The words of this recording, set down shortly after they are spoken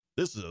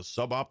This is a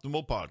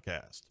Suboptimal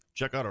podcast.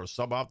 Check out our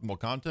suboptimal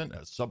content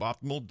at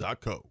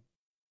suboptimal.co.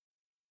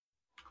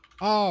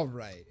 All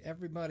right,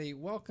 everybody,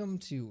 welcome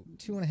to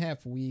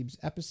 2.5 Weebs,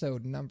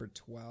 episode number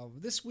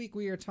 12. This week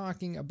we are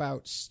talking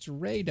about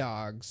Stray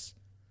Dogs.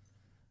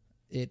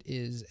 It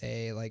is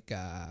a,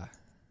 how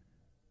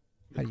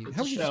would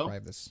you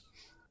describe this,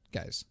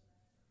 guys?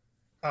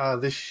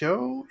 This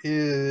show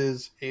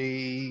is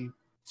a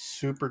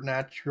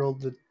supernatural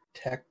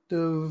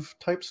detective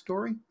type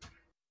story.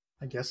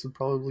 I guess would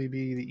probably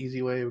be the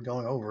easy way of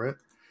going over it.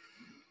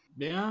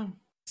 Yeah.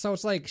 So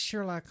it's like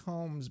Sherlock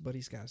Holmes, but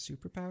he's got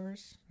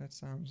superpowers. That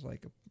sounds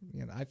like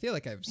I feel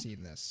like I've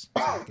seen this.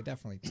 So I could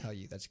definitely tell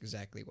you that's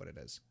exactly what it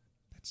is.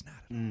 That's not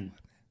at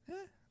all.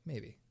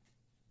 Maybe.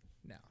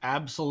 No.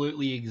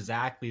 Absolutely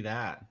exactly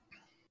that.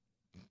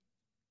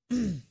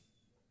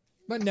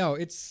 But no,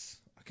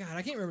 it's God.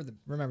 I can't remember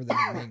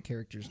the main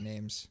characters'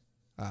 names.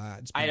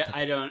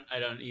 I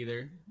don't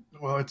either.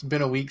 Well, it's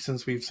been a week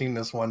since we've seen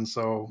this one,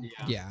 so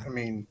yeah. I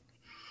mean,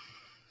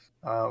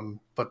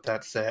 but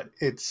that said,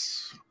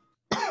 it's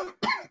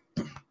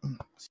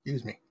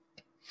excuse me.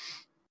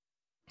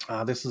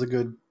 This is a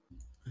good.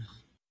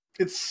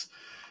 It's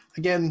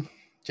again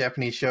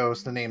Japanese show,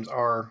 so the names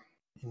are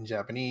in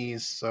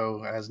Japanese.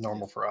 So as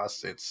normal for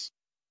us, it's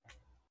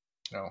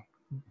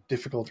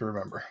difficult to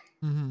remember.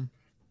 Mm-hmm.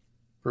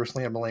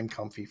 Personally, I blame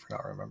Comfy for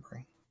not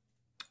remembering.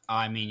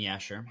 I mean, yeah,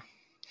 sure.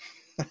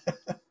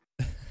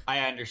 I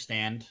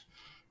understand.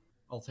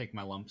 I'll take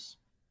my lumps.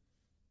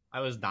 I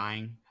was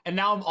dying. And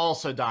now I'm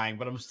also dying,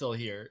 but I'm still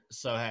here.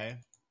 So, hey.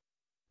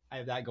 I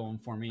have that going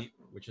for me,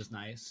 which is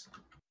nice.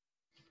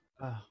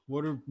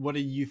 What do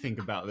you think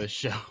about this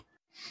show?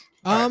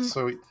 Right,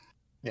 so,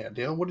 yeah,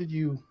 Dale, how'd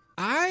you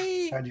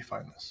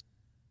find this?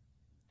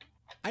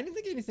 I didn't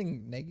think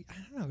anything negative. I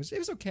don't know. It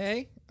was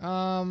okay.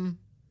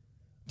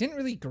 Didn't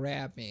really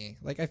grab me.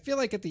 Like, I feel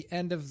like at the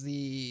end of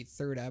the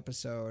third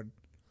episode,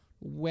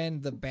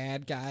 when the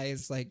bad guy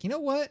is like, you know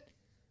what?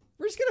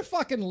 We're just gonna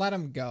fucking let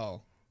him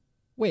go.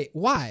 Wait,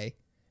 why?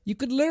 You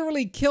could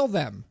literally kill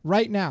them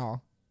right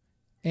now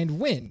and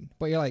win.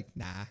 But you're like,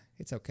 nah,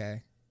 it's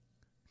okay.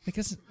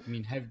 Because I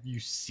mean, have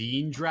you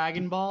seen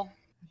Dragon Ball?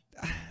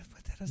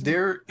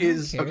 There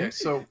is okay,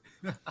 so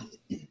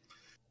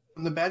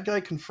when the bad guy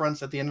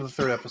confronts at the end of the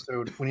third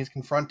episode, when he's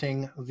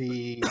confronting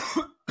the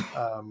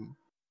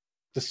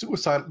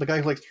suicide, the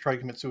guy who likes to try to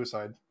commit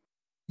suicide.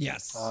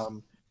 Yes.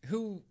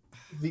 Who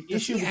the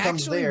does issue he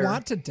becomes actually there.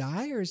 want to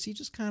die, or is he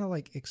just kind of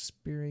like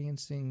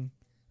experiencing?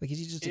 Like, is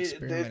he just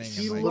experimenting?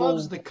 He and,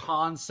 loves the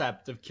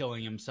concept of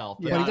killing himself,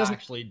 but not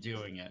actually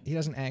doing it. He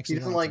doesn't actually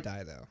want to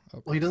die, though.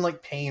 Okay. Well, he doesn't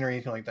like pain or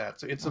anything like that.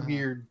 So it's a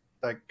weird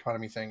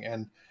dichotomy thing,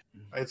 and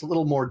it's a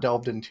little more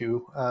delved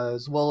into,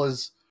 as well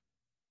as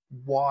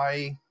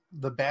why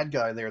the bad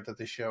guy there that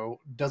they show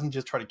doesn't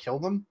just try to kill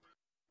them.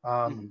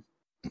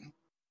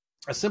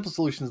 A simple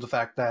solution is the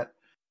fact that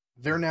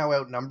they're now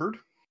outnumbered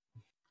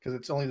because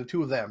it's only the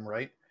two of them,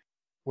 right?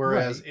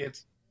 Whereas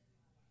it's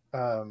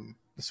the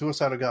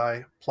suicidal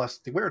guy plus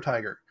the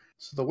were-tiger.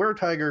 So the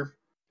were-tiger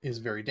is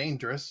very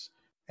dangerous,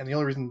 and the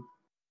only reason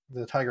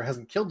the tiger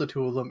hasn't killed the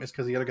two of them is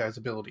because of the other guy's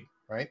ability,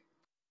 right?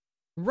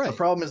 Right. The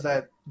problem is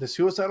that the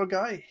suicidal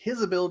guy,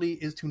 his ability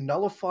is to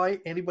nullify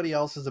anybody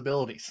else's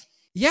abilities.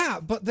 Yeah,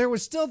 but there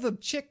was still the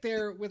chick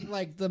there with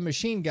like the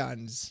machine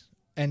guns,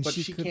 and but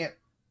she can't.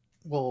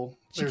 Well,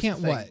 she can't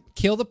what?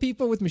 Kill the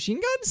people with machine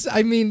guns?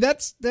 I mean,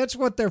 that's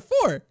what they're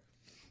for.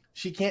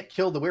 She can't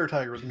kill the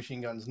were-tiger with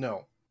machine guns,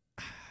 no.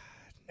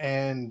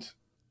 And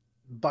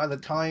by the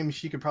time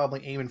she could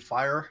probably aim and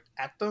fire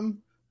at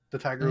them, the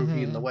tiger would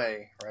be in the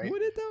way, right?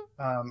 Would it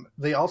though?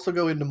 They also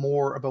go into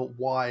more about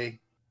why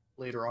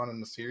later on in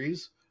the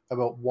series,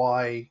 about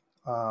why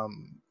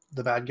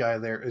the bad guy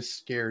there is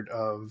scared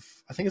of,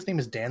 I think his name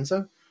is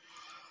Danza.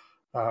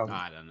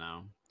 I don't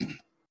know.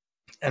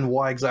 And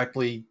why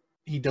exactly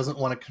he doesn't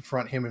want to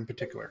confront him in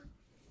particular.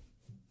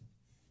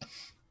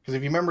 Because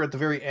if you remember at the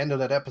very end of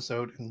that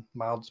episode, and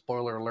mild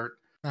spoiler alert,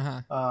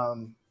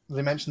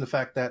 they mentioned the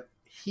fact that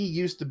he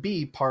used to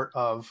be part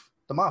of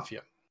the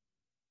mafia.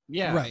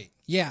 Yeah. Right.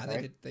 Yeah,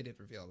 they did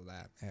reveal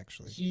that,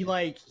 actually.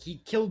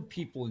 He killed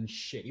people and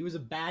shit. He was a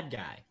bad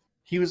guy.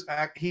 He was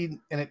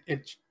and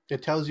it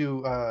tells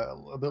you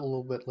a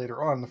little bit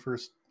later on in the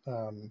first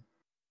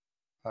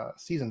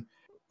season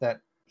that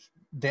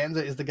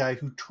Danza is the guy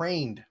who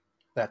trained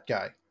that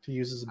guy to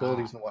use his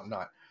abilities and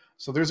whatnot.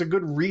 So there's a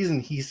good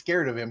reason he's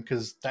scared of him,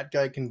 because that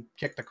guy can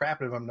kick the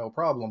crap out of him, no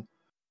problem.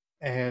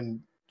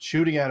 And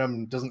shooting at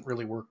him doesn't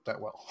really work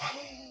that well.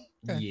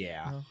 Okay.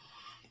 Yeah.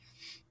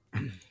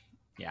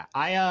 Yeah.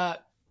 I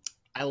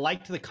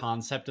liked the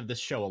concept of this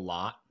show a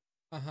lot.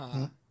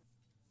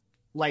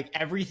 Like,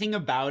 everything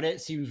about it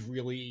seems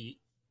really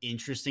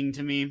interesting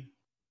to me.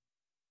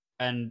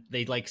 And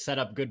they set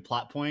up good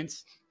plot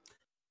points.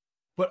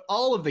 But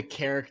all of the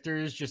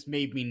characters just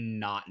made me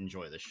not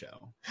enjoy the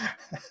show.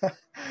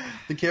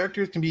 The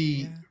characters can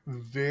be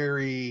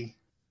very...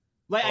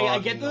 I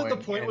get that the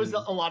point was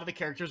that a lot of the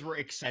characters were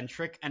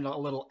eccentric and a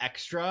little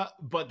extra,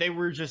 but they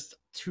were just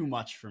too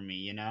much for me,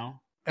 you know?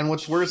 And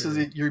what's worse is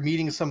Sure. that you're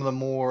meeting some of the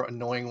more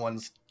annoying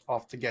ones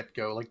off the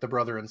get-go, like the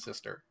brother and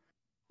sister.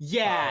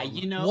 Yeah,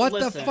 What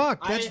listen, the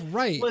fuck? That's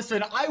right.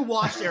 Listen, I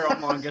watched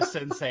Eromanga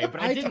Sensei,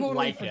 but I I didn't totally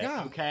like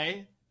forgot. it,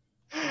 okay?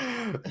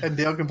 And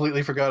Dale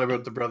completely forgot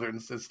about the brother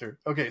and sister.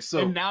 Okay, so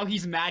And now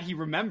he's mad he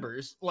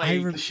remembers.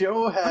 Like, the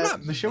show I'm has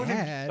not the show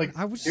mad. like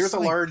I was there's just a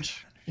like-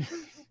 large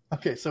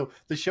okay, so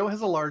the show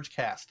has a large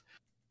cast,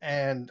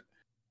 and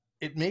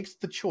it makes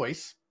the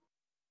choice,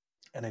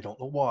 and I don't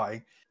know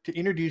why, to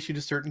introduce you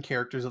to certain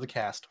characters of the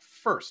cast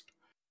first.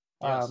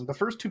 Yes. The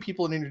first two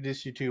people it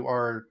introduces you to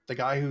are the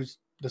guy who's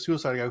the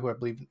suicide guy, who I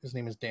believe his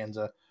name is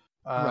Danza,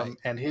 Right.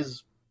 and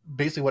his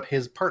basically what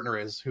his partner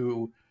is,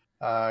 who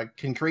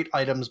can create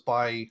items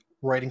by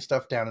writing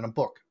stuff down in a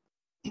book.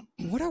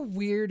 What a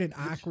weird and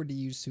awkward to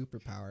use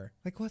superpower.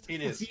 Like what the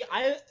It fuck? is. see,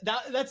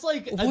 that's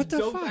like a What the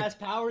dope fuck? ass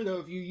power though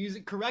if you use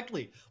it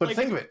correctly. But Like,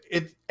 think of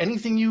it,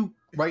 anything you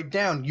write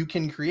down, you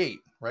can create,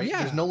 right?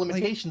 Yeah, There's no like,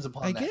 limitations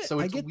upon I that. get- So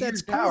I it's get a weird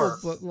that's cool, power,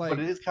 but, like- it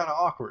is kind of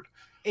awkward.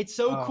 it's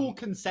so um, cool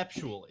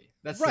conceptually.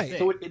 That's Right. the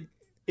So thing.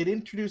 it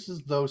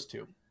introduces those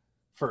two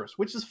first,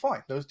 which is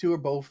fine. Those two are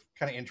both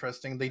kind of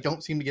interesting. They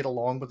don't seem to get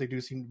along, but they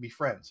do seem to be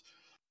friends.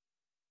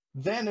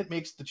 Then it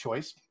makes the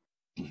choice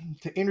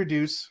to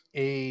introduce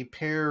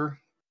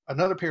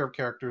another pair of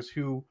characters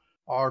who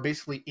are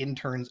basically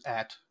interns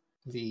at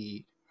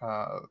the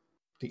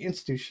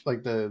institution,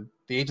 like the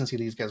agency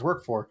these guys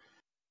work for.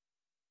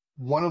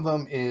 One of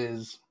them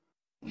is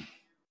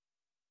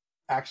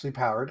actually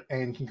powered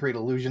and can create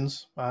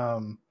illusions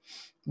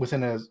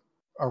within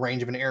a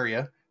range of an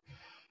area,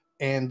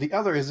 and the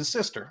other is his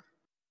sister.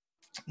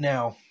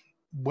 Now,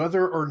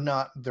 whether or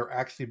not they're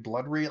actually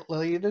blood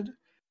related,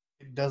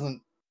 it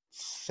doesn't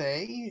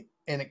say,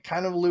 and it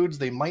kind of alludes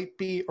they might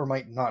be or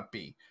might not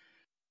be.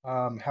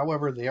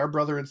 However, they are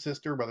brother and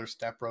sister, whether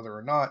stepbrother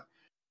or not,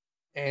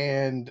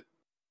 and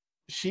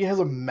she has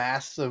a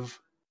massive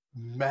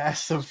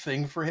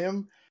thing for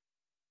him.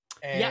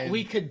 And Yeah,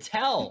 we could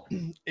tell.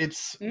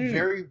 it's Mm.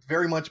 very,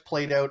 very much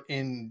played out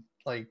in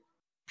like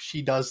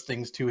she does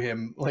things to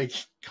him like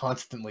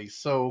constantly.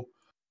 So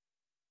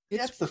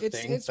that's the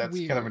thing. It's That's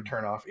weird. kind of a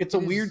turnoff. It's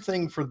It a weird is-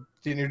 thing to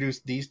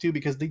introduce these two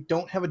because they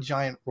don't have a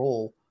giant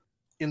role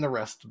in the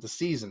rest of the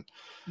season.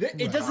 It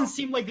Right. doesn't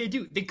seem like they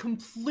do. They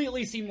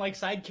completely seem like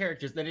side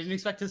characters that I didn't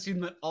expect to see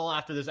them at all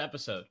after this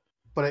episode.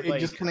 But it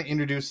just Like- kind of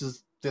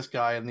introduces this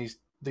guy and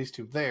these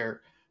two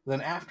there. Then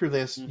after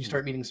this, you Mhm.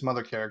 start meeting some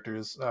other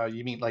characters.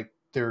 You meet like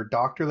their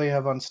doctor they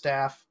have on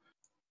staff.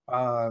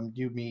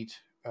 You meet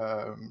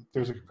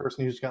there's a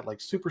person who's got like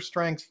super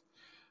strength.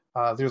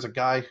 There's a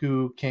guy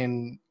who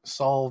can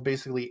solve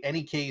basically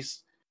any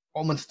case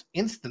almost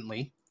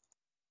instantly,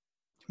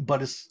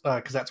 but it's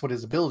because that's what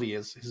his ability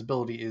is. His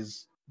ability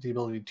is the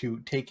ability to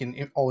take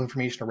in all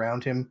information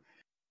around him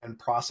and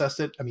process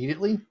it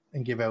immediately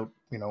and give out,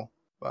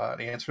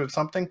 an answer to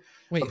something.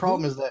 Wait, The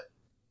problem who? is that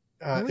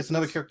who is it's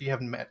another this? character you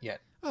haven't met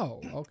yet.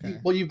 Oh, okay.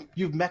 Well,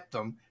 you've met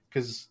them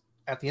because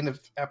at the end of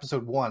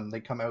episode 1,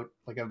 they come out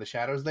like out of the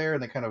shadows there,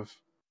 and they kind of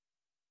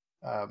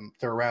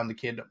they're around the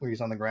kid where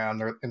he's on the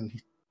ground, and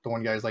the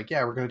one guy's like,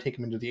 "Yeah, we're going to take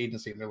him into the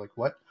agency," and they're like,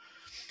 "What?"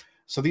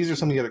 So these are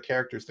some of the other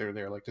characters that are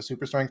there. Like the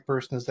super strength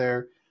person is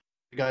there.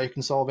 The guy who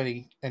can solve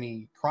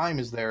any crime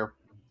is there.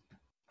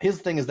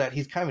 His thing is that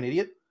he's kind of an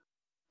idiot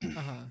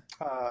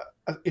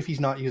if he's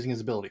not using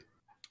his ability,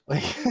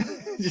 like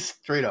just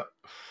straight up.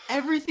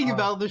 Everything Uh,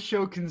 about the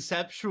show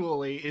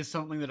conceptually is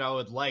something that I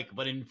would like,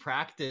 but in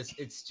practice,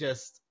 it's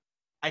just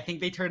I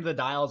think they turned the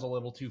dials a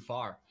little too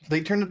far.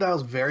 They turn the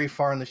dials very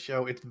far in the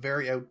show. It's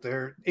very out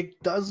there.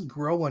 It does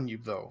grow on you,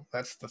 though.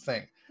 That's the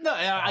thing. No,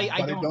 I But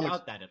I don't don't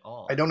doubt that at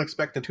all. I don't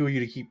expect the two of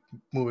you to keep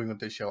moving with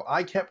this show.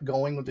 I kept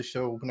going with the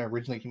show when I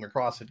originally came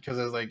across it because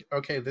I was like,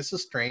 okay, this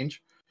is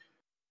strange.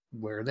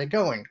 Where are they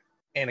going?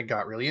 And it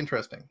got really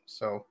interesting.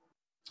 So,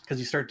 because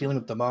you start dealing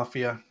with the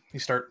mafia, you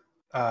start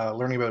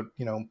learning about,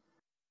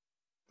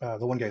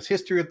 the one guy's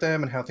history with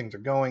them and how things are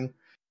going.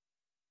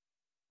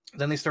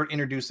 Then they start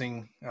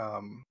introducing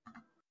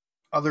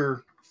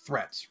other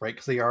threats, right?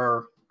 Because they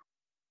are,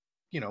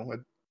 a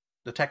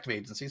detective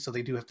agency, so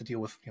they do have to deal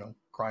with,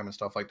 crime and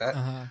stuff like that.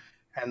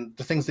 And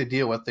the things they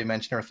deal with, they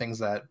mention, are things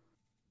that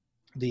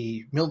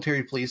the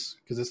military police,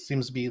 because this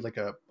seems to be like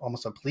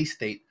almost a police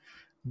state,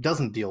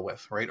 doesn't deal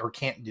with, right? Or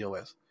can't deal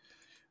with.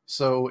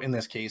 So in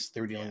this case,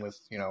 they're dealing with,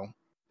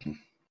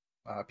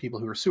 people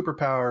who are super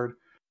powered.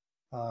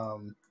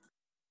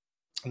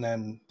 And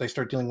then they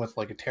start dealing with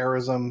like a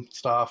terrorism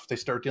stuff. They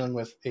start dealing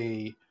with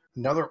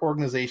another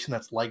organization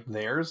that's like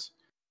theirs,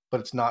 but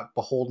it's not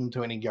beholden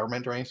to any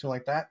government or anything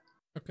like that,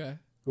 Okay.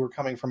 who are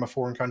coming from a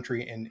foreign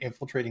country and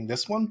infiltrating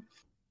this one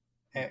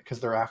because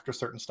they're after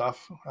certain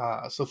stuff.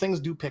 So things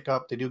do pick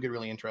up. They do get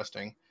really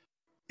interesting.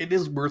 It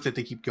is worth it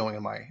to keep going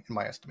in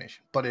my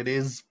estimation, but it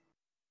is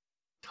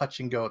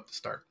touch and go at the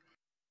start.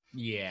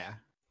 Yeah.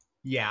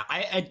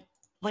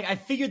 I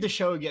figured the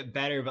show would get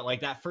better, but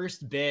like that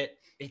first bit,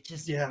 it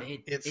just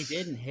it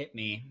didn't hit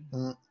me.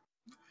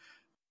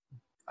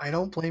 I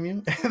don't blame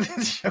you.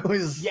 The show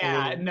is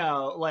Yeah,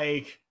 no,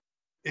 like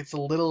it's a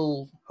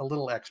little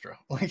extra.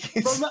 Like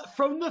it's,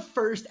 From the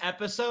first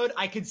episode,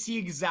 I could see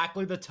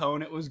exactly the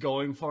tone it was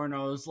going for, and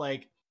I was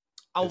like,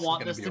 I This is want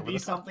gonna this be to over be the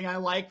top. something I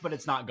like, but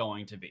it's not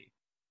going to be.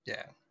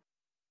 yeah.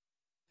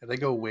 They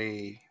go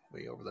way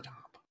over the top.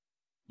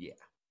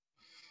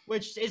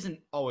 Which isn't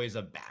always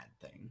a bad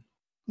thing.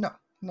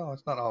 No,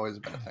 it's not always a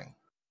bad thing.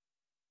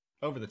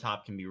 Over the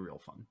top can be real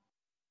fun.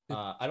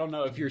 I don't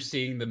know if you're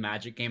seeing the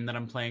Magic game that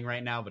I'm playing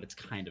right now, but it's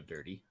kind of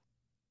dirty.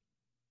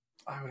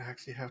 I would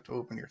actually have to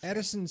open your thing.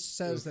 Edison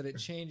says that it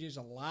changes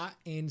a lot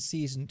in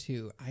season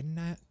 2. I'm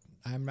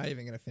not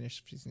even gonna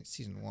finish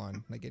season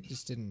 1. Like it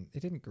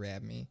didn't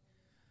grab me.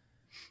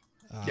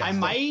 Yeah, I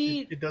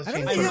might. It does I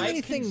don't change. really have might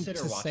anything consider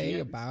to watching say it.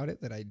 about it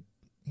that I,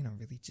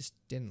 really just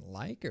didn't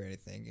like or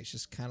anything. It's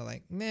just kind of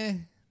like, meh.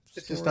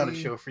 It's just not a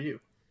story. show for you.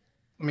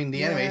 I mean, the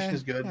Yeah, animation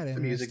is good. not The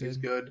music is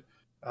interested.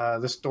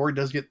 good. The story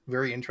does get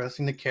very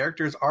interesting. The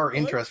characters are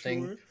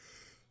interesting,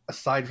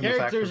 aside from the fact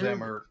that Characters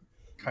them are- are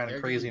kind of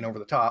characters crazy are- and over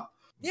the top.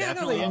 Yeah,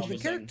 Definitely no, the interesting.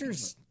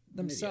 characters Idiot.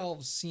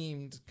 themselves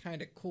seemed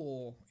kind of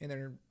cool in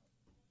their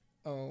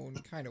own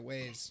kind of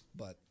ways,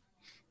 but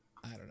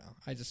I don't know.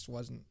 I just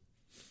wasn't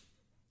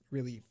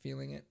really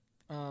feeling it.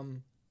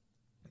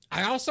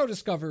 I also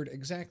discovered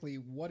exactly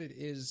what it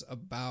is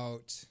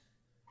about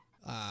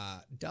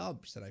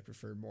dubs that I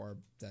prefer more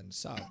than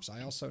subs.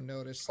 I also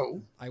noticed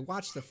Oh. I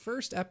watched the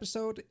first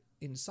episode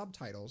in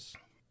subtitles,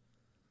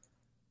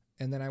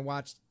 and then I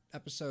watched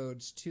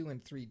episodes 2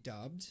 and 3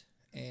 dubbed,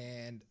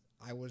 and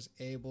I was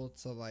able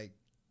to like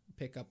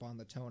pick up on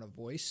the tone of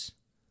voice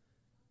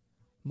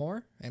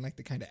more and like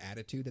the kind of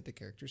attitude that the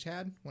characters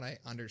had when I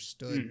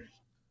understood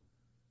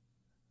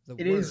the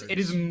It is words,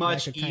 and I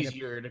much could kind of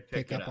easier to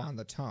pick up on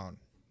the tone.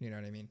 You know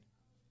what I mean?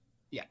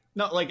 Yeah.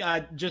 No, like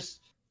just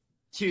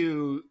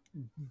to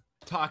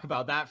talk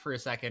about that for a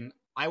second,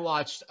 I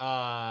watched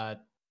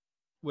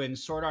when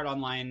Sword Art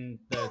Online,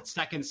 the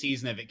second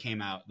season of it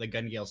came out, the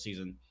Gun Gale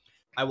season.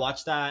 I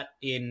watched that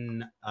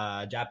in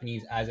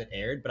Japanese as it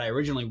aired, but I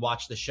originally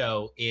watched the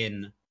show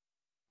in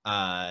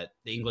the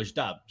English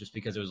dub just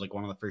because it was like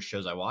one of the first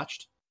shows I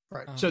watched.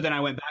 Right. Um, So then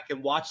I went back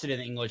and watched it in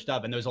the English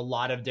dub, and there's a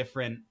lot of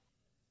different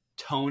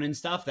tone and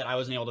stuff that I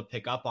wasn't able to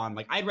pick up on.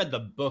 Like I'd read the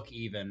book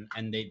even,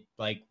 and they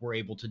like were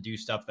able to do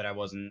stuff that I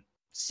wasn't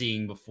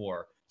seeing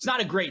before. It's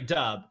not a great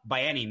dub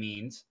by any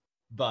means,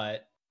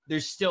 but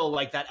there's still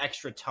like that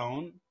extra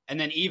tone. And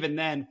then even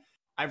then,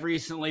 I've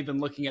recently been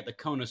looking at the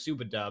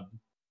Konosuba dub,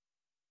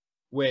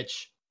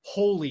 which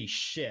holy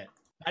shit,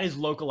 that is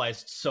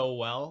localized so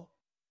well.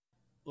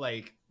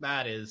 Like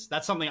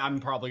that's something I'm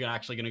probably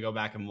gonna go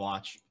back and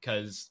watch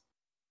because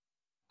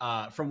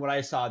from what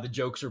I saw, the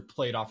jokes are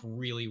played off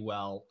really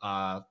well,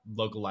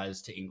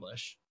 localized to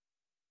English.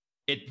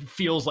 It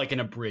feels like an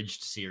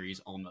abridged series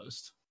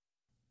almost,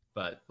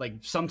 but like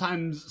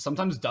sometimes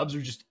dubs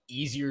are just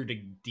easier to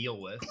deal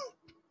with.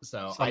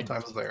 So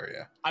Sometimes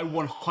I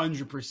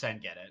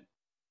 100% get it.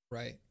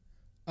 right.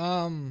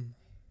 All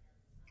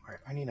right,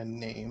 I need a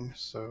name,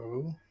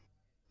 so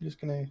I'm just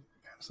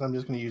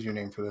gonna use your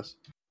name for this.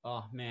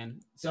 Oh man.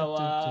 So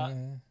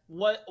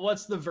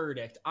what's the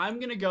verdict? I'm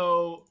gonna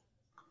go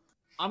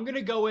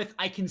with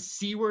I can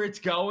see where it's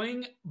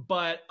going,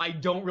 but I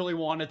don't really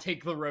want to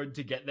take the road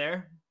to get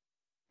there.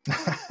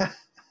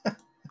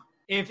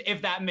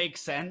 If that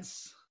makes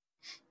sense.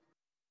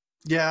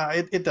 Yeah,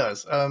 it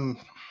does.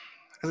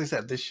 As I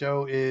said, this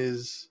show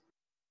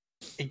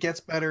it gets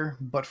better,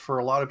 but for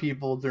a lot of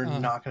people, they're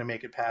not going to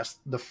make it past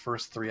the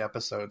first 3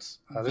 episodes.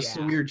 This is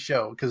a Yeah. weird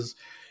show because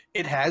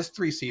it has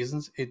 3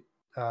 seasons.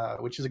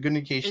 Which is a good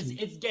indication.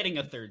 It's getting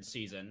a 3rd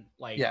season,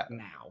 like Yeah.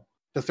 now.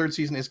 The 3rd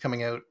season is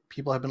coming out.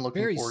 People have been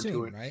looking Very forward to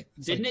soon, it. right?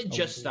 It's Didn't like it a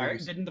just start?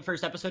 years. Didn't the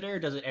first episode air, or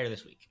does it air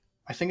this week?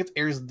 I think it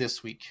airs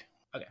this week.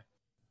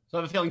 So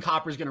I have a feeling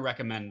Copper's going to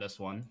recommend this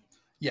one.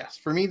 Yes,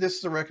 for me, this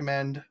is a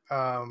recommend.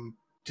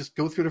 Just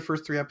go through the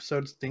first 3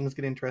 episodes. Things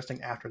get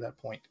interesting after that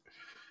point.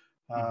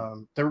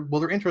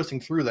 They're interesting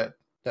through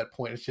that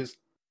point. It's just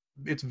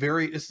it's a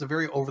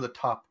very over the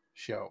top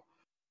show.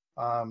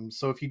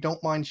 So if you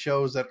don't mind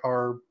shows that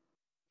are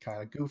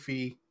kind of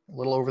goofy, a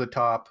little over the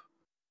top,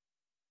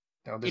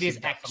 this It is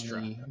extra.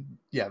 definitely-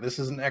 Yeah, this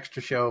is an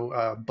extra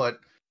show.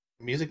 But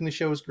the music in the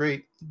show is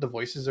great. The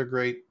voices are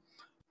great.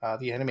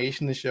 The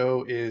animation in the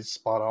show is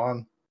spot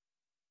on.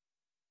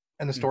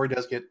 And the story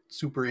does get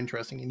super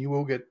interesting, and you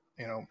will get,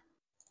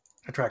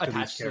 attracted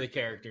Attached to to these the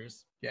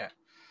characters. characters. Yeah.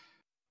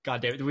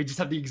 God damn it. We just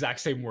have the exact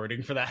same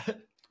wording for that.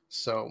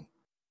 So,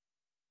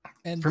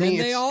 And For then me,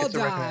 they it's- all it's a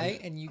die,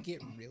 recommend. and you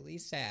get really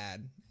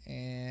sad.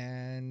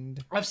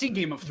 And I've seen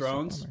Game of That's a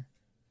Thrones. bummer.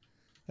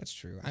 That's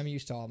true. I'm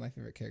used to all my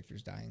favorite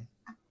characters dying.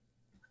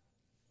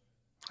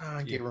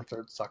 Game of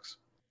Thrones sucks.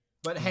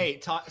 But hey,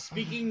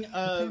 speaking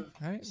of Okay,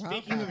 all right, wow.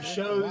 speaking of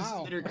shows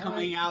Wow, that are all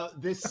coming right.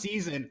 out this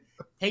season,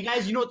 hey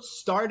guys, you know what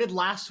started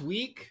last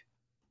week?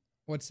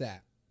 What's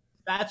that?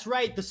 That's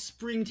right, the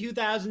spring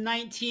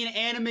 2019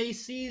 anime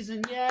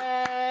season.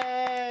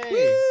 Yay!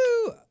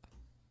 Woo!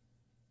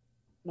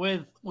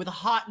 With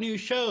hot new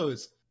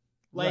shows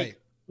like Right.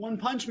 One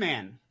Punch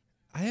Man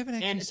I haven't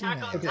actually and seen Attack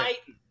that. on yet. Okay.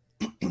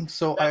 Titan.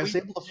 So That I was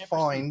we've able to never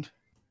find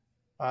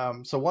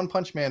So One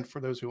Punch Man, for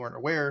those who aren't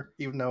aware,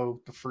 even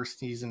though the first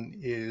season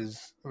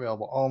is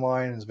available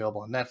online, is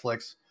available on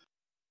Netflix,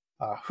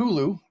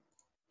 Hulu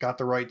got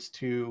the rights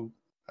to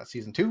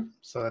season 2,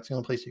 so that's the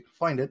only place you can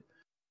find it.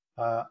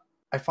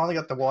 I finally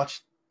got to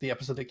watch the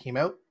episode that came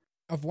out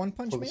Of One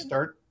Punch for Man? the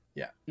start.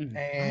 Yeah, Mhm.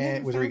 and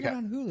it was a found it recap.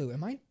 on Hulu.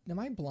 Am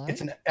I blind?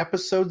 It's an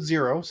episode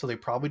 0, so they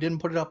probably didn't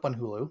put it up on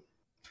Hulu.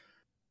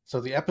 So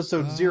the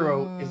episode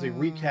 0 is a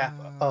recap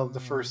of the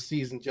first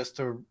season, just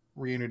to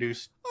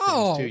reintroduce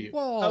things to you.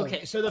 Whoa.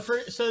 Okay, so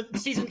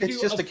season It's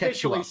 2 just to catch you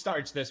officially up.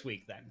 starts this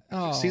week then.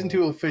 Oh. Season 2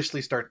 will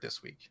officially start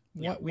this week.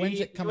 Yeah, When's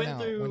we it coming went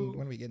out? through-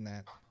 When are we getting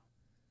that?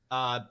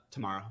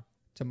 Tomorrow.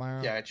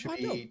 Tomorrow? Yeah, it should Oh,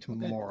 be dope. Okay.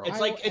 tomorrow. It's I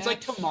like will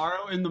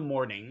tomorrow in the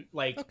morning.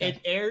 Like Okay.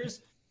 it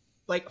airs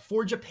like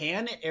for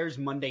Japan it airs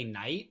Monday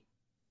night.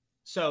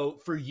 So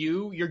for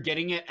you, you're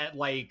getting it at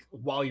like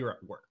while you're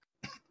at work.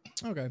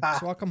 Okay, Ah.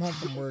 so I'll come home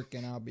from work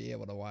and I'll be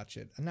able to watch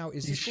it. And now,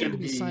 is You this going to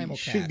be simulcast?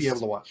 should be able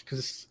to watch,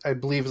 because I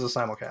believe it's a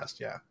simulcast,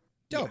 yeah.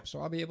 Dope.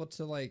 So I'll be able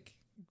to like.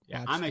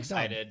 Yeah, watch I'm the dub.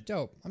 excited.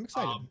 Dope. I'm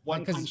excited.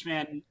 One 'Cause Punch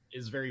Man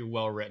is very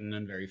well written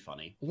and very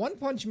funny. One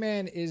Punch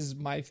Man is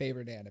my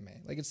favorite anime.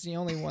 Like, it's the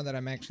only one that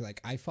I'm actually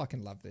like, I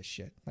fucking love this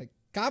shit. Like,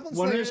 Goblin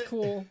One of Slayer's the-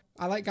 cool.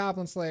 I like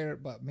Goblin Slayer,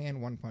 but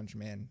man, One Punch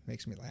Man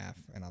makes me laugh,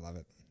 and I love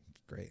it. It's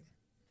great.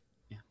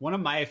 Yeah. One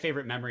of my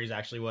favorite memories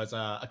actually was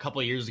a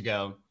couple of years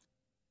ago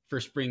for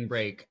spring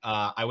break.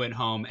 I went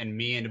home and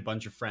me and a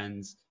bunch of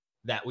friends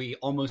that we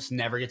almost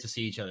never get to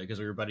see each other because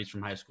we were buddies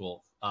from high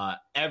school.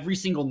 Every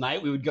single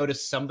night we would go to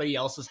somebody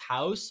else's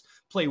house,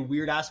 play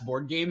weird ass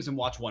board games, and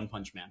watch One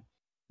Punch Man.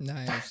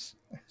 Nice.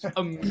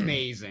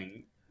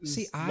 Amazing.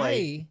 See, Like,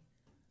 I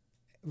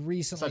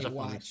recently such a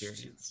fun watched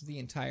experience. the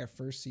entire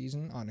first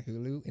season on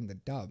Hulu in the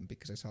dub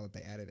because I saw that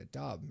they added a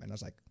dub, and I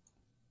was like,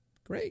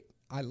 great,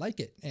 I like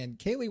it. And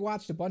Kaylee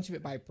watched a bunch of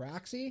it by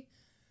proxy,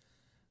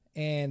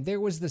 and there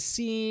was the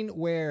scene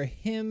where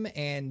him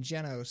and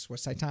Genos, where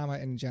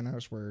Saitama and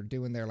Genos were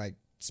doing their like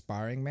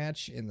sparring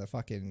match in the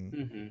fucking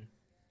mhm.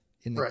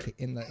 in the Right.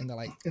 in the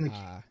like In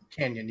the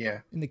Canyon,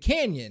 yeah. in the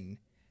canyon,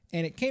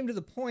 and it came to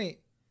the point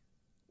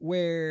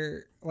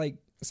where like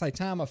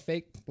Saitama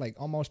fake like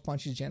almost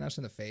punches Genos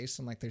in the face,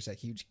 and like there's that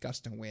huge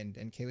gust of wind,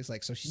 and Kaylee's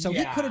like, so he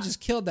Yeah. could have just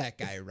killed that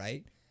guy,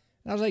 right?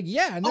 And I was like,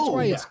 yeah, and that's Oh,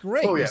 why yeah. it's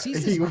great. Oh, yeah. 'Cause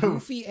he's this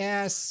goofy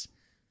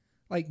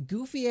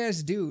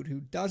ass dude who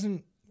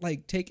doesn't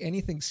like take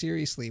anything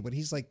seriously, but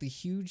he's like the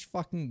huge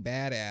fucking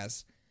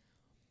badass.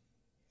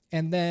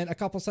 And then a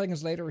couple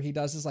seconds later, he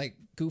does this like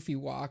goofy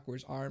walk where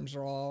his arms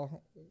are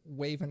all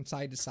waving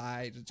side to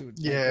side, like,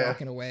 Yeah.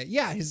 walking away.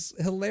 Yeah, his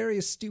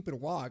hilarious stupid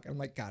walk. I'm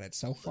like, God, it's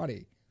so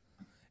funny.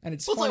 And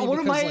it's Well, it's funny like one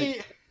of because my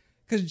like,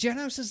 because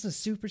Genos is the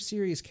super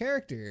serious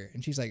character,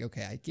 and she's like,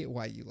 okay, I get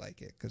why you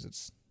like it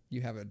because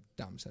you have a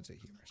dumb sense of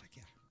humor. It's like,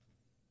 yeah,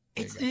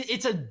 there you go.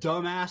 it's a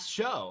dumbass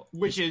show,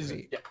 which It's is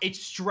great. its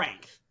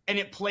strength, and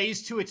it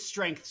plays to its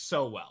strength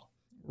so well.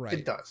 Right.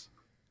 It does.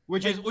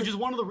 Which is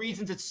one of the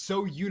reasons it's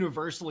so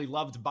universally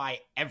loved by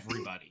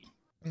everybody.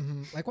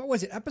 Like, what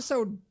was it?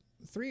 Episode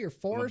 3 or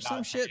 4 or About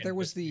some shit? him There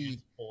was with the his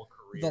whole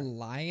career.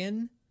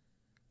 lion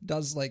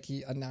does like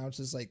he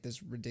announces like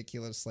this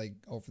ridiculous like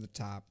over the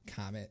top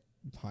comet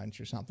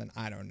punch or something.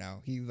 I don't know.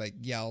 He like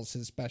yells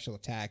his special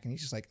attack and he's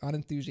just like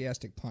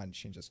unenthusiastic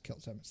punch and just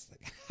kills him. It's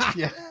like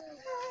Yeah.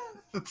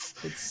 it's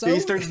so He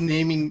starts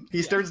naming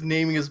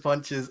his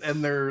punches,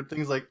 and they're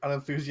things like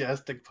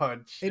unenthusiastic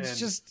punch. it's and-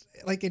 just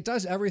like it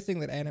does everything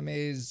that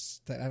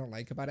animes that I don't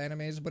like about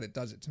animes, but it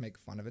does it to make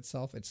fun of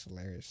itself. It's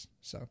hilarious.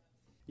 So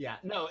Yeah,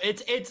 no,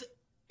 it's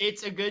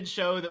a good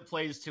show that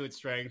plays to its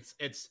strengths.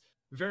 It's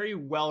very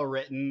well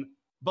written,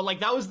 but like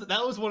that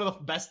was one of the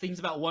best things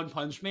about One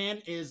Punch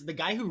Man is the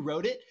guy who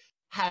wrote it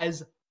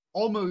has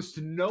almost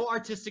no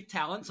artistic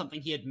talent,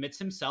 something he admits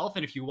himself.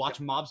 And if you watch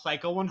Mob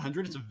Psycho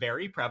 100, it's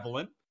very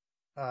prevalent.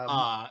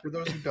 for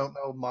those who don't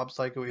know, Mob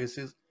Psycho is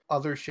his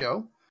other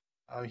show.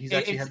 He's It-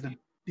 actually it's- had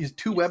these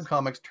two yes.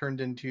 webcomics turned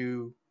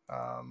into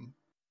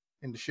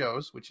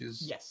shows, which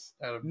is Yes.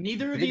 a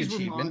Neither of big these were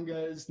achievement.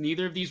 mangas.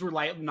 Neither of these were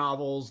light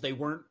novels. They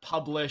weren't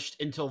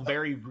published until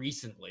very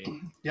recently.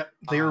 Yep,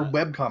 they were Uh,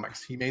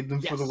 webcomics. He made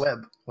them for the yes.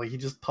 web. Like he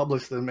just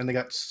published them, and they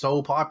got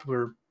so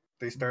popular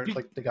they started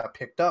Be- they got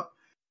picked up,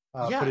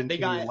 Yeah, put they into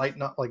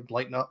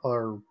got-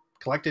 or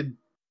collected.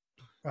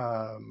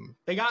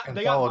 They got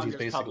Anthologies, mangas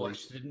basically.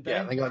 published, didn't they?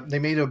 Yeah, they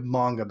made a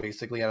manga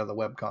basically out of the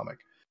webcomic.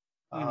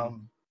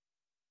 Mhm.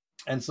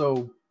 And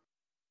so,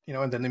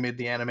 and then they made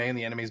the anime, and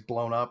the anime's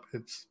blown up.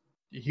 It's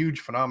a huge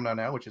phenomenon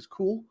now, which is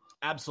cool.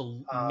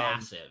 Absolutely Um,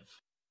 massive.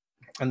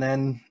 And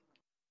then,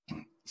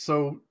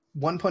 so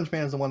One Punch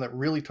Man is the one that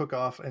really took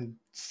off and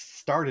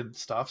started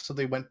stuff. So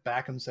they went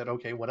back and said,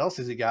 okay, what else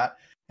has he got?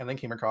 And then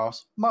came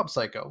across Mob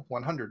Psycho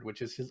 100,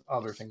 which is his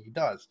other thing he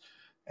does.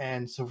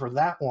 And so for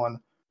that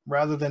one,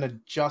 rather than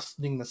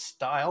adjusting the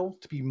style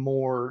to be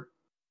more,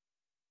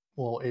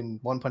 well, in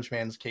One Punch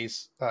Man's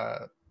case,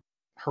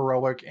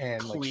 heroic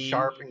and like Clean.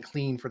 sharp and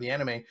clean for the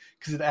anime,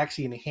 because it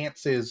actually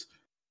enhances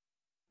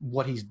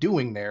what he's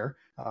doing there,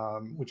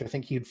 which I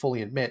think he'd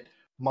fully admit.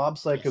 Mob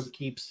Psycho Yes.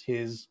 keeps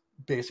his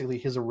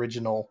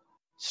original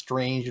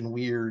strange and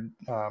weird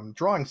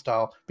drawing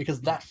style,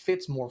 because that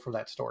fits more for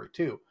that story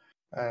too.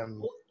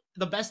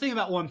 The best thing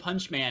about One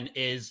Punch Man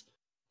is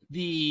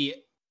his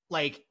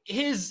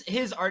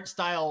art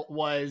style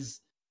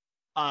was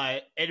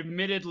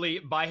admittedly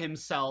by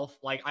himself.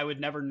 Like, I would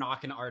never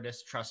knock an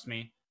artist, trust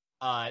me.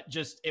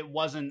 Just it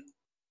wasn't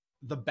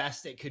the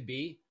best it could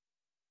be.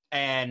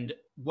 And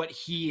what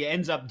he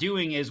ends up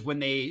doing is, when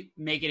they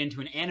make it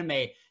into an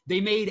anime, they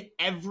made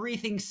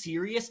everything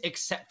serious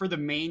except for the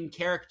main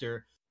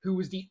character, who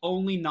was the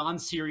only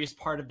non-serious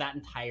part of that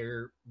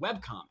entire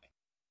webcomic.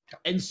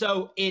 And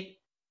so it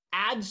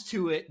adds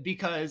to it,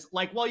 because,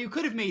 like, while you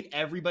could have made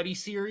everybody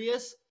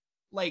serious,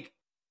 like,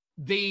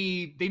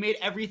 they made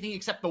everything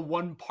except the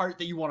one part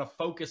that you want to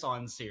focus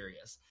on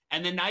serious.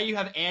 And then now you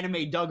have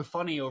anime Doug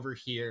Funny over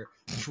here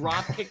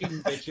drop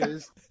kicking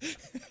bitches.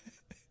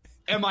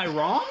 Am I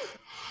wrong?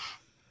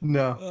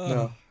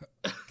 No.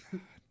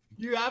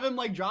 You have him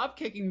like drop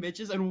kicking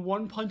bitches and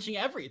one punching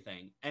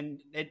everything,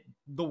 and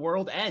the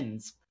world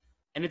ends,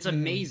 and it's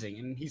amazing,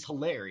 and he's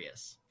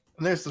hilarious.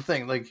 And there's the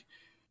thing, like,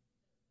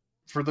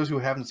 for those who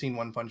haven't seen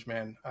One Punch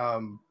Man,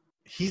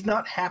 he's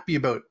not happy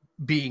about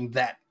being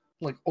that,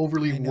 like,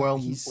 overly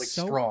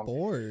strong.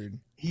 Bored.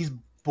 He's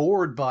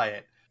bored by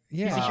it.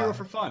 Yeah. He's a hero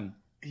for fun.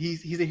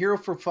 He's a hero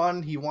for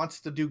fun. He wants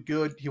to do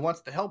good. He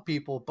wants to help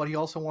people, but he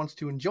also wants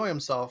to enjoy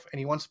himself, and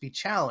he wants to be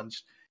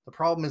challenged. The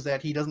problem is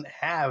that he doesn't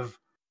have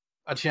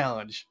a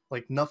challenge.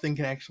 Like, nothing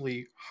can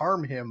actually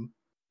harm him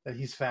that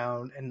he's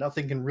found, and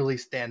nothing can really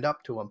stand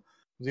up to him.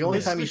 The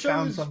only time he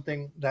found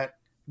something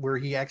where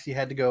he actually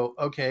had to go,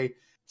 okay,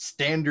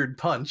 standard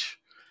punch,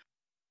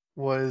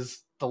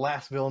 was the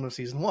last villain of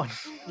season 1.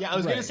 Yeah, I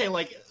was gonna say,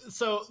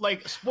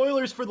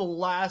 spoilers for the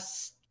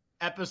last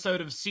episode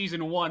of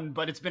season 1,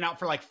 but it's been out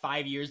for like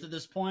 5 years at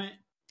this point,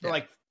 for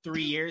like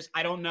 3 years.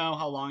 I don't know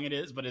how long it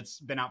is, but it's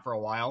been out for a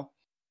while.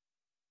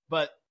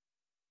 But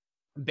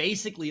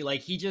basically,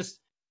 like, he just,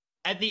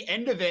 at the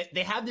end of it,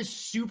 they have this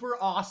super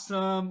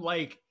awesome,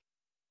 like,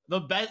 the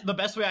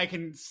best way I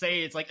can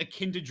say it's, like,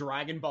 akin to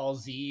Dragon Ball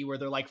Z, where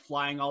they're like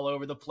flying all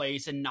over the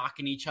place and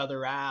knocking each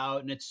other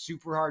out, and it's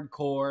super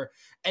hardcore.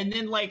 And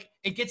then, like,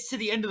 it gets to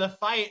the end of the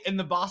fight, and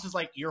the boss is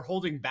like, "You're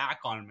holding back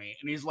on me,"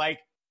 and he's like,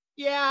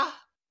 yeah,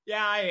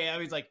 I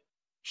am. He's like,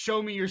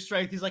 "Show me your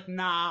strength." He's like,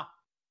 "Nah,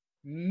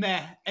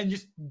 meh," and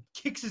just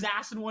kicks his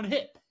ass in one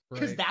hit,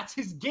 because that's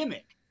his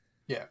gimmick.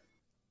 Yeah.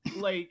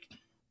 Like,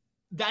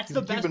 that's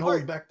the best You've been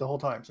holding back the whole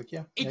time. It's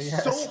like,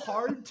 it's so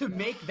hard to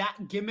make that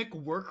gimmick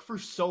work for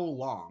so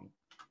long.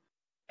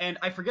 And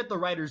I forget the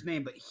writer's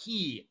name, but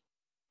he,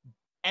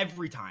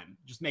 every time,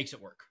 just makes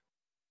it work.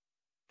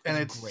 And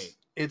it's great.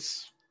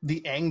 It's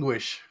the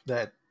anguish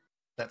that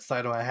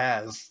Saitama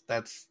has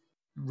that's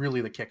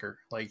really the kicker.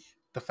 Like,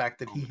 the fact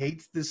that he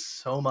hates this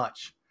so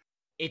much.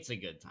 It's a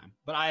good time.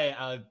 But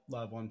I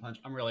love One Punch.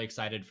 I'm really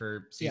excited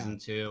for season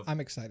 2.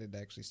 I'm excited to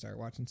actually start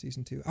watching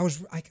season 2.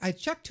 I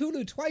checked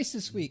Hulu twice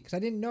this week because I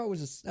didn't know it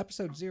was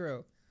episode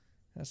 0.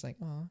 I was like,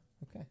 oh,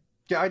 okay.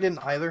 Yeah, I didn't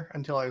either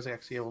until I was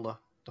actually able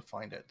to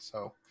find it.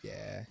 So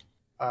yeah.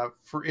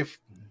 If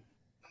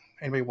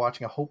anybody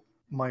watching, I hope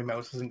my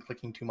mouse isn't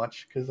clicking too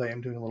much, because I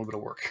am doing a little bit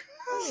of work.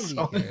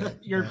 So,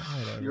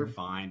 you're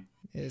fine.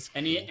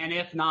 And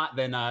if not,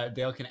 then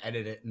Dale can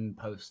edit it and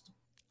post.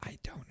 I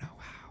don't know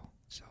how.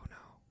 So no,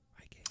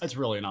 I can't. It's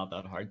really not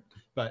that hard,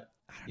 but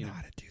I don't know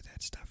how to do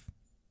that stuff.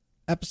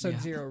 Episode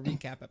 0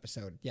 recap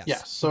episode. Yes. Yeah.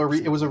 So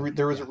there was a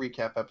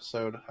recap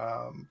episode.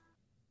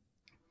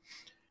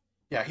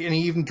 Yeah, and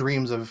he even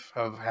dreams of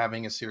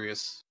having a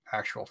serious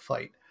actual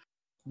fight.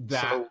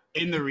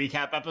 In the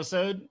recap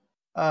episode?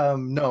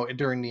 No,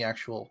 during the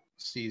actual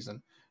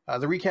season.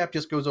 The recap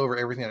just goes over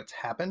everything that's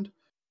happened,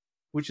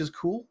 which is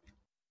cool.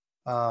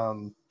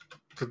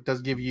 It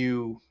does give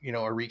you, a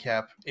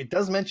recap. It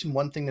does mention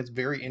one thing that's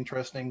very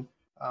interesting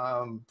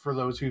for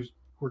those who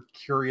were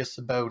curious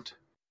about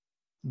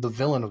the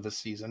villain of this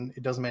season.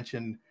 It does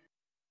mention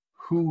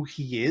who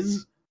he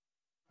is.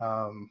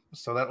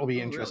 So that will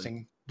be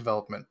interesting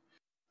development.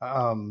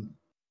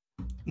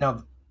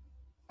 Now,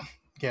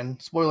 again,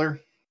 spoiler.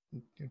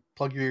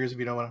 Plug your ears if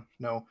you don't want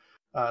to know.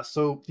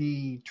 So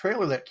the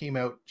trailer that came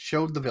out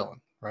showed the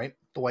villain, right?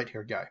 The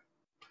white-haired guy.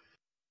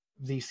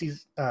 The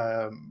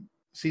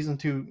season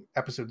 2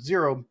 episode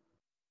 0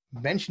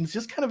 mentions,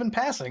 just kind of in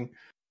passing,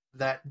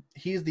 that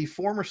he's the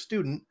former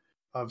student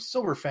of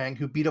Silverfang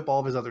who beat up all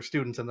of his other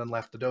students and then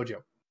left the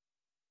dojo.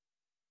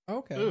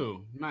 Okay.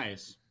 Ooh,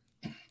 nice.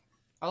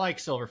 I like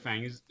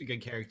Silverfang. He's a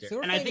good character.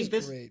 Silverfang and I think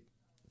is great.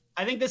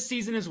 I think this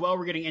season as well,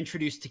 we're getting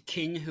introduced to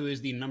King, who is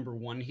the number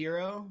 1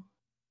 hero.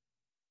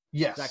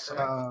 Yes. Is that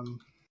correct?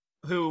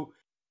 Who,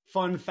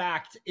 fun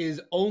fact,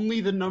 is only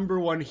the number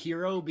 1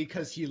 hero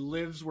because he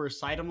lives where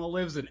Saitama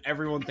lives and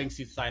everyone thinks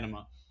he's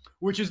Saitama,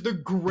 which is the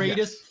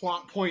greatest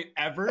plot point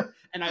ever,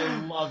 and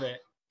I love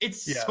it.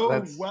 It's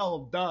so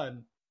well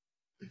done.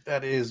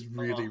 That is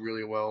really,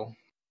 really well.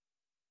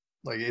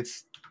 Like,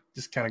 it's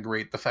just kind of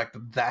great. The fact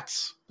that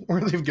that's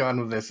where they've gone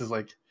with this is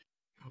like...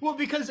 Well,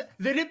 because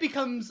then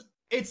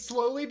it's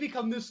slowly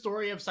become this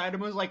story of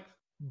Saitama's like,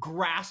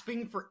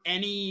 grasping for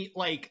any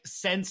like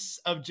sense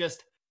of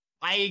just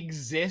I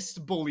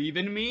exist, believe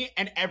in me,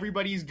 and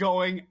everybody's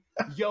going,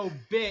 yo,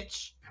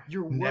 bitch,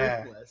 you're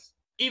worthless.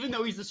 Even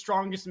though he's the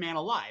strongest man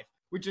alive,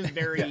 which is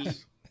very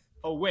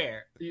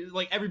aware.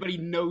 Like, everybody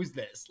knows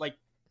this. Like,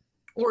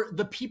 or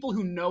the people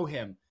who know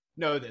him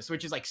know this,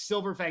 which is like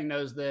Silverfang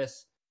knows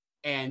this,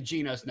 and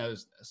Genos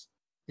knows this.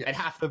 Yes. And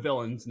half the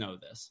villains know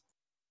this.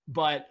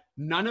 But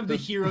none of the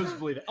heroes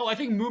believe it. Oh, I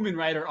think Moomin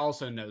Rider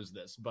also knows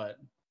this, but...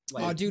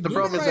 Like, oh, dude,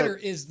 Moomin Rider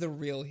is the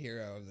real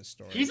hero of the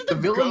story. He's the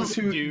villains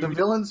the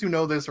villains who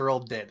know this are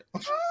all dead.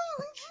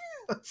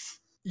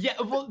 Yeah,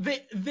 well,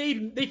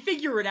 they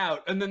figure it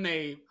out, and then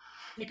they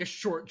take a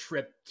short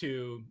trip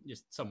to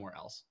just somewhere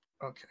else.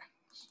 Okay.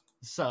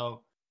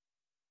 So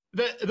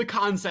the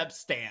concept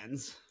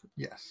stands.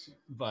 Yes.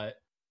 But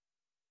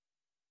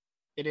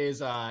it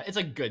is it's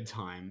a good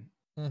time.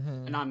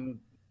 Mm-hmm. And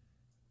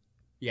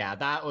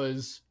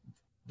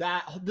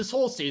this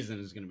whole season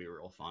is going to be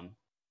real fun.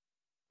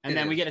 And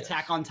then we get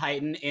Attack on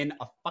Titan in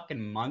a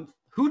fucking month.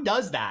 Who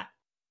does that?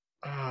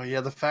 Oh,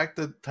 yeah, the fact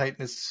that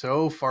Titan is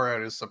so far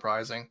out is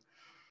surprising.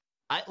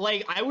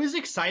 I was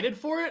excited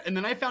for it, and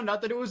then I found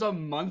out that it was a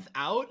month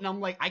out, and I'm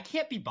like, I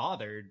can't be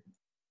bothered.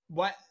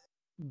 What?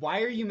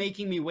 Why are you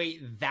making me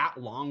wait that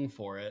long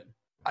for it?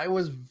 I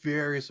was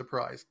very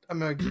surprised. I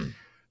mean,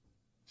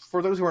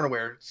 for those who aren't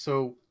aware,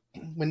 so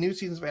when new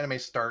seasons of anime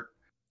start,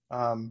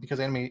 because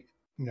anime,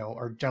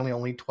 are generally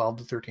only 12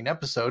 to 13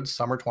 episodes,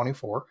 some are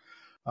 24.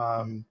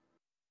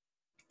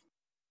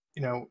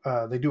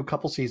 They do a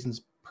couple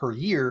seasons per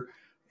year,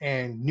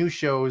 and new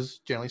shows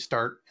generally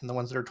start, and the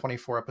ones that are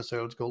 24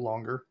 episodes go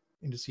longer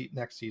into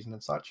next season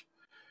and such.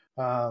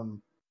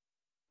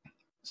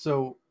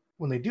 So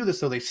when they do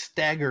this, though, they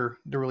stagger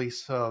the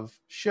release of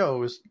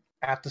shows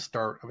at the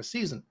start of a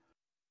season.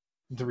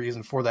 The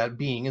reason for that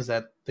being is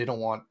that they don't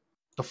want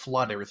to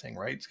flood everything,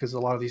 right? It's because a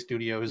lot of these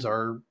studios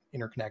are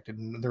interconnected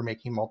and they're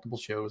making multiple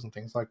shows and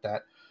things like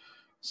that.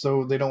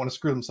 So they don't want to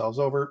screw themselves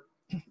over.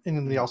 And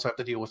then they also have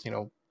to deal with,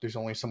 there's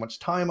only so much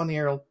time on the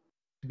air to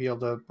be able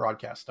to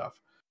broadcast stuff.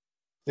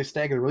 They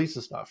stagger the release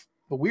of stuff.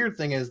 The weird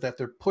thing is that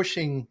they're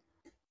pushing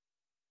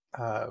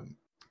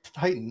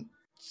Titan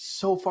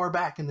so far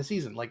back in the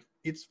season. Like,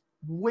 it's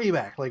way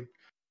back, like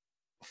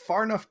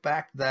far enough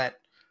back that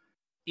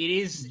it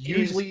is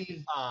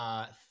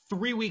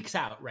 3 weeks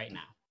out right now.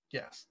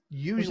 Yes.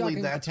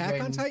 Usually that's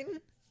Attack on Titan?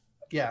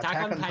 Yeah,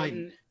 Attack on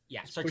Titan.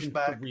 Yeah, pushed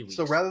back. 3 weeks.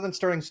 So rather than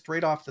starting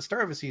straight off the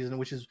start of a season,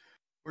 which is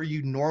where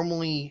you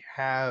normally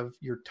have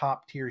your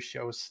top tier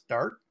shows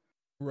start,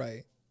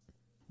 right?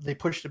 They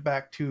pushed it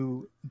back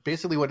to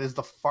basically what is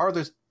the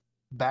farthest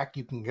back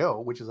you can go,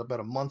 which is about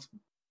a month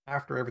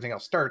after everything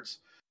else starts.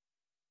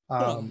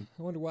 I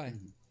wonder why.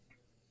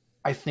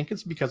 I think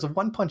it's because of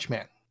One Punch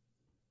Man.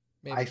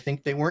 Maybe. I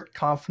think they weren't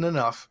confident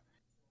enough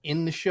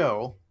in the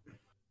show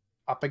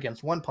up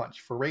against One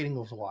Punch for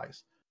ratings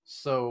wise.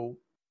 So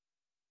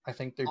I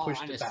think they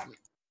pushed it back.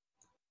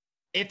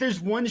 If there's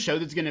one show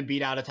that's going to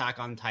beat out Attack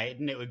on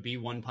Titan, it would be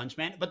One Punch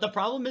Man. But the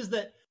problem is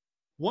that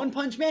One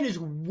Punch Man is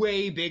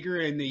way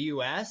bigger in the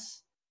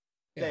US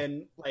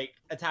than like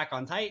Attack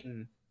on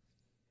Titan.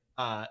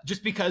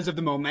 Just because of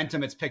the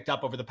momentum it's picked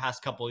up over the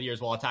past couple of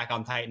years, while Attack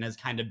on Titan has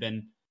kind of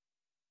been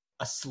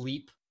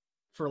asleep,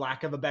 for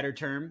lack of a better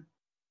term.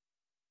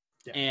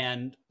 Yeah.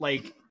 And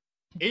like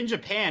in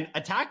Japan,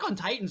 Attack on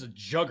Titan's a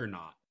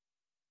juggernaut.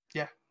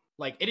 Yeah.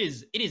 Like it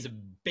is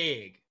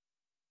big.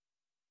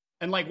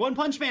 And like One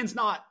Punch Man's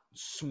not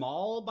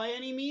small by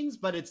any means,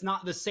 but it's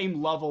not the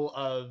same level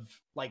of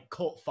like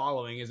cult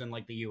following as in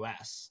like the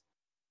US.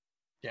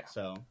 Yeah.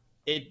 So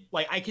it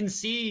like I can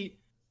see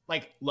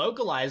like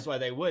localized why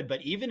they would,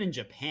 but even in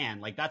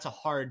Japan, like that's a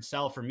hard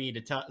sell for me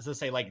to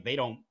say like they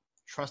don't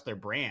trust their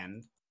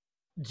brand.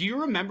 Do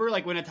you remember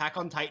like when Attack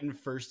on Titan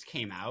first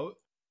came out?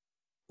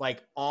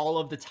 Like all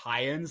of the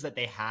tie-ins that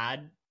they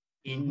had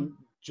in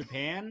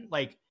Japan,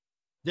 like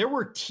there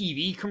were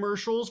TV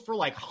commercials for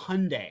like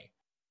Hyundai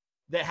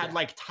that had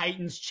like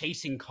Titans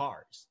chasing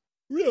cars.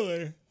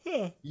 Really?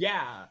 Huh.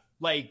 Yeah.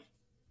 Like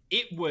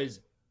it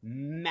was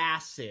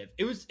massive.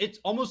 It's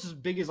almost as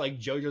big as like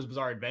JoJo's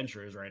Bizarre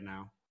Adventure is right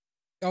now.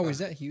 Oh, is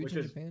that huge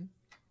in Japan?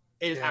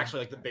 It is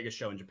actually like the biggest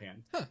show in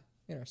Japan. Huh.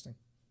 Interesting.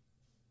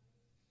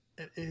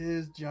 It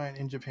is giant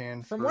in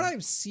Japan. From what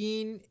I've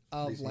seen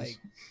of like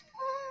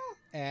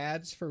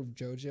ads for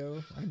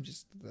JoJo, I'm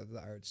just the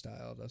art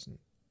style doesn't.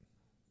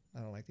 I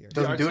don't like the art.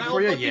 Doesn't do it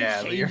for you.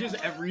 Yeah, it changes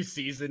every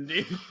season,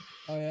 dude.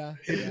 Oh yeah,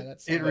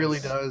 that's it really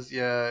does.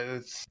 Yeah,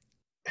 it's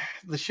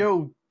the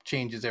show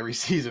changes every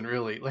season.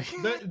 Really, like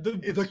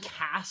the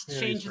cast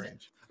changes.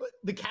 Strange.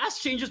 The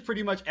cast changes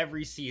pretty much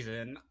every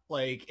season.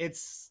 Like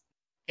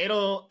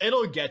it'll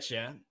get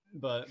you,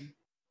 but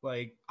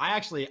like I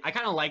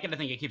kind of like it. I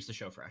think it keeps the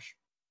show fresh.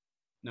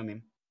 No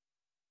meme.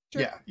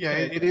 Sure. Yeah,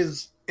 it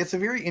is. It's a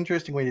very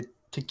interesting way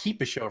to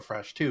keep a show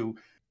fresh too,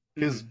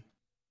 because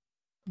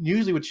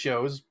usually with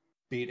shows,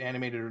 be it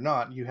animated or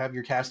not, you have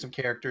your cast of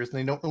characters, and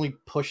they don't really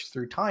push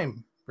through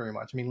time very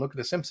much. I mean, look at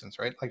The Simpsons,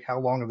 right? Like, how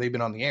long have they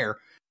been on the air?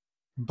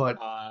 But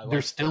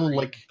they're still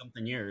like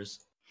something years.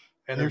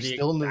 and they're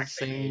still in the exact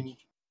same.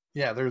 age.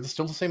 Yeah, they're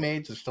still the same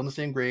age. They're still in the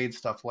same grade,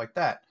 stuff like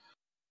that.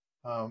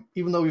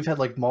 Even though we've had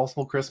like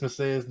multiple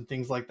Christmases and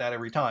things like that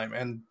every time,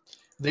 and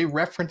they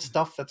reference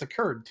stuff that's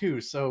occurred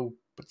too. So,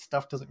 but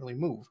stuff doesn't really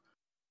move.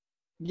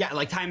 Yeah,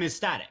 like time is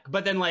static.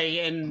 But then like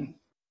in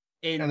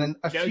And then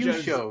a few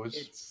JoJo's, shows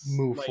it's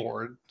move like-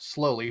 forward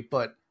slowly,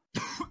 but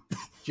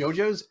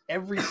JoJo's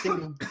every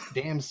single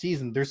damn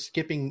season they're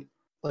skipping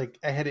like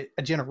ahead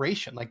a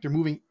generation. Like they're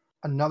moving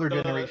another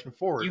generation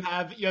forward. You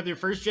have your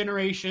first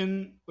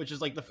generation, which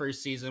is like the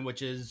first season,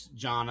 which is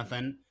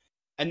Jonathan,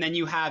 and then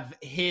you have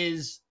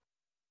his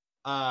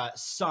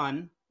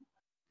son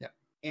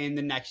in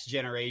the next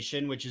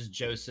generation, which is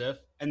Joseph,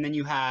 and then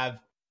you have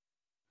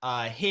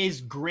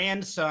his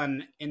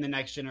grandson in the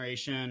next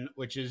generation,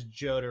 which is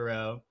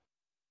Jotaro,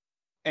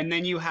 and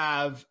then you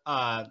have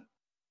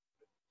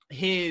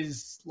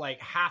his like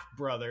half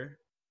brother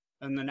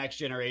in the next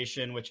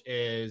generation, which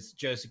is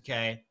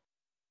Josuke,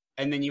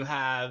 and then you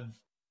have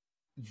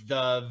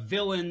the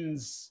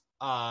villain's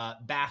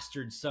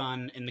bastard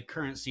son in the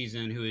current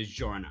season, who is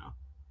Giorno.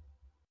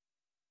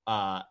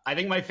 I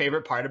think my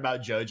favorite part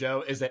about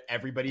JoJo is that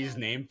everybody's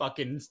name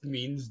fucking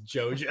means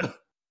JoJo.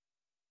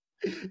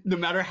 No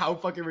matter how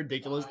fucking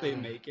ridiculous they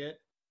make it.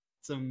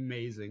 It's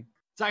amazing.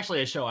 It's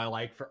actually a show I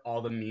like for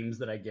all the memes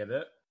that I give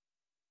it.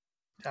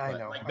 I but,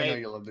 know. like, I know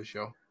you love this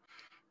show.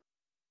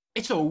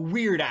 It's a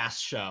weird ass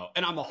show,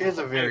 and I'm a. It's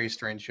a very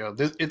strange show.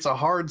 It's a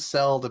hard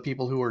sell to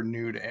people who are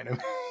new to anime.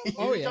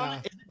 Oh Is it yeah,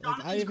 Is it like, I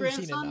Jonathan's haven't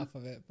grandson? seen enough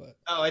of it, but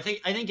Oh, I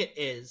think it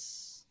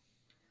is.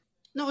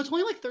 No, it's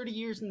only like 30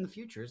 years in the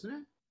future, isn't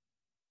it?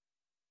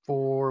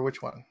 For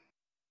which one?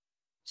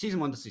 Season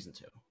 1 to season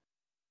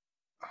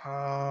 2.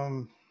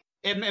 Um,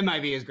 It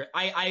might be as great.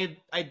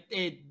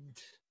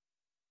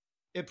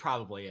 It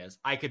probably is.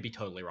 I could be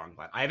totally wrong,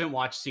 but I haven't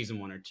watched season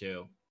 1 or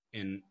 2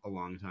 in a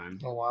long time.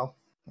 oh wow.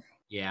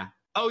 Yeah.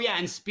 Oh yeah,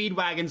 and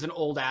Speedwagon's an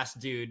old ass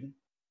dude.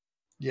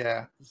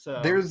 Yeah. So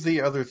There's the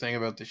other thing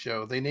about the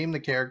show. They name the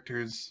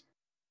characters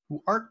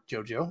who aren't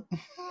JoJo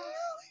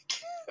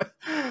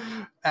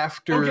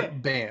after Okay.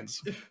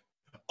 bands.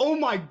 Oh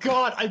my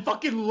god, I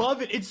fucking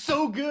love it. It's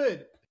so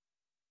good.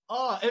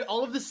 And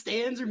all of the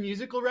stands are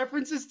musical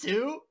references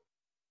too.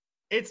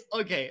 It's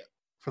okay.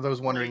 For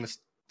those wondering, the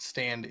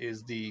stand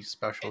is the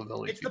special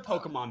ability. It's the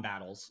Pokemon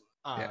battles.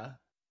 Yeah.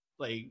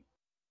 Like,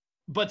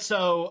 but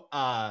so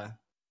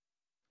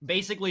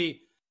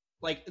basically,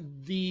 like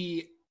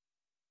the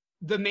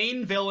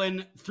main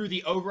villain through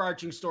the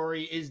overarching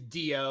story is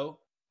Dio,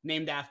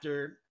 named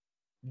after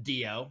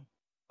Dio,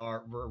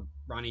 or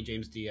Ronnie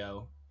James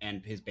Dio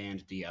and his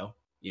band Dio.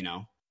 You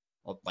know,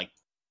 like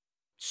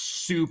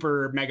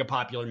super mega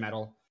popular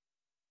metal.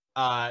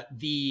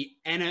 The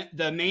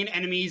main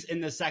enemies in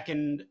the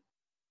second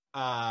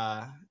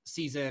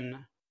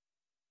season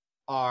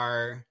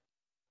are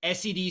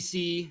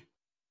SEDC,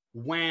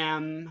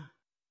 Wham.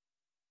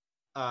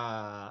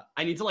 I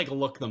need to like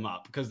look them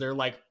up because they're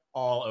like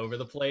all over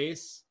the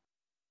place.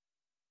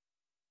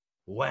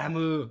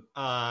 Whamu,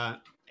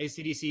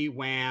 ACDC,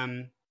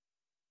 Wham,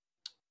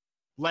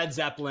 Led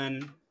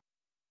Zeppelin.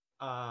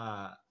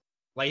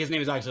 Like his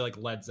name is actually like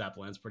Led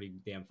Zeppelin. It's pretty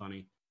damn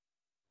funny.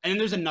 And then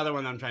there's another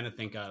one that I'm trying to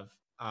think of.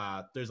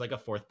 There's like a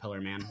fourth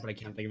pillar man, but I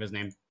can't think of his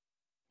name.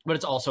 But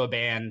it's also a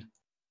band.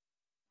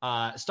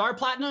 Star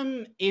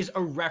Platinum is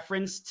a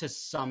reference to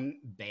some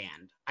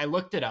band. I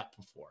looked it up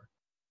before,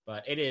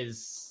 but it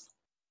is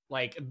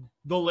like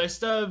the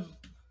list of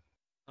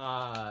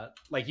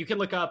like you can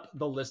look up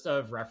the list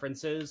of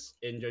references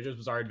in JoJo's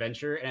Bizarre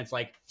Adventure, and it's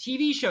like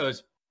TV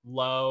shows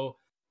low,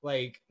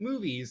 like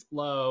movies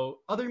low,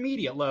 other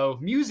media low,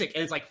 music,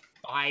 and it's like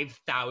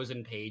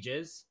 5,000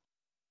 pages.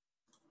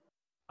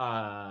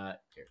 Here.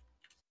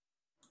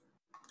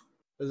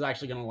 This is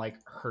actually gonna like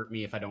hurt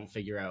me if I don't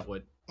figure out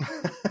what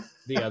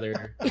the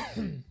other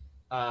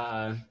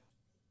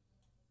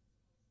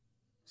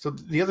So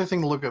the other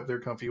thing to look up there,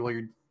 Comfy, while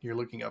you're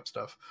looking up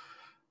stuff.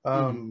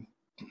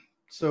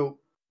 So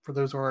for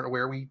those who aren't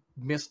aware, we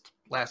missed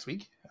last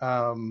week.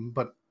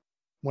 But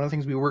one of the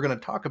things we were going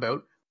to talk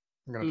about,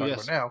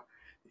 about now,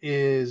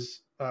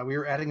 is we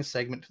were adding a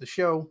segment to the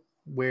show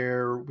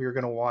where we were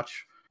going to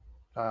watch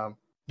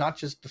not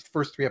just the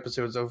first 3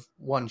 episodes of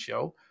one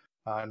show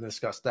and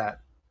discuss that,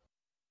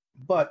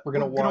 but we're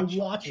going to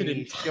watch an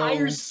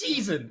entire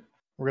season.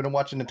 We're going to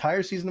watch an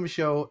entire season of a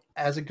show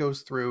as it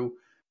goes through,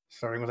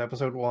 starting with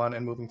episode 1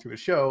 and moving through the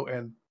show,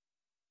 and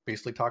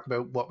basically talk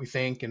about what we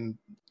think and,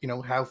 you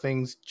know, how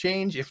things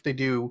change if they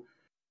do,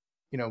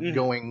 you know,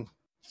 going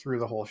through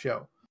the whole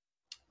show.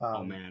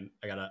 Oh man,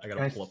 I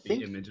gotta pull up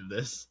the image of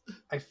this.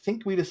 I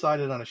think we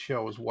decided on a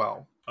show as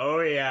well. Oh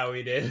yeah,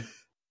 we did.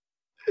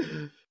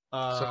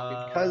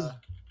 So because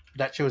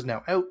that show is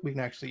now out, we can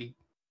actually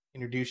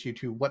introduce you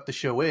to what the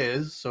show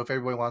is. So if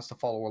everybody wants to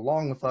follow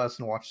along with us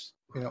and watch,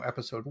 you know,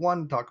 episode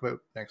 1, talk about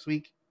next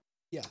week.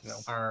 yes, No.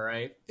 All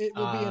right. it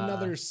will be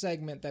another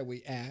segment that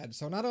we add.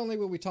 So not only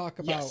will we talk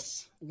about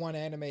Yes. one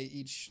anime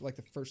each, like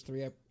the first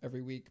 3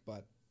 every week,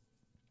 but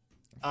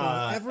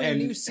for every and-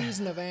 new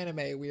season of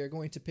anime, we are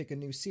going to pick a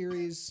new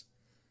series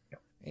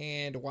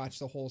and watch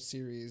the whole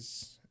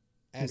series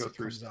as it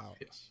comes out.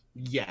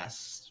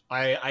 Yes.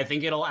 I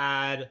think it'll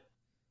add.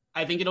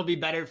 I think it'll be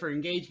better for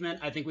engagement.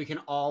 I think we can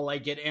all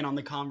like get in on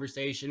the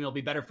conversation. It'll be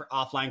better for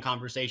offline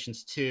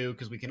conversations too,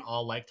 because we can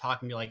all like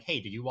talk and be like, "Hey,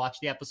 did you watch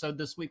the episode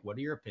this week? What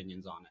are your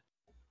opinions on it?"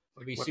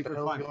 It'll be What super the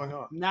hell fun. is going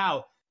on?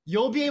 Now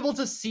you'll be able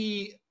to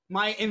see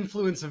my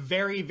influence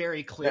very,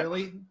 very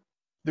clearly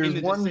in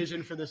the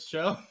decision for this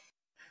show.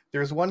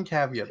 There's one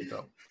caveat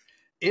though.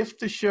 If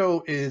the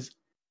show is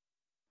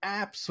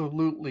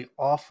absolutely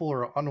awful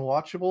or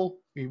unwatchable,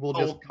 we will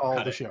just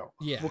call the show.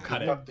 Yeah, We'll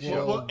cut it. Cut the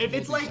show. Well, if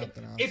it's do like,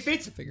 something else if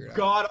it's to figure it out.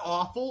 god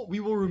awful, we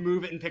will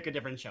remove it and pick a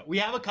different show. We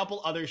have a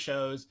couple other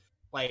shows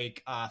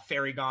like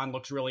Fairy Gone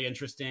looks really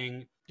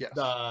interesting. Yes.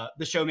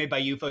 The show made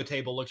by UFO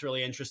Table looks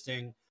really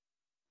interesting.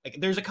 Like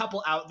there's a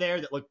couple out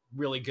there that look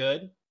really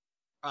good,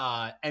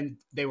 and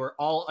they were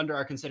all under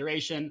our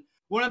consideration.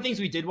 One of the things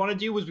we did want to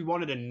do was we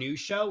wanted a new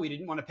show. We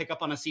didn't want to pick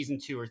up on a season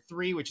 2 or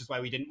 3, which is why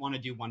we didn't want to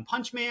do One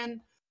Punch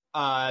Man.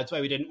 That's why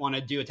we didn't want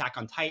to do Attack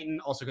on Titan.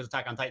 Also, because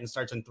Attack on Titan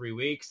starts in 3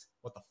 weeks.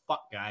 What the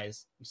fuck,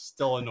 guys? I'm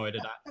still annoyed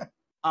at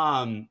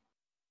that.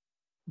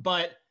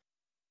 But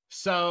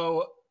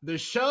so the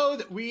show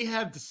that we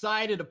have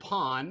decided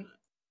upon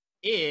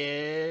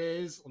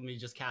is, let me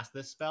just cast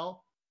this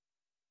spell.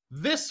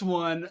 This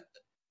one,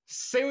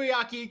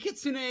 Seiwayaki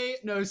Kitsune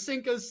no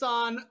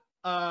Senko-san.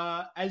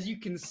 As you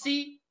can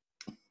see,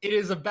 it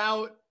is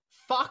about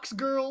fox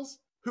girls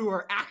who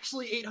are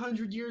actually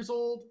 800 years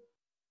old.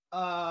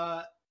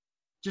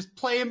 Just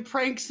playing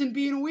pranks and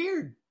being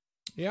weird.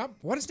 Yep.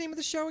 What is the name of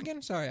the show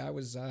again? Sorry, I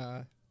was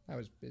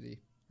busy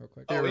real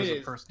quick. There was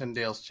a person in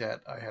Dale's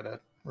chat I had to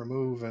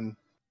remove and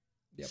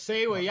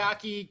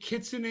Seiwayaki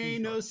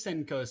Kitsune no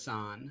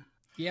Senko-san.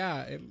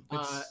 Yeah,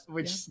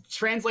 which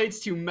translates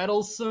to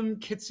meddlesome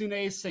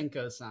Kitsune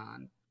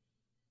Senko-san.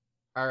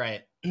 All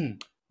right.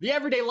 The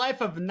everyday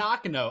life of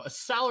Nakano, a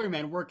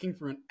salaryman working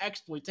for an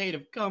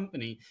exploitative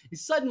company,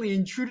 is suddenly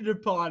intruded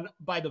upon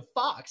by the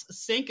fox,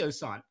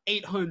 Senko-san,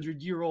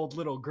 800-year-old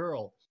little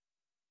girl.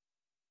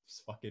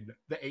 It's fucking,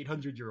 the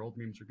 800-year-old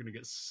memes are gonna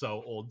get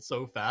so old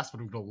so fast,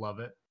 but I'm gonna love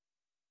it.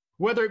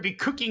 Whether it be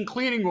cooking,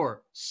 cleaning,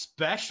 or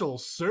special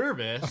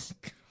service,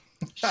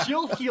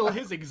 she'll heal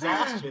his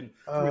exhaustion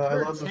with her I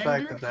love the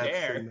tender fact that that's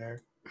care. in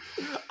there.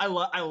 I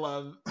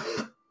love.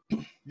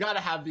 Gotta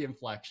have the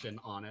inflection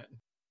on it.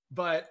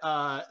 But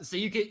so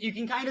you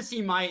can kind of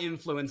see my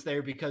influence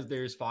there because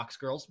there's Fox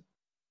Girls.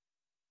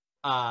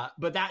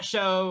 But that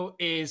show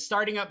is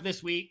starting up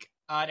this week.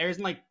 It airs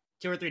in like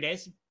 2 or 3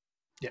 days.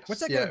 Yes.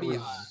 What's that Yeah, gonna be it on?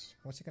 was-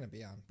 What's it gonna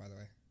be on, by the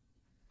way?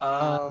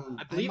 I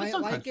I believe might it's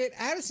on like Crunchyroll. it.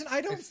 Addison,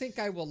 I don't think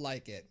I will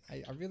like it.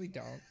 I really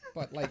don't.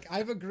 But like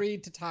I've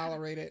agreed to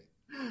tolerate it.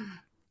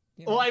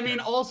 You know? Well, I mean,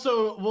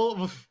 also,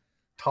 he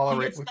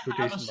Tolerate gets with to have a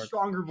quotation marks.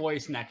 stronger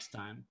voice next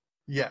time.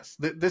 Yes,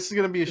 this is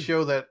going to be a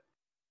show that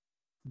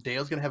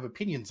Dale's going to have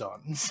opinions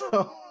on.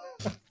 So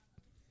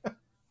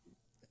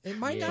It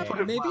might Yeah. not.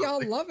 Put it Maybe I'll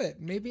mildly. love it.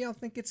 Maybe I'll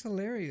think it's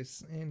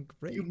hilarious and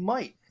great. you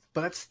might,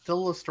 but that's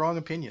still a strong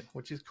opinion,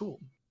 which is cool.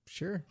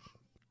 Sure.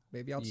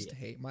 Maybe I'll just Yeah.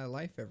 hate my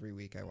life every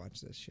week I watch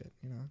this shit.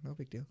 You know, no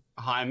big deal.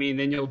 I mean,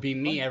 then you'll be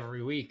me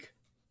every week.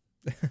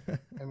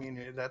 I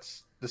mean,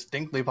 that's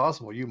distinctly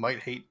possible. You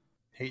might hate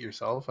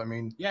yourself. I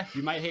mean, Yeah,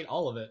 you might hate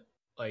all of it.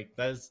 Like,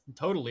 that's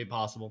totally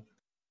possible.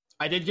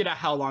 I did get a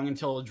How Long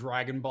Until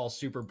Dragon Ball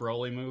Super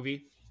Broly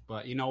movie,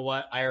 but you know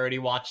what? I already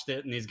watched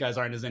it, and these guys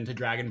aren't as into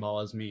Dragon Ball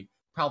as me.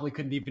 Probably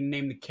couldn't even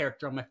name the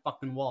character on my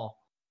fucking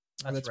wall.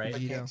 That's right.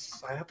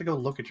 Vegito. I have to go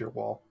look at your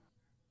wall.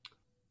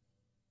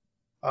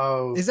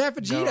 Oh, Is that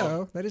Vegito?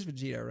 No, That is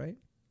Vegito, right?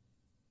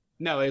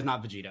 No, it's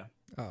not Vegeta.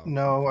 Oh.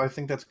 no, I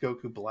think that's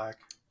Goku Black.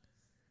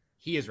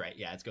 He is right.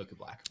 Yeah, it's Goku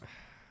Black.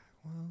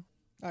 Well,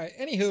 all right.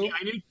 Anywho,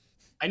 See,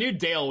 I knew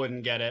Dale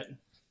wouldn't get it,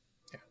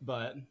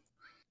 but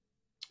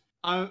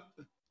yeah,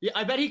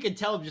 I bet he could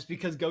tell just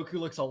because Goku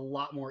looks a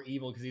lot more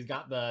evil because he's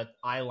got the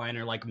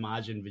eyeliner like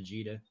Majin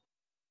Vegeta.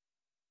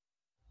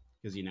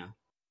 Because you know,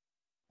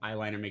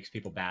 eyeliner makes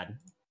people bad.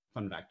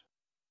 Fun fact.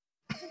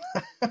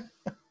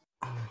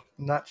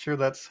 Not sure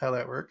that's how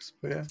that works,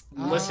 but yeah.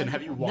 Listen,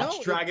 have you watched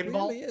no, Dragon it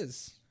Ball? really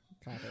is.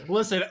 Kind of.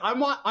 Listen,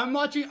 I'm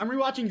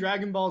rewatching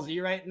Dragon Ball Z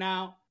right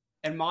now,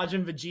 and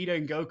Majin Vegeta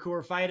and Goku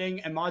are fighting,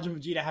 and Majin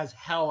Vegeta has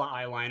hella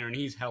eyeliner and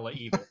he's hella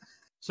evil.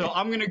 So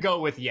I'm gonna go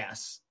with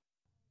yes.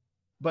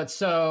 But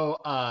so,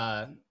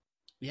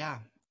 yeah.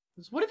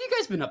 So what have you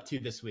guys been up to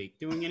this week?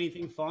 Doing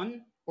anything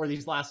fun, or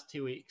these last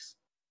 2 weeks?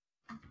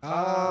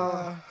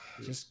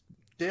 Just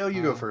Dale,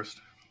 you go first.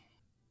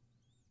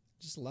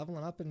 just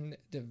leveling up in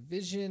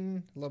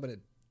Division, a little bit of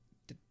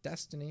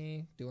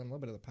Destiny, doing a little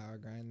bit of the power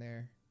grind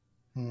there.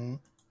 Hmm.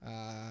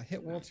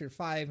 Hit World Tier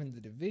 5 in the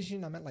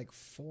Division. I'm at like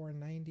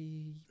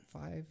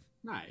 495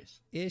 Nice,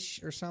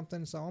 ish or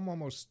something, so I'm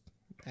almost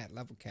at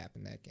level cap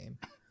in that game,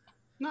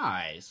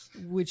 nice.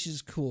 which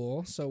is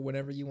cool. So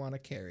whenever you want to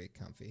carry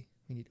Comfy,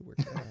 we need to work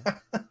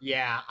that out.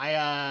 Yeah,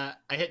 I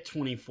hit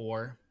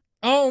 24.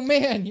 Oh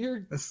man,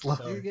 you're That's slow.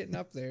 you're getting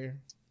up there.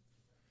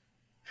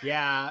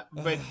 Yeah,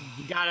 but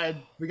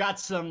we got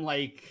some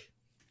like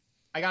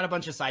I got a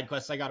bunch of side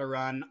quests I got to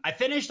run. I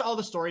finished all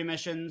the story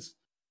missions.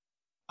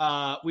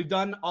 We've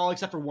done all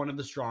except for one of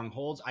the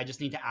strongholds. I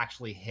just need to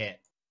actually hit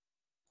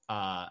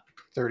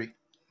 30.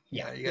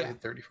 Yeah, you gotta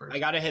hit 30 first. I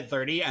got to hit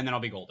 30 and then I'll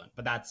be golden.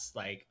 But that's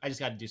like, I just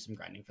got to do some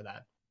grinding for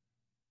that.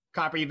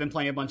 Copper, you've been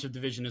playing a bunch of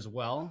Division as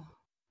well.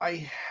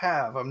 I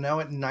have. I'm now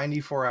at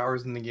 94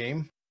 hours in the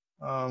game.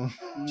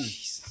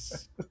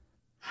 Jesus.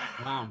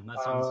 Wow,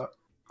 that sounds...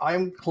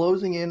 I'm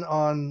closing in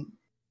on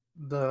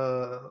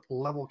the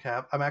level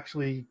cap. I've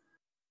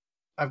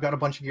got a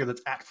bunch of gear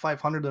that's at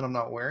 500 that I'm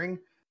not wearing.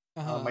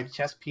 My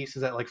chest piece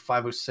is at like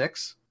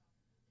 506.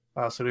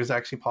 So it is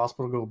actually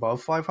possible to go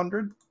above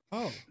 500.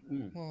 Oh,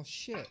 well,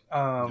 shit.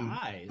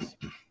 Nice.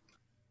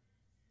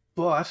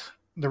 But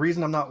the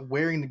reason I'm not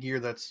wearing the gear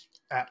that's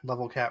at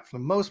level cap for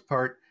the most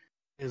part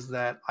is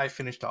that I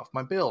finished off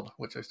my build,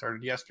 which I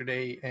started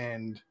yesterday,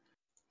 and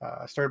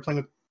I started playing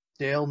with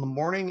Dale in the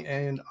morning,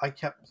 and I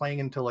kept playing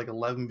until like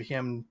 11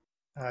 p.m.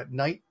 at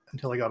night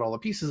until I got all the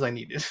pieces I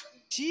needed.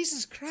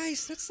 Jesus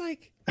Christ, that's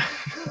like...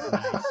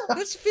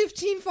 that's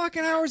 15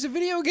 fucking hours of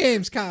video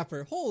games,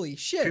 Copper. Holy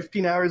shit.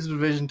 15 hours of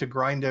Division to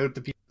grind out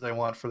the pieces I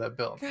want for that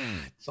build. God.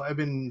 So I've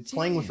been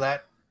playing with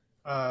that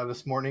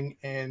this morning,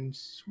 and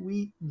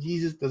sweet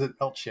Jesus, does it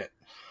melt shit.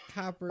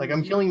 Copper, like,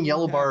 I'm killing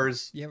yellow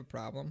bars You have a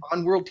problem.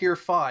 on World Tier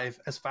 5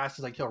 as fast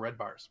as I kill red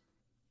bars.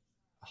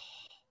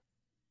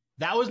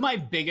 That was my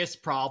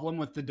biggest problem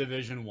with the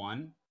Division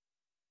 1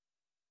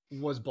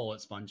 was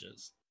bullet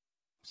sponges.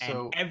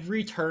 So And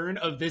every turn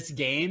of this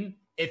game,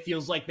 it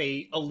feels like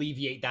they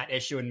alleviate that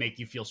issue and make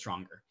you feel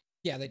stronger.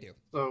 Yeah, they do.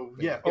 So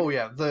yeah, oh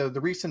yeah, the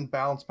recent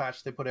balance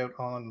patch they put out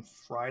on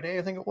Friday,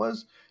 I think it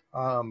was,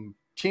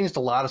 changed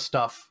a lot of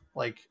stuff.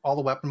 Like, all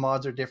the weapon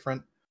mods are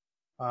different.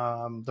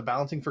 The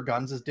balancing for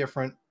guns is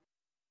different.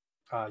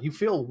 You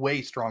feel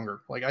way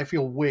stronger. Like, I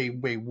feel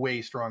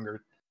way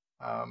stronger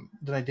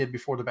than I did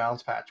before the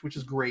balance patch, which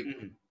is great.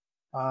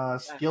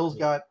 Skills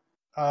got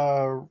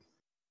a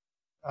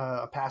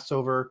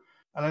Passover,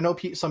 and I know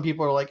some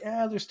people are like,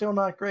 they're still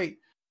not great.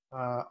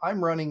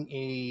 I'm running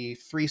a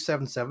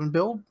 377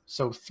 build,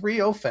 so 3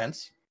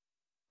 offense,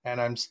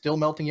 and I'm still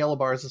melting yellow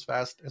bars as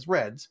fast as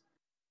reds.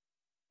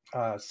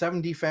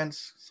 7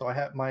 defense, so I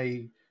have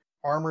my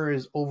armor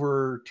is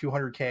over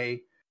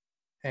 200k,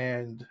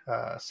 and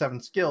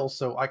 7 skills,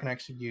 so I can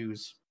actually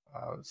use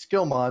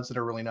skill mods that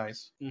are really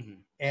nice.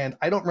 And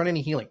I don't run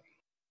any healing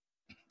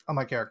on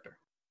my character.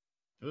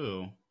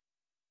 Ooh.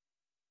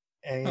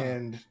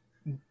 And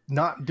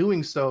not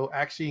doing so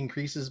actually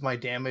increases my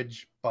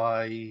damage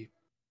by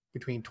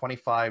between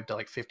 25 to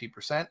like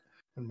 50%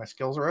 when my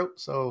skills are out,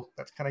 so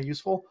that's kind of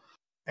useful.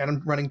 And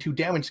I'm running 2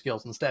 damage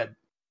skills instead.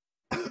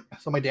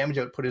 So my damage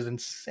output is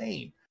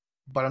insane,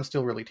 but I'm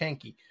still really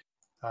tanky.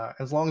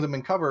 As long as I'm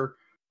in cover,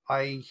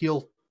 I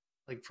heal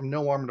like from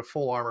no armor to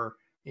full armor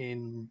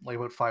in like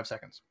about 5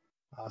 seconds.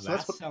 So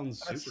that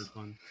sounds super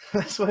fun.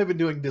 That's what I've been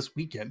doing this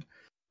weekend.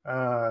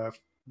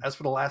 As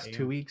for the last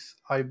 2 weeks,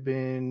 I've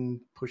been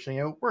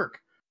pushing out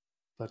work,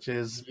 such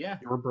as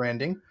your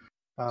branding.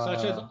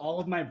 Such as all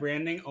of my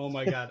branding. Oh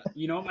my god.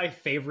 You know what my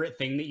favorite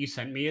thing that you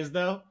sent me is,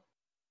 though?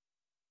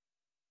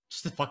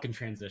 Just the fucking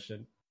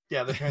transition.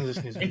 Yeah, the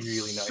transition is it's really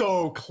nice.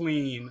 So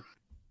clean.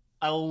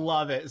 I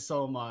love it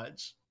so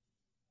much.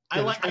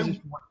 Yeah, I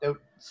worked out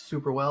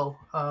super well.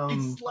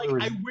 It's like,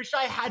 I wish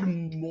I had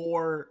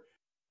more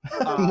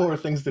more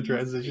things to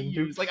transition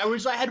to. Like, I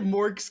wish I had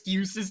more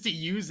excuses to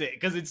use it,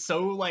 because it's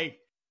so like,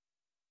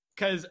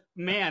 because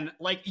man,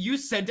 like, you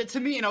sent it to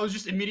me and I was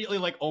just immediately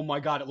like, oh my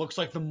god, it looks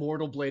like the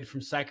Mortal Blade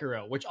from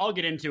Sekiro, which I'll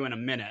get into in a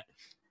minute.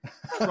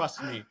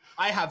 Trust me,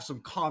 I have some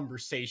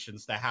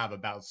conversations to have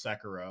about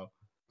Sekiro.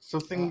 So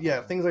things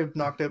I've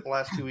knocked out the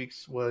last 2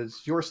 weeks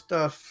was your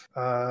stuff,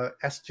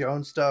 S.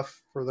 Jones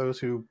stuff. For those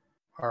who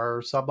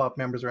are sub-op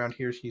members around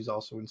here, she's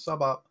also in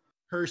sub-op.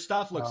 Her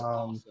stuff looks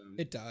awesome.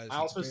 It does. I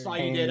also saw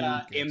you did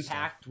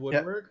Impact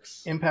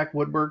Woodworks. Impact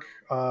Woodwork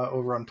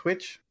over on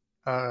Twitch.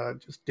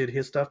 Just did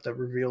his stuff. That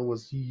reveal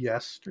was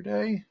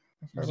yesterday,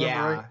 if I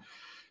remember right,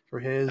 for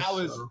his.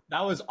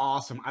 That was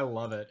awesome. I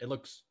love it. It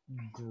looks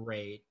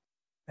great.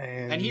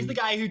 And he's the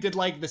guy who did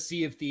like the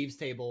Sea of Thieves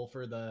table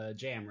for the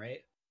jam, right?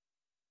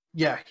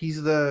 Yeah,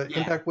 he's the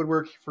Impact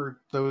Woodwork for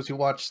those who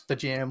watch the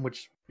jam,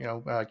 which, you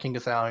know, King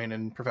Ithalian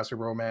and Professor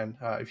Roman.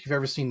 If you've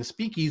ever seen the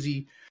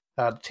Speakeasy,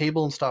 the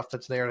table and stuff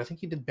that's there, and I think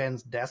he did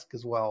Ben's desk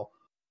as well.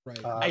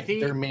 Right. I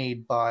think they're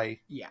made by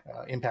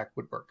Impact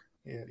Woodwork.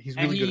 Yeah, he's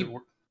really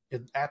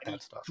good at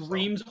that stuff.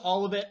 Streams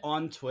all of it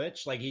on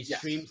Twitch. Like, he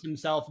streams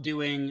himself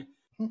doing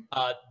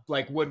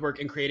like woodwork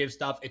and creative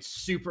stuff. It's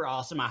super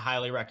awesome. I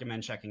highly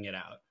recommend checking it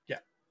out. Yeah,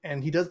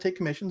 and he does take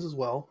commissions as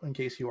well, in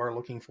case you are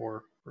looking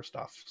for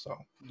stuff. So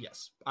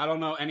yes, I don't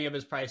know any of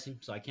his pricing,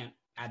 so I can't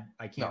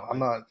I'm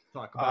not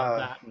talk about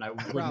that, and I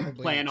wouldn't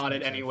plan on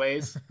it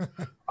anyways.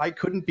 I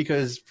couldn't,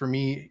 because for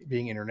me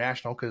being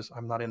international, because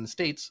I'm not in the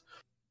States,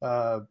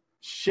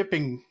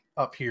 shipping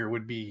up here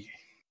would be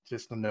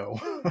just a no.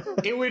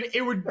 it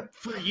would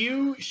for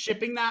you,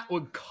 shipping that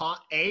would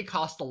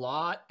cost a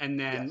lot, and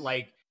then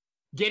like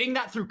getting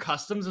that through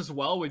customs as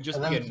well would just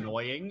And be then-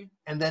 annoying.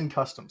 And then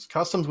customs.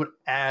 Customs would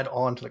add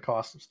on to the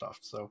cost of stuff.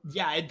 So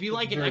Yeah, it'd be it's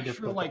like an very extra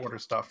difficult like to order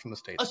stuff from the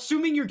States.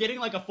 assuming you're getting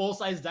like a full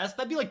size desk,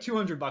 that'd be like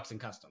 $200 in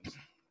customs.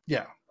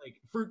 Yeah. Like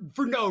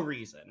for no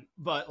reason,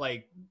 but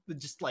like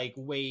just like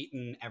weight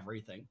and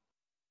everything.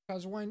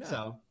 Because why not?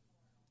 So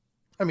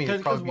I mean, it'd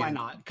because probably why be-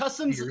 not?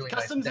 Customs be a really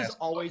nice customs is desk,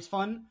 always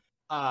fun.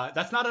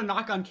 That's not a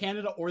knock on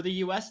Canada or the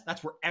US.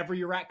 That's wherever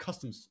you're at.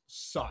 Customs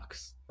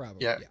sucks.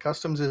 Probably. Yeah,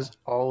 customs is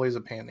always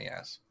a pain in the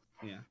ass.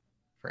 Yeah.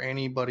 For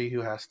anybody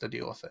who has to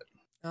deal with it.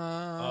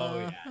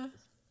 Oh,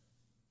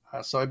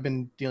 yeah. So I've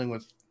been dealing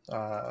with.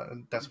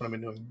 That's what I've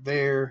been doing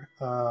there.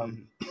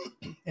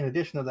 In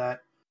addition to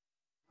that,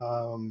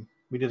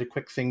 we did a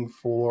quick thing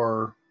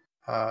for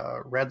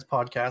Red's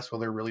podcast while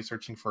they're really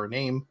searching for a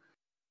name.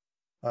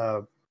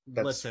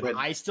 Listen,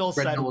 I still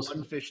said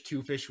one fish,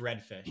 two fish,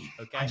 red fish.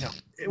 Okay. I know.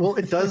 Well,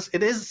 it does.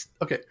 It is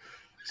okay.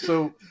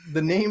 So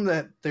the name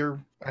that they're,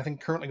 I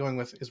think, currently going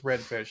with is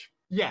Redfish.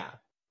 Yeah.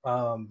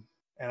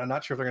 And I'm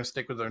not sure if they're going to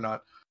stick with it or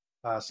not.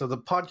 So the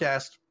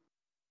podcast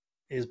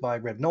is by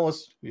Red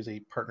Nollis, who's a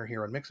partner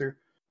here on Mixer,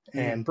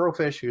 and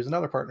Brofish, who's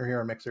another partner here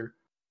on Mixer.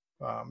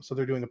 So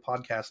they're doing the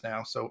podcast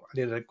now. So I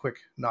did a quick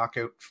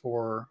knockout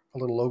for a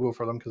little logo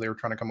for them because they were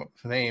trying to come up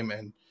with a name.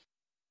 And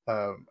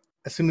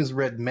as soon as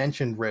Red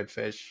mentioned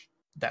Redfish,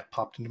 that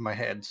popped into my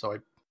head. So I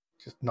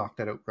just knocked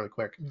that out really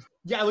quick.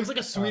 Yeah, it looks like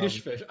a Swedish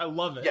fish. I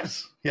love it.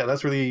 Yes. Yeah,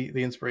 that's really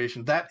the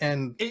inspiration. That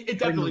and it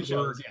definitely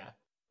shows. Yeah.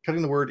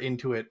 Cutting the word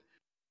into it.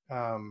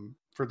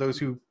 For those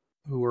who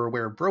are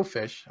aware of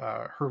Brofish,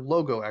 her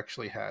logo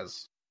actually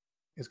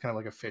is kind of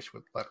like a fish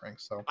with lettering.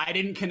 So I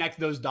didn't connect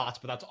those dots,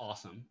 but that's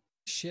awesome.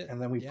 Shit.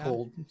 And then we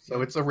pulled.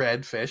 So it's a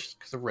red fish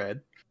because of red.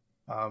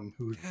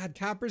 Who God,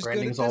 Copper's good at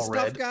branding's this all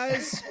stuff, red.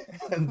 guys.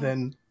 and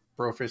then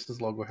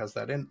Brofish's logo has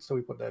that in, so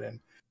we put that in.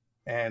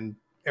 And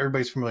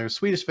everybody's familiar with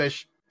Swedish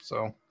fish,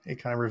 so it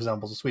kind of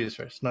resembles a Swedish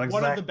fish. Not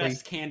exactly. One of the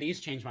best candies.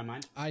 Changed my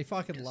mind. I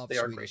fucking love they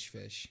are Swedish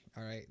fish.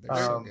 All right, they're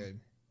so good.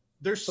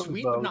 They're So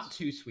sweet, those- but not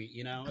too sweet.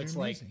 You know, They're it's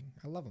amazing.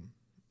 I love them.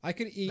 I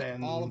could eat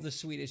Then- all of the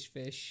Swedish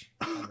fish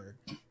ever.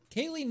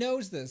 Kaylee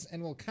knows this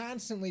and will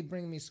constantly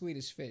bring me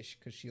Swedish fish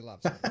because she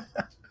loves it. All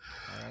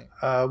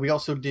right. We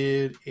also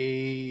did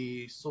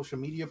a social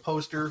media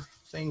poster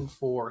thing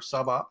for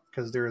Sub-Op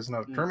because there is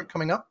another tournament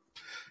coming up.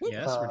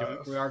 yes,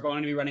 we are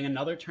going to be running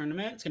another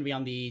tournament. It's going to be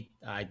on the.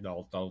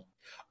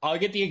 I'll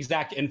get the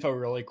exact info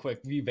really quick.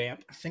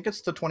 Revamp. I think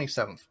it's the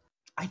 27th.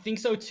 I think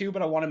so too,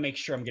 but I want to make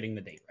sure I'm getting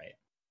the date right.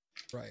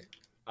 Right.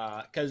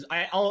 Because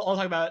I'll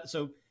talk about it.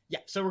 So yeah,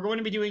 so we're going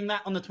to be doing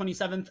that on the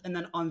 27th, and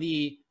then on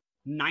the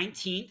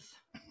 19th,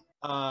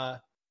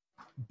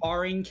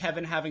 barring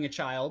Kevin having a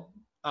child,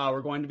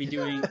 we're going to be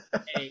doing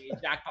a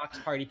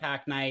Jackbox Party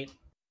Pack night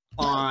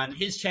on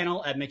his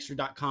channel at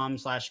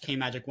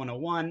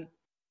mixer.com/kmagic101.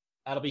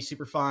 That'll be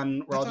super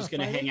fun. We're all That's just on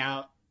going to Friday?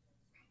 hang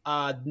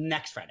out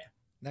next Friday.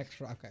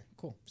 Okay,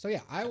 cool. So yeah,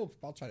 I'll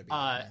try to be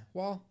there.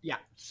 Well, Yeah,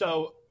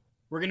 so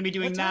we're going to be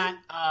doing What that.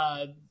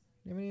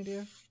 you have any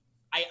idea?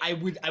 I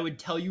would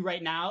tell you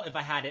right now if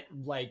I had it.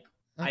 Like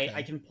Okay.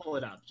 I can pull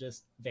it up.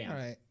 Just vamp. All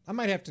right. I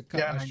might have to cut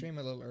Yeah, my I- stream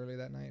a little early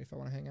that night if I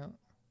want to hang out.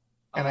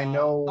 And I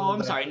know. Oh, I'm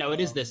that, sorry. No, it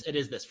is this. It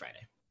is this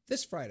Friday.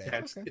 This Friday. Yeah,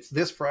 Okay. it's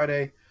this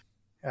Friday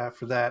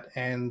for that,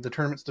 and the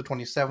tournament's the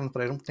 27th,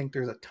 but I don't think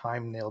there's a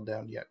time nailed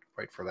down yet,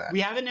 right, for that. We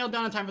haven't nailed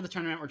down a time for the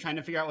tournament. We're trying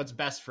to figure out what's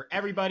best for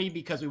everybody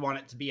because we want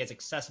it to be as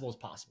accessible as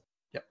possible.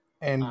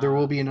 And there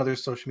will be another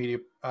social media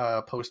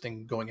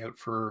posting going out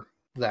for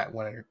that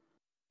when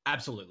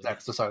Absolutely.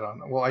 that's decided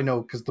on. Well, I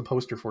know because the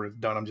poster for it is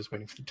done. I'm just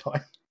waiting for the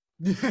time.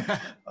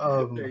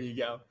 There you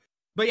go.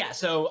 But yeah,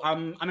 so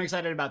I'm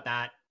excited about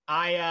that.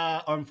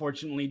 I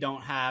unfortunately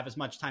don't have as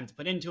much time to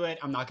put into it.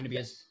 I'm not going to be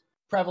as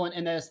prevalent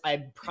in this.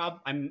 I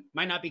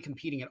might not be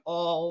competing at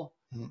all.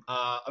 Mhm.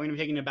 I'm going to be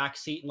taking a back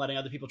seat and letting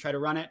other people try to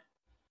run it.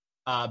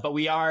 But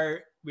we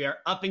are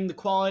upping the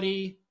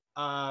quality.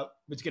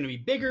 It's going to be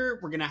bigger.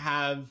 We're going to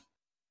have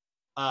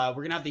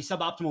the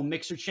Suboptimal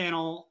Mixer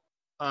channel,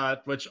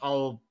 which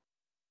I'll,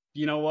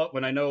 you know what,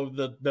 when I know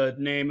the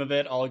name of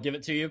it, I'll give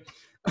it to you.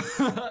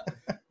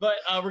 But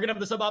we're gonna have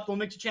the Suboptimal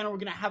Mixer channel. We're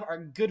gonna have our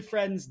good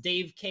friends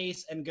Dave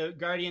Case and Goat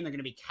Guardian. They're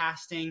gonna be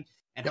casting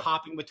and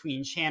hopping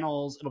between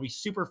channels. It'll be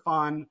super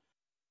fun.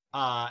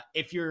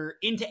 If you're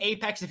into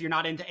Apex, if you're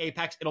not into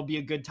Apex, it'll be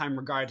a good time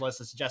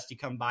regardless. I suggest you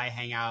come by,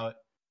 hang out,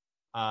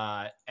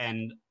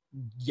 and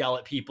yell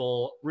at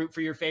people, root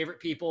for your favorite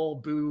people,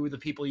 boo the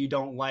people you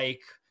don't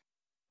like.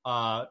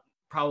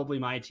 Probably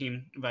my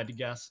team, if I had to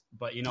guess.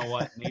 But you know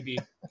what? Maybe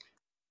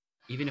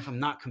even if I'm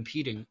not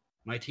competing,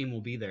 my team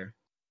will be there.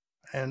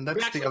 And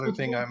that's the other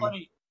thing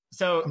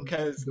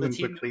because the doing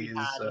team quickly is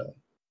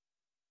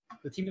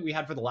the team that we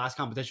had for the last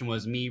competition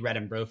was me, Red,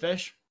 and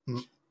Brofish,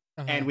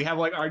 Uh-huh. and we have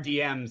like our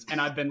DMs,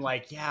 and I've been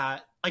like,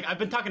 I've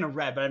been talking to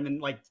Red, but I've been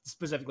like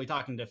specifically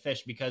talking to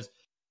Fish because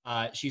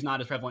she's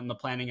not as prevalent in the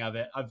planning of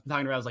it. I've been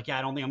talking to her. I was like,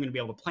 I don't think I'm going to be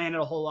able to plan it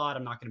a whole lot.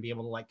 I'm not going to be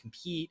able to like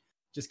compete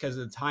just because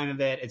of the time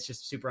of it. It's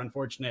just super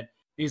unfortunate. And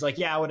he's like,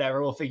 yeah,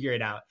 whatever, we'll figure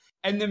it out.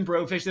 And then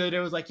Brofish the other day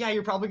was like, yeah,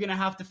 you're probably going to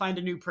have to find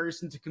a new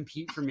person to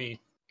compete for me.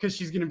 because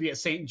she's gonna be at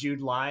St.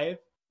 Jude Live.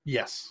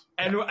 Yes.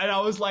 And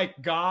I was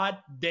like, God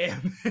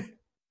damn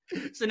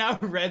it. So now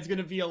Red's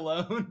gonna be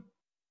alone,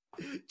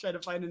 trying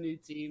to find a new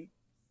team.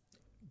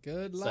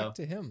 Good luck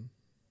to him.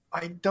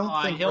 I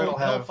don't think he'll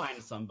have.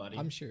 find somebody.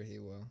 I'm sure he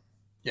will.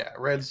 Yeah,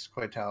 Red's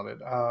quite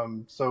talented.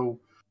 So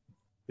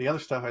the other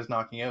stuff I was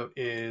knocking out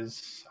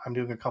is I'm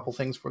doing a couple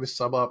things for the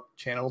Sub Up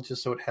channel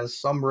just so it has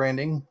some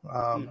branding,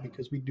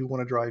 because we do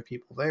want to drive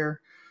people there.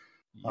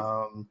 Yep.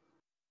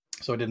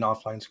 So I did an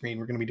offline screen.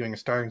 We're going to be doing a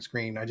starting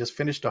screen. I just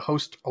finished a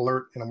host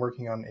alert, and I'm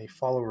working on a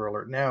follower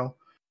alert now.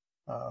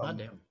 God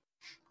damn.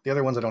 The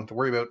other ones I don't have to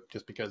worry about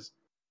just because,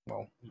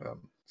 well,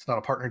 it's not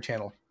a partner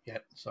channel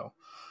yet. So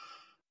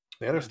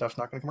the other stuff's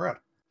not going to come around.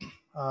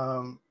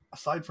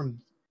 Aside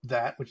from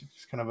that, which is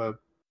just kind of a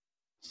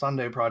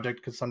Sunday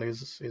project because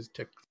Sundays is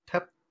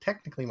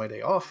technically my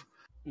day off.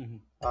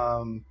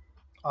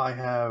 I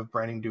have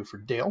branding due for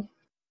Dale,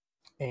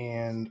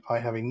 and I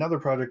have another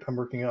project I'm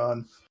working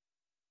on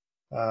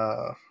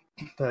that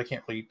I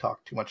can't really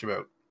talk too much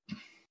about.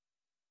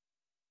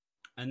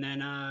 And then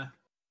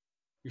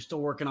you're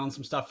still working on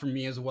some stuff for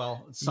me as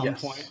well at some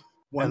point.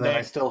 One day. Then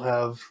I still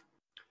have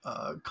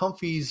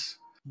Comfy's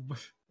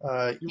emotes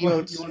and you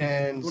want to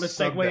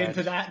segue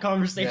into that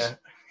conversation?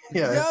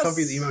 Yeah, yes.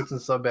 Comfy's emotes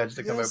and sub badge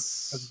to come out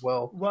as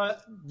well.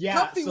 What?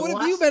 Yeah. Comfy, what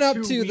have you been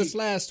up to this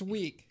last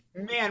week?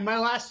 Man, my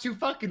last 2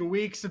 fucking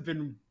weeks have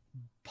been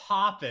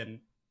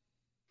popping.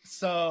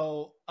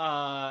 So,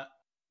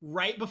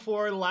 right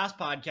before the last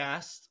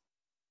podcast,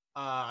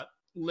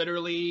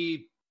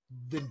 literally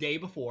the day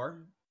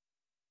before,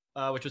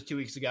 which was 2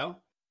 weeks ago,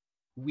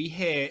 we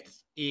hit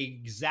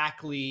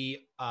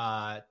exactly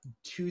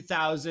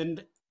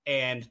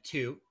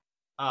 2,002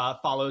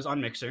 follows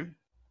on Mixer.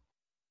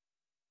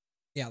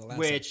 Yeah, the last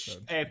which,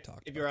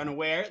 if you're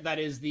unaware, that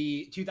is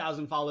the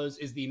 2,000 follows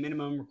is the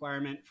minimum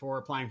requirement for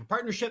applying for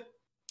partnership.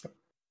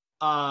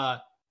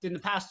 In the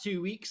past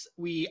 2 weeks,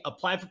 we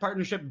applied for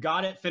partnership,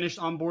 got it, finished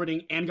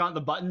onboarding, and got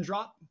the button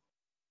drop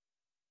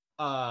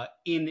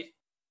in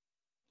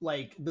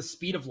like the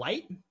speed of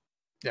light.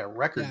 Yeah,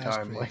 record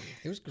time. Like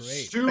it was great,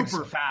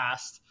 super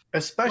fast.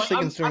 Especially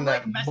considering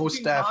that most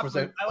staff was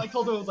out. I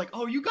told him, I was like,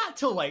 "Oh, you got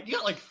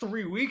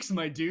 3 weeks,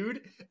 my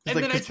dude." And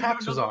then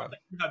PAX was on.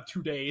 You have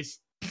 2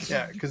 days.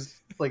 Yeah,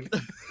 because like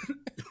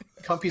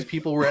Comfy's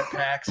people were at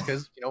PAX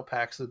because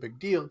PAX is a big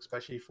deal,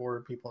 especially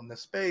for people in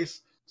this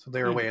space. So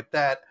they were away at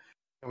that.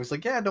 I was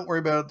like, yeah, don't worry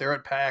about it. They're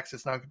at PAX.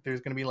 It's not.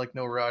 There's going to be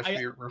no rush.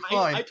 We're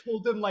fine. I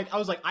told them I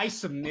was like, I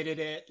submitted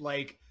it.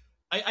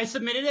 I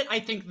submitted it. I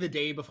think the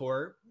day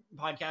before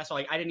podcast. So,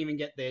 I didn't even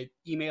get the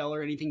email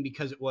or anything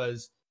because it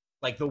was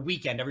the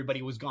weekend.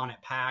 Everybody was gone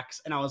at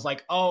PAX, and I was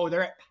like, oh,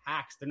 they're at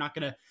PAX. They're not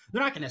gonna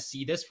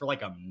see this for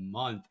a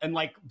month. And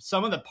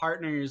some of the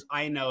partners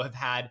I know have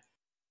had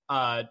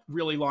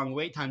really long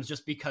wait times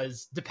just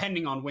because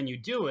depending on when you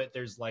do it,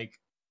 there's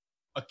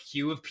a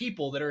queue of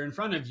people that are in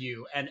front of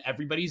you and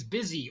everybody's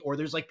busy, or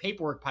there's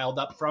paperwork piled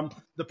up from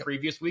the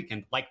previous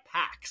weekend,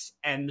 PAX.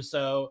 And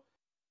so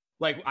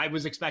I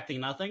was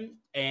expecting nothing,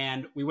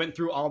 and we went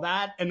through all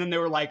that, and then they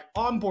were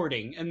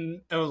onboarding,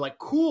 and I was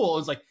cool.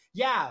 It was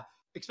yeah,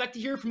 expect to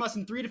hear from us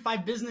in 3 to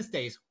 5 business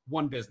days.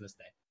 1 business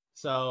day.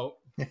 So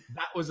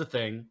that was a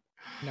thing.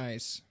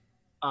 Nice.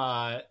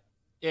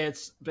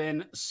 It's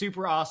been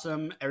super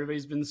awesome.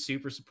 Everybody's been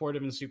super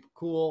supportive and super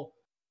cool.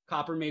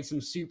 Copper made some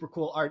super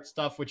cool art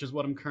stuff, which is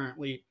what I'm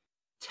currently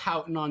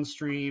touting on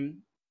stream.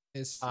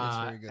 It's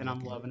very good. And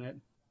I'm loving it.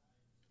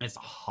 It's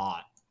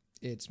hot.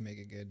 It's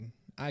mega good.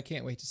 I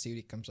can't wait to see what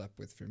he comes up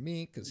with for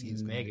me because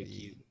he's mega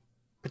cute.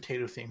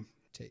 Potato theme.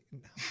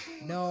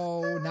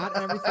 No, not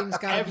everything's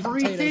got to be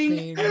potato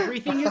theme.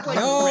 Everything is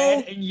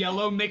red and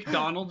yellow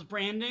McDonald's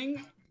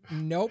branding.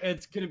 Nope.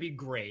 It's going to be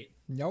great.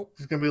 Nope.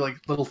 It's going to be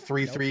little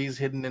 3-3s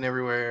hidden in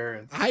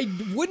everywhere. I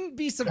wouldn't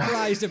be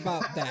surprised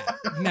about that.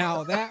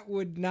 Now, that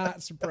would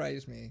not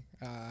surprise me.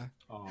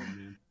 Oh,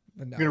 man.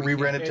 No, you're going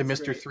to rebrand it to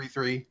Mr.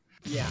 3-3.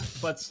 Yeah,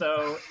 but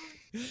so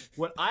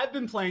what I've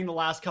been playing the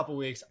last couple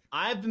weeks,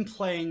 I've been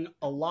playing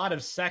a lot of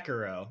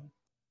Sekiro.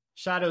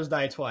 Shadows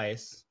Die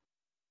Twice.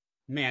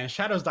 Man,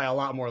 Shadows die a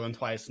lot more than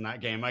twice in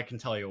that game, I can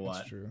tell you what.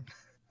 That's true.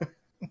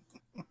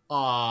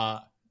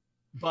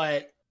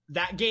 But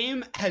that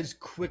game has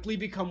quickly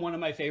become one of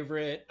my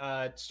favorite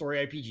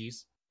story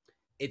RPGs.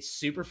 It's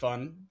super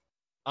fun.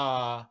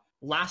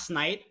 Last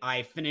night,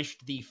 I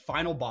finished the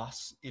final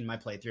boss in my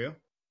playthrough.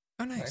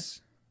 Oh,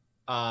 nice.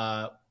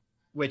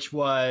 Which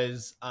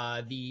was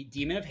the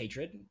Demon of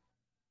Hatred.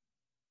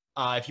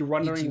 If you're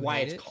wondering why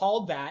it's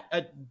called that...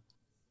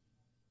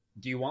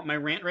 do you want my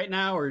rant right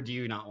now, or do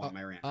you not want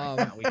my rant right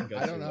now? We can go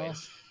I don't know.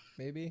 Ways.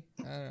 Maybe.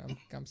 I don't know.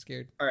 I'm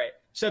scared. All right.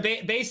 So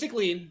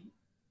basically,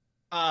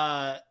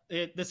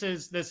 this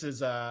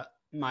is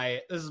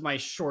my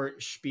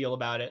short spiel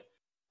about it.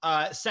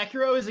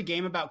 Sekiro is a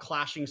game about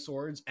clashing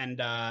swords and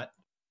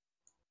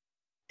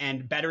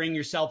bettering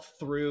yourself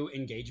through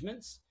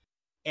engagements.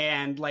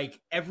 And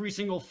every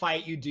single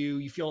fight you do,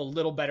 you feel a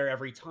little better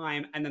every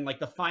time. And then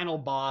the final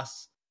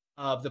boss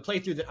of the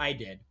playthrough that I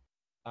did,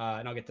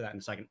 and I'll get to that in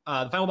a second.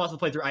 The final boss of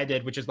the playthrough I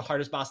did, which is the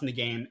hardest boss in the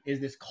game, is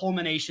this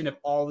culmination of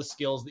all the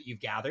skills that you've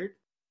gathered.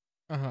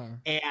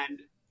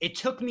 And it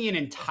took me an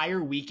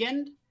entire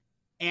weekend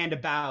and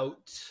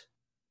about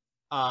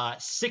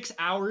 6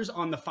 hours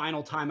on the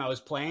final time I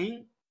was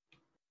playing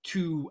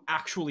to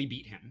actually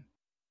beat him.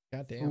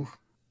 God damn.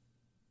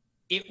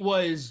 It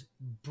was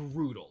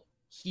brutal.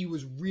 He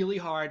was really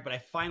hard, but I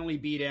finally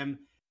beat him,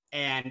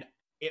 and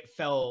it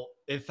felt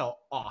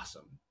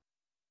awesome.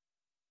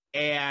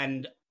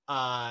 And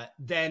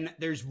then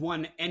there's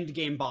one end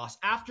game boss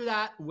after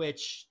that,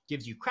 which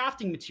gives you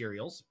crafting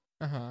materials.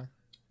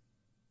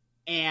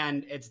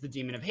 And it's the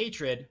Demon of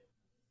Hatred.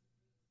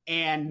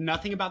 And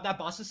nothing about that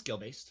boss is skill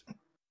based.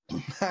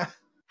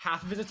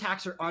 Half of his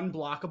attacks are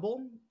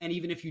unblockable, and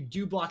even if you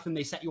do block them,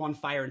 they set you on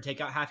fire and take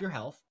out half your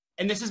health.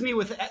 And this is me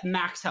with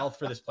max health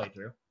for this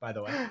playthrough, by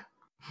the way.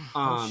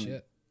 Oh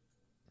shit.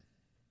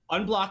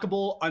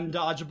 Unblockable,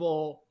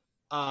 undodgeable.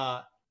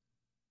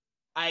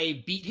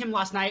 I beat him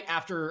last night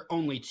after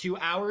only 2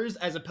 hours,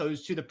 as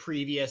opposed to the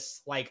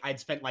previous, like, I'd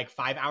spent like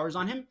 5 hours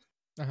on him.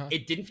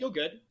 It didn't feel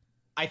good.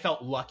 I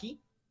felt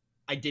lucky.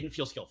 I didn't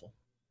feel skillful.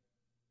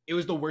 It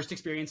was the worst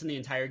experience in the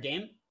entire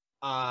game.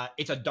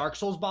 It's a Dark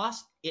Souls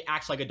boss. It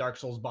acts like a Dark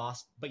Souls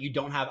boss, but you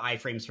don't have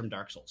iframes from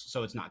Dark Souls,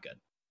 so it's not good.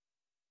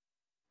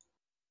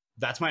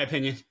 That's my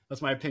opinion.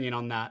 That's my opinion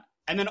on that.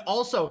 And then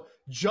also,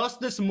 just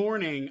this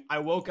morning, I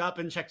woke up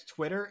and checked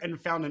Twitter and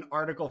found an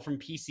article from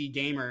PC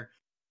Gamer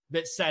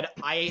that said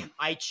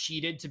I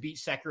cheated to beat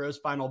Sekiro's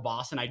final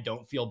boss and I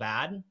don't feel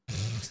bad.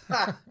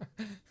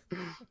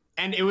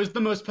 And it was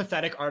the most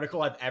pathetic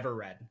article I've ever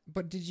read.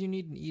 But did you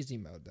need an easy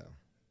mode, though?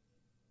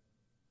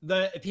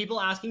 The people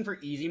asking for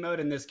easy mode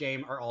in this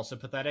game are also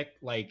pathetic.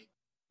 Like,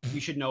 you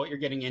should know what you're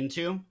getting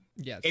into.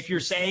 Yes. If you're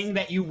saying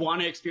that you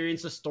want to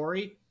experience the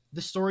story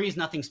is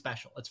nothing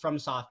special. It's From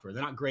Software.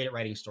 They're not great at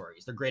writing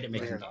stories. They're great at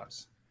making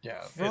games.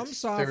 Yeah. From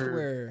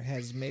Software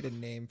has made a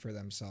name for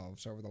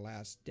themselves over the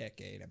last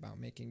decade about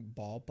making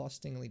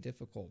ball-bustingly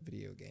difficult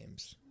video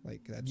games.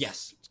 Like,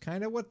 that's it's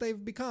kind of what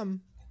they've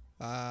become.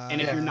 And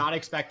if you're not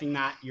expecting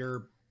that,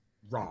 you're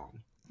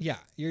wrong. Yeah,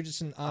 you're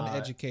just an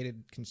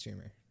uneducated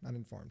consumer,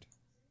 uninformed.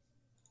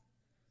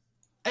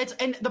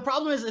 And the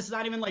problem is, it's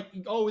not even like,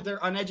 oh, they're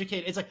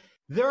uneducated. It's like,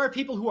 there are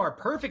people who are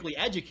perfectly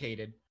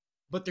educated,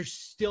 but they're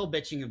still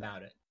bitching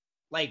about it.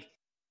 Like,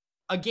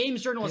 a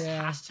games journalist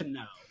has to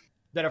know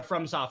that a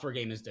From Software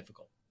game is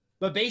difficult.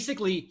 But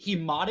basically, he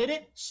modded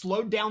it,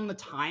 slowed down the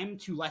time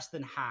to less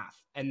than half,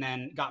 and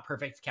then got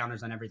perfect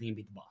counters on everything and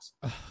beat the boss.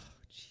 Oh,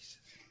 Jesus.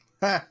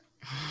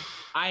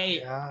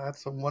 Yeah,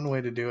 that's one way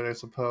to do it, I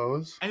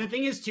suppose. And the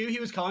thing is, too, he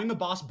was calling the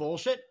boss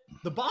bullshit.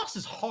 The boss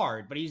is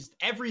hard, but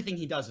everything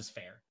he does is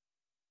fair.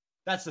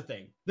 That's the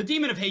thing. The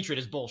Demon of Hatred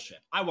is bullshit.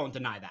 I won't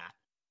deny that.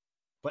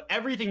 But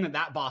everything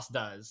that boss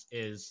does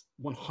is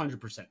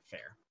 100%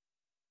 fair.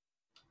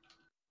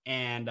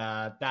 And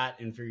that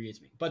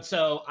infuriates me. But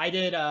so I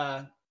did...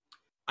 I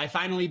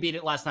finally beat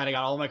it last night. I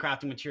got all my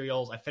crafting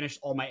materials. I finished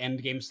all my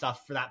end game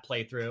stuff for that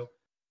playthrough.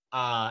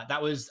 I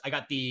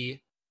got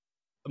the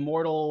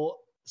Immortal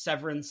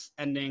Severance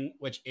ending,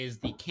 which is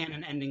the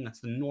canon ending. That's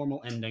the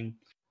normal ending.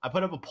 I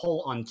put up a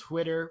poll on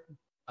Twitter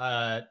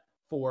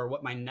for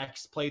what my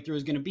next playthrough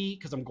is going to be,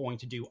 because I'm going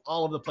to do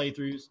all of the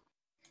playthroughs.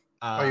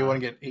 You want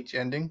to get each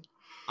ending?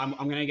 I'm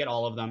going to get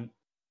all of them.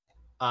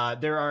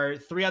 There are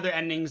 3 other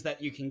endings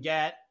that you can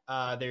get.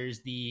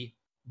 There's the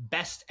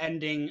best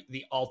ending,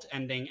 the alt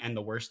ending, and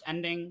the worst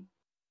ending.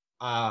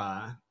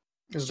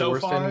 Is the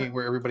worst ending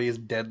where everybody is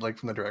dead, like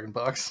from the Dragon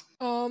Box?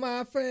 All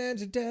my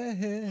friends are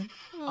dead.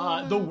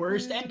 The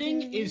worst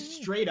ending is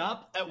straight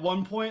up at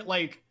one point,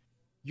 like,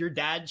 your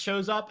dad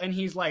shows up and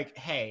he's like,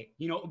 hey,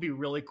 you know what would be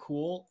really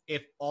cool?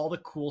 If all the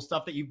cool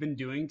stuff that you've been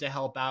doing to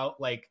help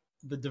out, like,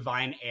 the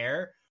divine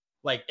heir,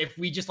 like, if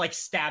we just, like,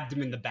 stabbed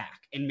him in the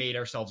back and made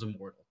ourselves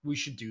immortal. We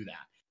should do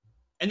that.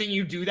 And then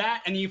you do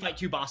that, and then you fight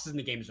 2 bosses and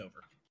the game is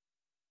over.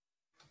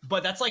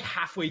 But that's, like,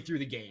 halfway through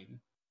the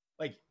game.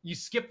 Like, you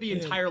skip the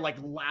entire, like,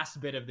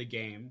 last bit of the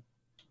game.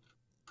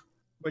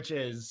 Which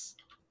is,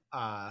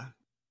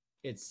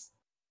 it's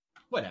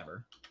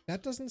whatever.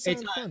 That doesn't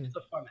sound fun. It's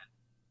a fun end.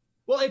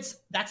 Well,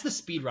 that's the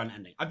speedrun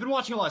ending. I've been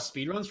watching a lot of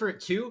speedruns for it,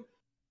 too.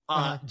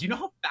 Do you know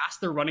how fast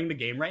they're running the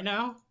game right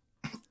now?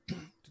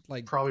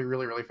 Like, probably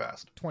really, really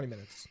fast. 20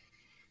 minutes.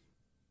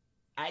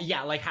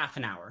 Yeah, like half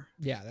an hour.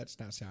 Yeah, that's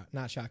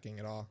not shocking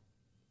at all.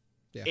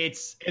 Yeah.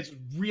 It's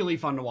really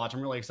fun to watch.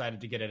 I'm really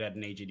excited to get it at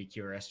an AGDQ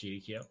or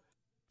SGDQ. It's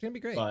gonna be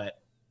great.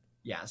 But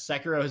yeah,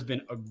 Sekiro has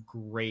been a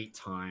great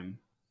time.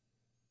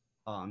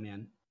 Oh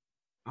man,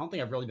 I don't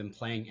think I've really been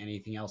playing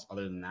anything else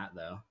other than that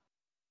though.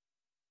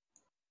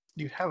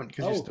 You haven't,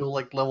 because you're still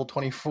like level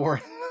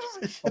 24.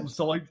 I'm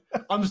still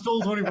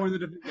 24 in the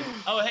division.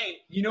 Oh hey,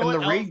 you know what?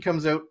 And the raid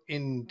comes out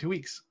in 2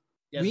 weeks.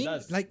 Yes, it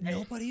does. Like,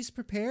 nobody's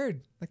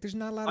prepared. Like, there's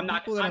not a lot of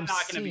people that I'm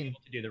not going to be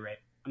able to do the raid,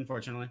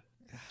 unfortunately.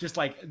 Just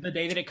like the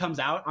day that it comes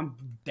out, I'm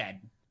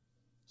dead.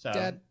 So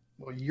dead.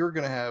 Well, you're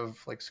gonna have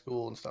like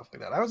school and stuff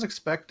like that. I was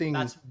expecting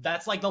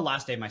that's like the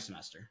last day of my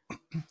semester.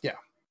 Yeah.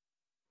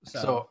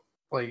 So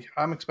like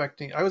I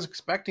was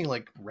expecting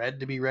like Red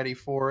to be ready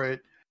for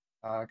it,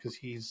 because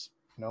he's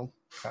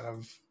kind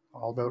of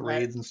all about Red-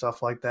 raids and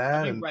stuff like I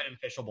that. think And Red and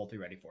Fish will both be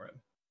ready for it.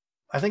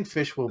 I think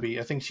Fish will be.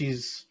 I think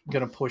she's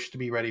gonna push to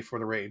be ready for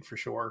the raid for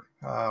sure.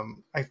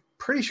 I'm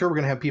pretty sure we're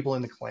gonna have people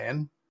in the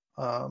clan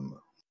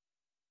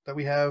that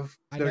we have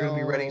that are gonna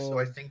be ready. So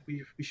I think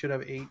we should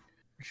have 8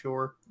 for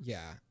sure.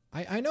 Yeah.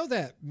 I know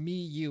that me,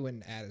 you,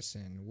 and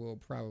Addison will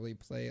probably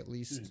play at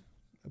least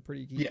a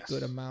pretty Yes.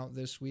 good amount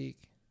this week.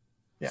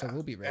 Yeah, So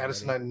we'll be ready.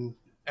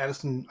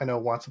 Addison, I know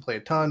wants to play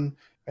a ton.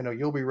 I know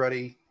you'll be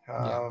ready.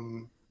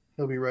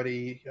 He'll be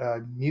ready.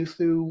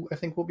 Mewtwo, I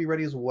think, will be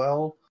ready as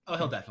well. Oh,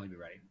 he'll definitely be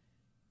ready.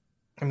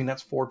 I mean,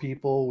 that's 4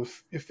 people.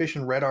 If Fish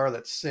and Red are,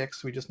 that's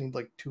 6. We just need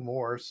like 2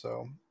 more.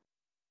 So,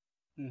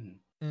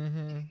 Mm-hmm.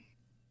 Mm-hmm.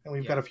 and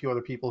we've got a few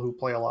other people who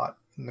play a lot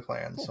in the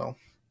clan. Cool. So,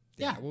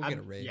 Yeah, we'll get a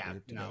I'm- raid Yeah,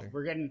 group no, together.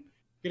 we're getting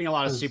a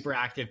lot of 'Cause- super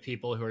active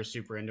people who are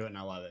super into it, and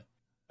I love it.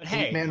 But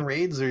hey, 8-man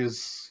raids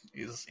is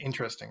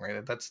interesting,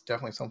 right? That's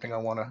definitely something I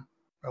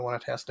wanna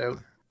test out.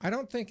 I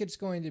don't think it's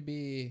going to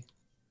be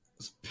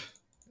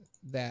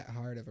that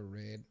hard of a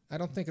raid. I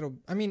don't think it'll.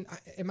 I mean,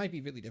 it might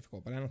be really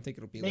difficult, but I don't think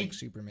it'll be They- like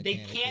super they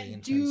mechanically can't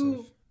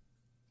intensive.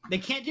 they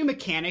can't do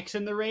mechanics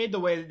in the raid the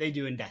way that they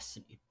do in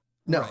Destiny.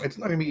 No, Right. it's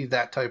not gonna be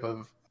that type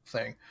of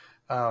thing.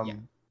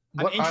 I'm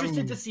What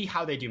interested to see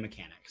how they do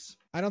mechanics.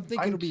 I don't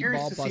think I'm it'll be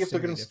curious ball to see if they're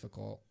bustingly gonna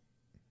difficult.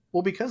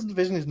 Well, because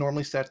Division is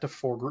normally set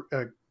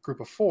to group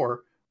of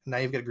 4, and now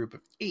you've got a group of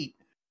 8.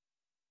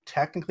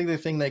 Technically, the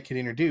thing they could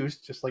introduce,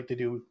 just like they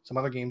do some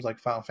other games like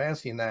Final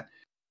Fantasy, and that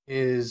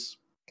is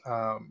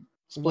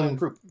splitting One-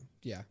 group,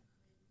 Yeah.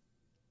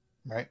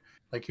 right?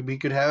 Like we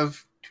could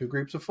have 2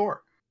 groups of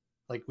 4.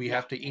 Like we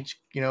have to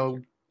each,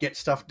 get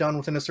stuff done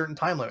within a certain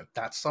time limit.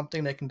 That's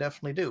something they can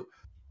definitely do.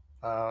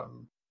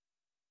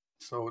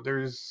 So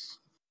there's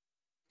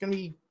gonna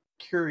be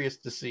curious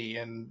to see,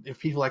 and if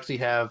people actually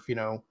have,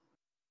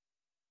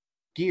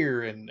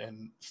 gear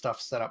and stuff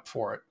set up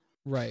for it,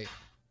 Right.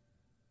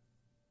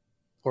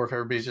 or if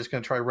everybody's just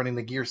going to try running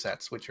the gear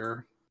sets, which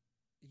are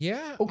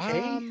Yeah.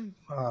 okay.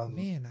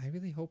 Man, I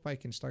really hope I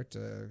can start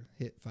to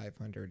hit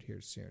 500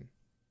 here soon.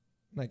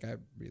 Like, I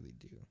really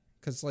do.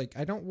 Because, like,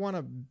 I don't want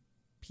to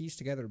piece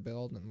together a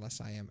build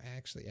unless I am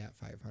actually at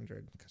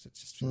 500. Because it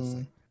just feels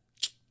like,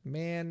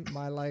 man,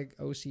 my, like,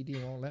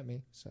 OCD won't let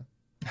me. So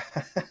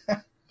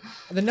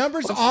the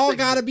numbers Well, all that's the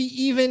got to be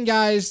even,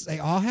 guys. They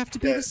all have to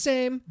be Yeah. the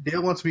same.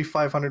 Dale wants to be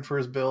 500 for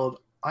his build.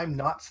 I'm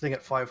not sitting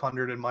at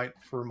 500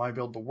 for my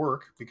build to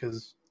work,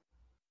 because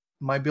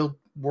my build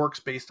works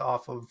based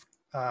off of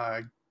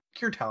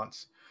gear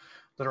talents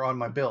that are on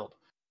my build,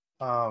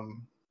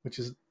 which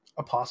is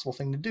a possible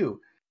thing to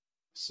do.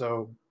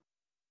 So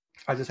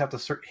I just have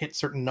to hit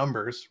certain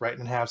numbers, right,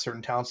 and have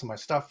certain talents in my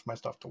stuff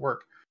to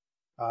work.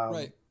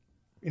 Right.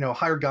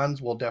 Higher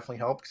guns will definitely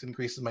help because it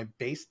increases my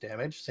base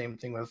damage. Same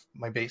thing with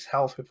my base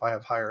health if I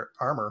have higher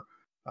armor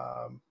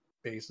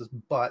bases.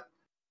 But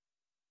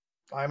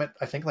I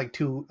think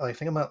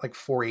I'm at like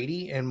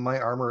 480, and my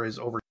armor is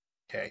over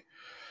K.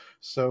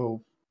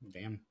 So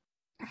Damn.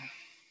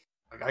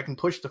 like I can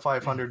push to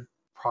 500,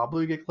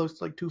 probably get close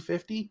to like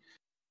 250.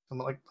 I'm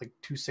like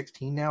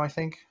 216 now, I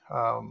think.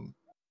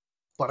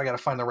 But I got to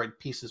find the right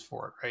pieces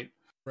for it, right?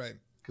 Right.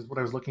 Because what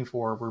I was looking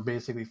for were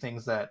basically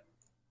things that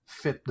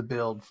fit the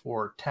build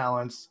for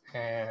talents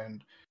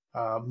and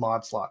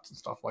mod slots and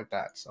stuff like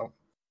that. So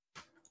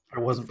I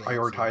wasn't Fancy.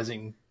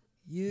 prioritizing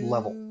You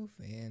level.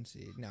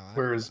 fancy. No,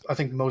 Whereas I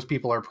think most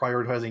people are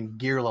prioritizing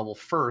gear level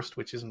first,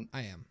 which isn't.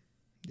 I am.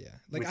 Yeah.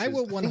 Like, Which I is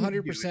will the thing to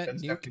do. 100%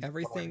 That's nuke definitely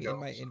everything how it in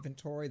my goes.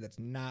 inventory that's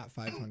not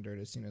 500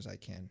 as soon as I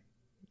can.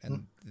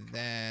 And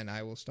then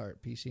I will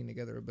start piecing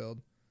together a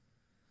build.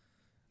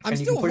 I'm And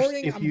you can still push-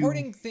 hoarding. if I'm you-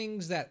 hoarding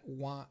things that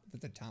want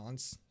the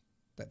talents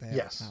that they have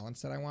Yes. the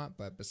talents that I want.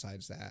 But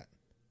besides that,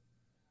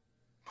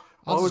 Well,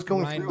 I I'll was just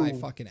going grind my through-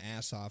 fucking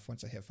ass off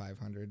once I hit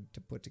 500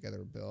 to put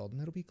together a build,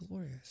 and it'll be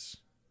glorious.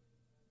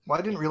 Well,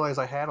 I didn't realize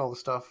I had all the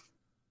stuff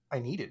I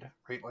needed,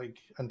 right? Like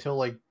until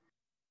like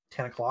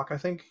 10 o'clock, I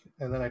think.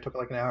 And then I took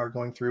like an hour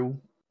going through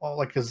all,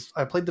 like, because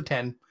I played the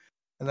 10,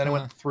 and then I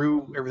went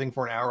through everything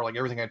for an hour, like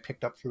everything I'd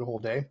picked up through the whole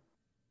day.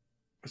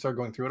 I started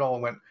going through it all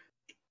and went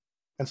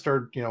and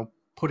started,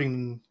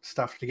 putting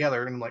stuff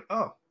together. And I'm like,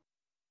 oh,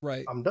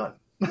 Right. I'm done.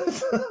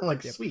 I'm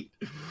like, Yep. sweet.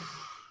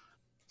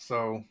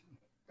 So,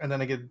 and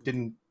then I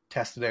didn't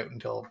test it out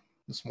until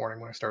this morning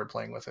when I started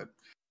playing with it,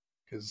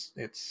 because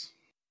it's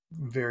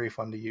very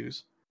fun to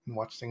use and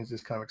watch things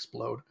just kind of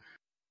explode.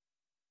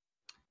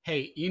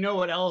 Hey, you know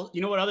what else?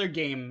 You know what other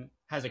game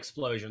has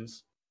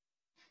explosions?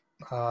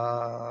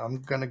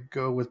 I'm gonna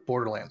go with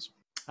Borderlands.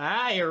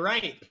 Ah, you're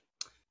right.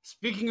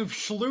 Speaking of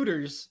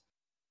Schluters,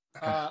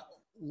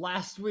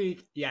 last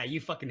week, yeah, you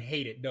fucking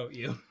hate it, don't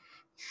you?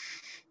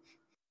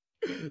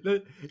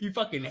 You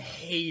fucking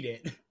hate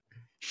it,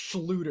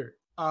 Schluter.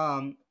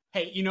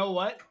 Hey, you know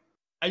what?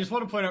 I just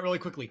want to point out really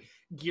quickly.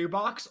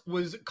 Gearbox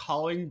was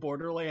calling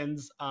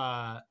Borderlands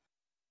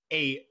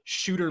a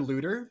shooter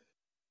looter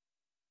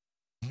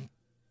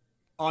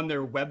on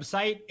their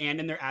website and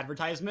in their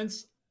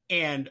advertisements,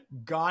 and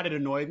God, it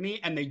annoyed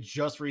me. And they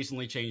just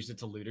recently changed it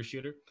to looter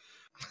shooter.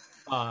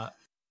 Now,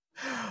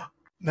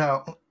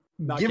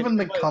 Not given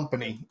the kidding, but-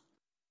 company,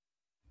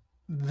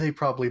 they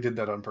probably did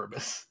that on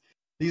purpose.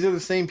 These are the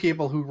same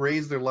people who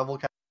raised their level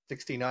cap to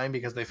 69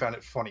 because they found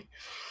it funny.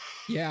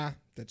 Yeah,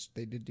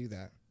 they did do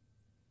that.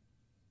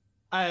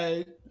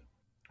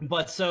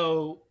 But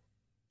so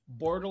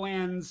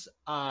Borderlands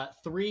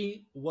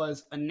 3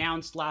 was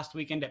announced last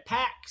weekend at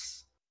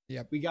PAX.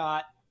 Yep. We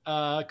got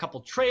a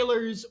couple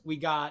trailers. We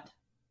got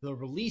the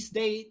release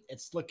date.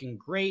 It's looking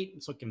great.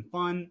 It's looking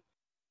fun.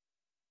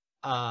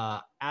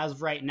 As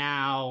of right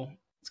now,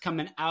 it's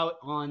coming out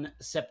on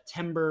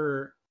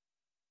September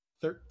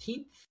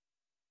 13th.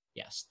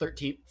 Yes,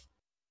 13th.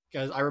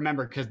 Because I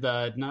remember because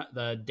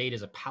the date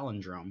is a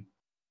palindrome.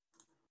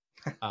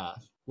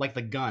 Like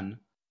the gun.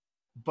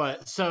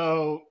 But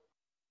so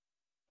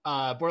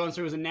Borderlands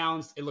 3 was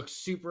announced. It looks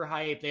super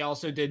hype. They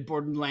also did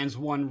Borderlands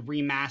 1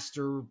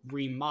 remaster,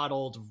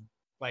 remodeled,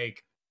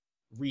 like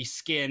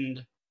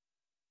reskinned.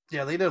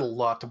 Yeah, they did a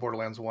lot to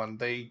Borderlands 1.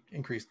 They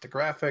increased the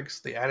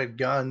graphics, they added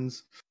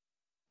guns,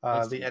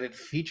 they added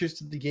features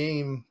to the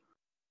game.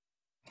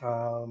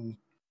 I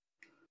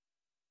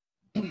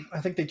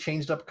think they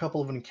changed up a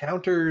couple of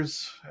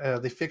encounters.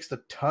 They fixed a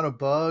ton of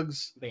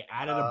bugs. They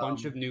added a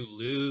bunch of new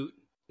loot.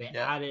 They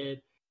yeah.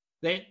 added.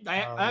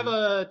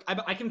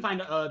 I can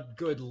find a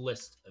good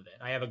list of it.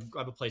 I have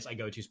a place I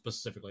go to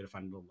specifically to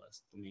find the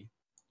list.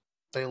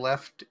 They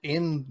left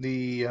in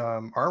the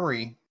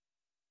armory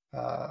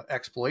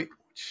exploit,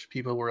 which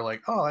people were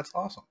like, "Oh, that's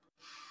awesome."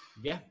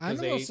 Yeah, I'm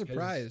a little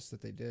surprised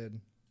that they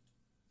did.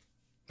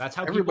 That's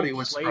how everybody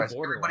was surprised.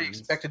 Everybody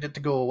expected it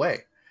to go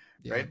away,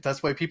 right?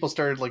 That's why people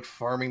started like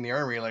farming the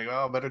armory, like,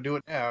 "Oh, better do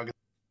it now."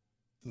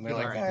 And they're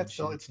like, "It's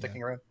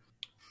sticking around."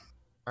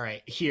 All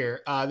right,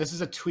 here. This is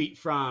a tweet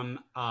from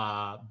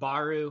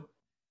Baru.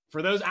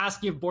 For those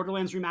asking if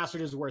Borderlands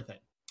Remastered is worth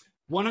it,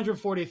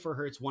 144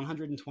 hertz,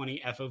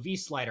 120 FOV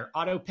slider,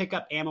 auto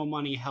pickup, ammo,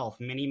 money, health,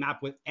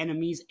 mini-map with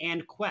enemies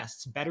and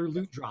quests, better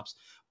loot drops.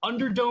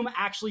 Underdome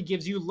actually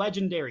gives you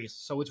legendaries,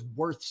 so it's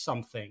worth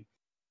something.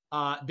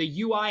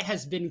 The UI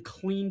has been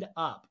cleaned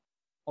up.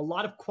 A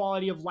lot of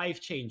quality of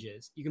life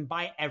changes. You can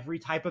buy every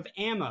type of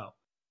ammo.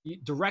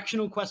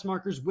 Directional quest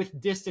markers with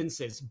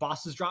distances.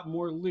 Bosses drop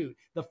more loot.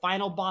 The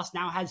final boss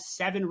now has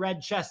 7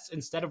 red chests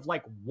instead of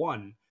like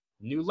 1.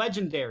 New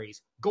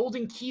legendaries.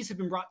 Golden keys have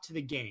been brought to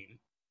the game.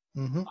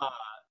 Mm-hmm.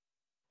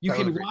 You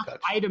can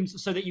lock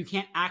items so that you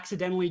can't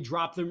accidentally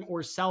drop them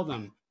or sell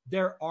them.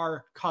 There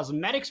are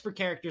cosmetics for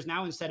characters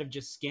now instead of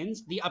just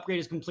skins. The upgrade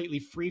is completely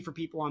free for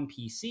people on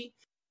PC.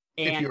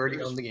 And if you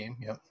already own the game,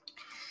 yep.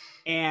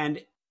 And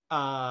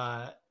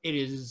it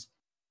is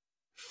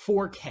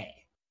 4K.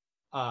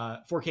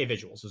 4K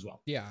visuals as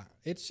well. Yeah,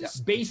 it's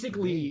just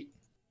basically,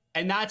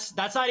 and that's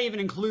not even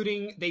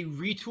including they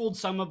retooled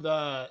some of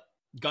the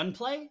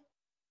gunplay,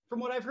 from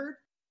what I've heard,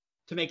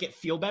 to make it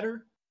feel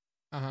better.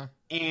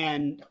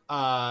 And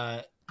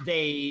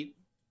they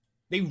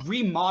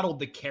remodeled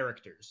the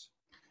characters.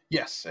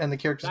 Yes, and the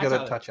characters got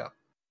a touch up.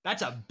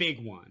 That's a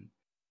big one.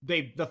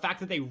 The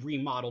fact that they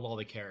remodeled all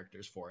the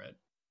characters for it,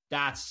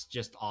 that's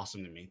just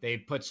awesome to me. They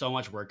put so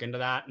much work into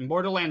that. And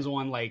Borderlands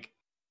 1, like,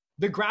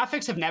 the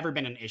graphics have never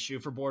been an issue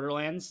for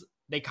Borderlands.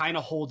 They kind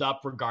of hold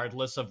up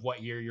regardless of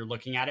what year you're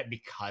looking at it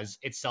because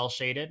it's cel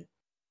shaded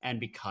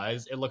and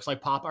because it looks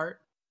like pop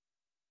art.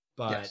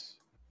 But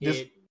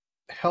this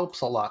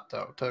helps a lot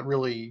though to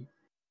really,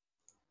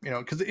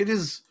 because it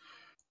is.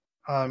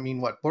 I mean,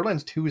 what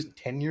Borderlands 2 is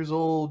 10 years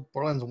old.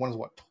 Borderlands 1 is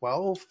what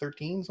 12,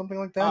 13, something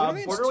like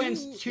that.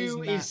 Borderlands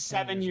 2 is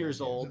 7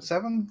 years old. Is it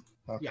 7?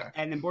 Okay. Yeah,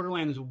 and then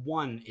Borderlands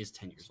 1 is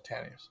 10 years old.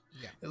 10 years.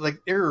 Yeah,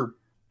 like they're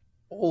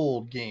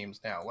old games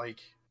now. Like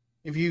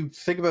if you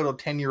think about a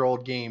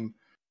 10-year-old game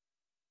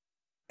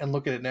and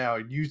look at it now,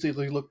 it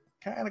usually look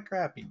kind of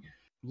crappy.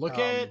 Look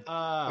at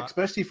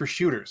especially for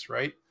shooters,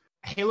 right?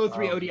 Halo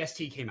 3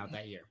 ODST came out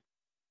that year.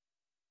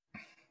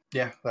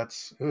 Yeah,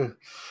 that's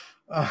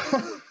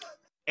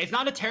it's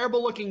not a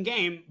terrible looking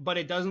game, but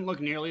it doesn't look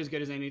nearly as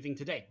good as anything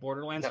today.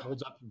 Borderlands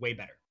holds up way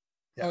better.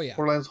 Yeah, oh yeah,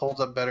 Borderlands holds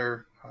up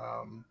better.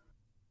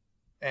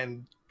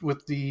 And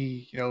with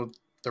the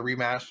the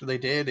remaster they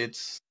did,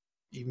 it's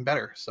even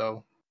better.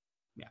 So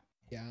yeah,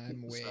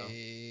 I'm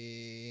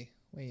way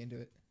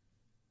into it.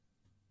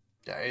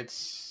 Yeah,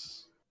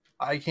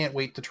 I can't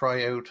wait to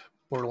try out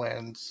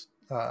Borderlands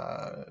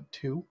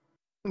 2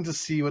 and to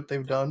see what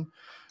they've done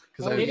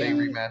because they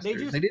remastered. I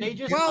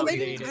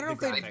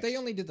don't know if they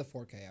only did the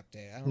 4K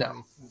update. I don't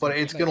know but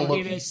it's gonna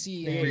look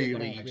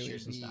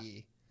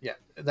really. Yeah,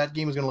 that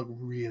game is gonna look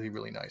really,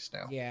 really nice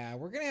now. Yeah,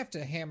 we're gonna have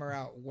to hammer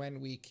out when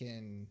we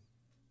can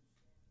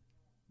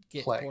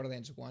get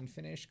Borderlands 1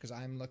 finished because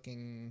I'm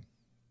looking.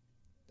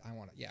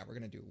 We're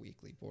gonna do a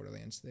weekly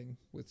Borderlands thing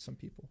with some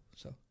people.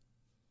 So,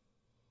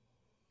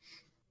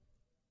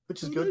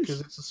 which is good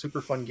because it's a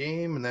super fun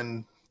game, and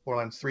then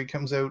Borderlands 3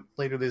 comes out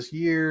later this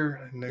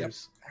year, and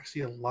there's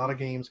actually a lot of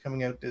games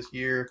coming out this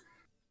year,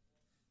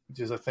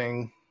 which is a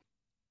thing.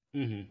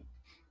 Mm-hmm.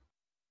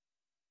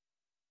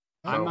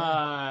 So,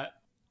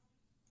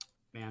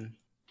 man,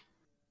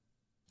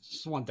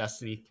 Just want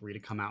Destiny 3 to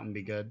come out and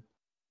be good.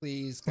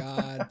 Please,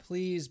 God,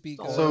 please be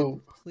good. So,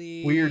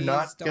 please, we are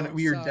not gonna. don't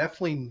We are suck.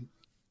 definitely.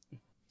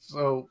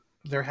 So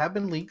there have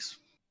been leaks,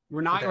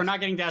 We're not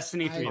getting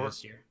Destiny 3 I-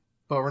 this year.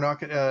 but we're not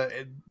gonna.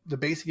 The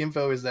basic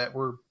info is that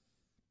we're,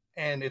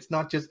 and it's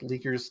not just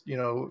leakers,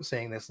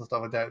 saying this and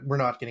stuff like that. We're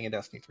not getting a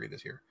Destiny 3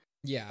 this year.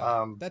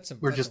 Yeah, that's a.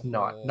 We're that's just a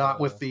not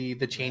with whole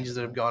the changes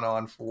that have rabbit gone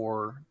on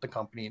for the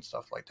company and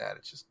stuff like that.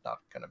 It's just not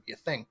going to be a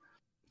thing.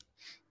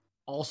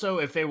 Also,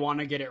 if they want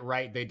to get it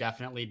right, they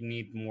definitely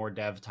need more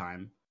dev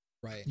time.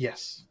 hole. Right.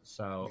 Yes,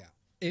 So Yeah.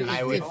 because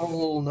I we would-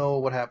 all know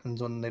what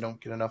happens when they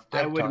don't get enough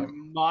I dev would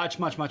time.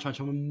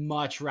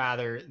 much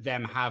rather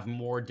them have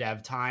more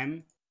dev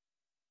time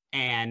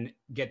and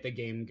get the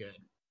game good.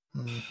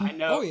 Mhm. I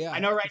know. Oh, yeah, I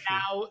know. Right for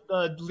sure.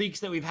 now, the leaks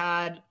that we've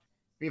had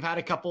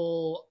a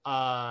couple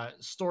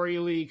story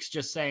leaks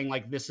just saying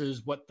like this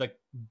is what the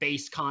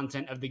base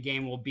content of the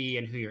game will be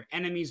and who your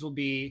enemies will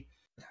be.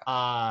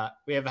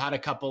 We have had a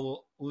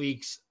couple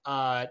leaks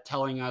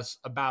telling us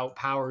about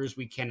powers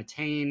we can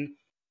attain.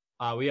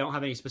 We don't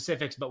have any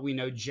specifics, but we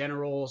know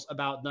generals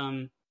about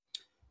them.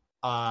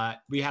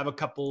 We have a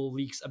couple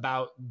leaks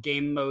about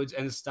game modes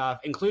and stuff,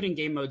 including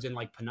game modes in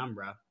like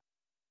Penumbra.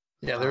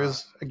 Yeah, there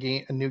is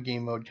a new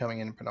game mode coming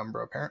in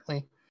Penumbra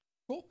apparently.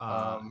 Cool.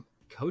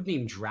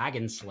 Codename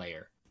Dragon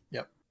Slayer.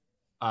 Yep.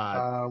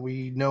 Uh,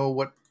 We know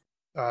what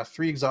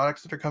 3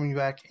 exotics that are coming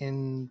back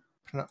in.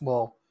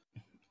 Well,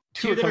 2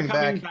 Two are that are coming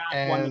coming back, back,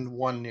 and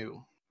one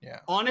new. Yeah.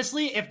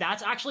 honestly, if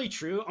that's actually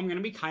true, I'm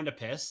gonna be kind of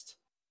pissed.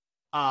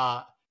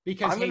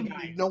 Because hey,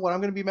 guys, You know what I'm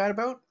going to be mad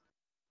about?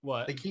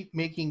 what? They keep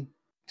making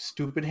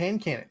stupid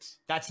hand cannons.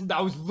 I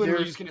was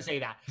literally There's- just gonna say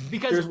that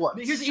because There's what,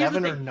 here's the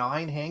 7 or thing.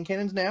 9 hand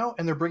cannons now,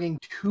 and they're bringing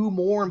 2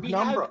 more in We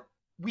Penumbra.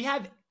 we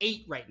have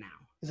 8 right now.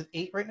 Is it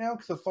 8 right now?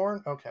 Because of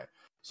Thorn. Okay, Do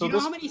so you know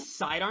this how many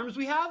sidearms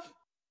we have?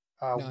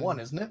 None. 1,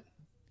 isn't it?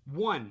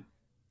 1.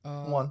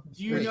 1.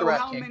 Do you There's the know Rat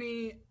how King.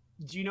 many?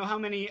 Do you know how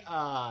many?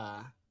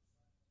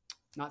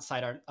 Not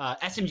sidearm.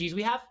 SMGs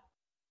we have?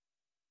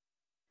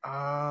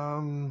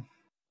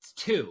 It's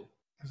 2.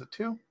 Is it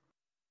 2?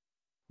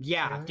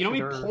 Yeah. Yeah, Do you know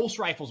how many there- pulse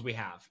rifles we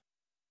have?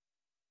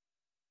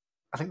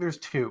 I think there's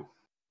 2.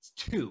 It's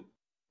 2.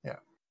 Yeah.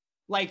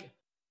 Like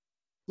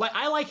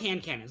I like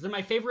hand cannons. They're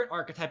my favorite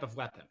archetype of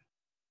weapon.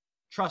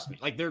 Trust me.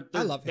 Like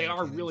I love they hand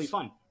are really cannons.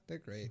 fun. They're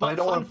great. But I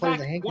don't fun wanna play the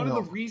fact, hand one of the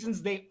cannon.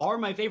 reasons they are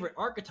my favorite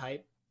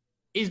archetype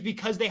is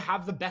because they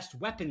have the best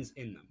weapons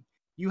in them.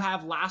 You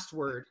have Last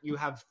Word, you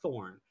have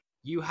Thorn,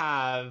 you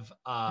have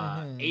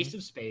Mhm. Ace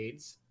of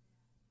Spades,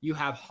 you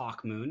have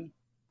Hawkmoon,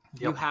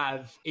 you Yep.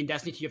 have in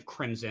Destiny 2 you have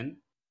Crimson.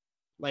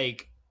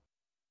 Like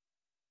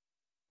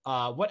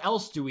what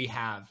else do we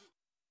have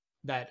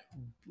that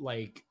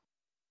like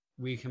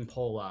we can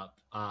pull up?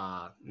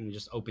 Let me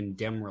just open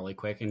Dim really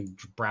quick and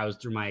browse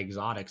through my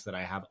exotics that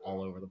I have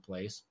all over the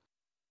place.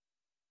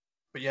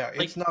 But yeah,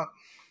 Like- it's not.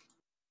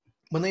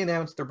 When they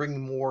announced they're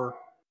bringing more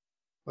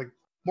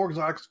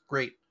exotics,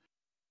 great.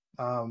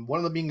 One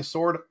of them being a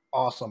sword,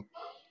 awesome.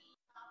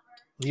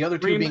 The other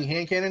 2 Dream- being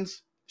hand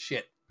cannons,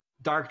 shit.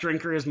 Dark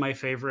Drinker is my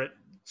favorite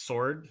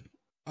sword.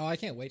 Oh, I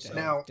can't wait to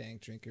Now- have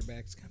Dank Drinker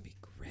back. It's gonna be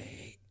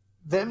great.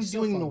 Them It's so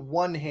doing the fun.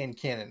 1 hand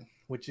cannon,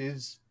 which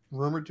is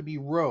rumored to be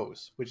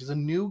Rose, which is a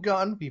new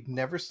gun we've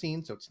never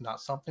seen, so it's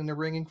not something they're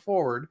bringing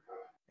forward,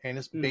 and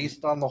it's Mhm.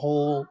 based on the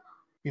whole,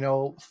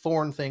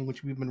 Thorn thing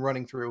which we've been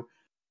running through.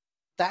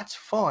 That's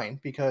fine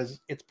because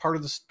it's part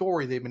of the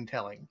story they've been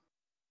telling,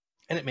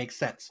 and it makes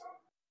sense.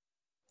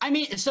 I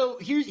mean, so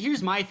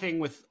here's my thing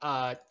with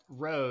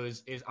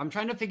Rose is I'm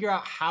trying to figure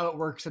out how it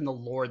works in the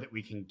lore that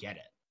we can get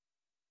it.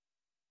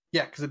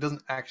 Yeah, because it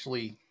doesn't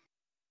actually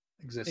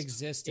exist.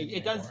 Exist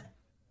It does. anymore.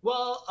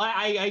 Well,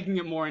 I can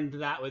get more into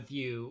that with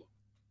you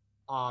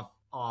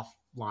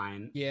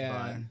offline.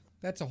 Yeah, but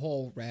that's a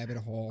whole rabbit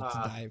hole to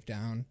Uh, dive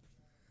down.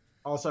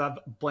 also have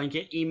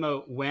blanket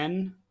emote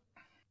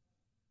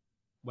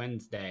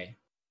Wednesday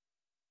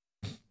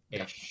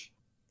ish.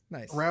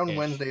 Nice. Around Ish.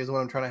 Wednesday is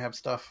when I'm trying to have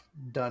stuff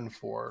done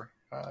for,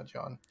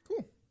 John.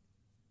 Cool.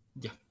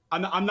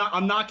 I'm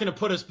not gonna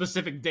put a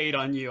specific date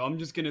on you. I'm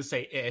just gonna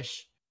say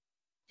ish.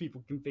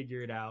 People can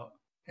figure it out.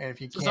 And if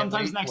you So can't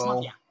sometimes wait, next well,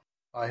 month, yeah.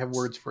 I have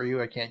words for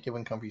you. I can't give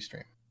one comfy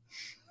stream.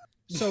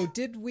 So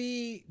did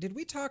we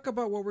talk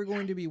about what we're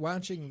going to be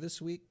watching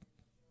this week?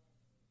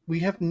 We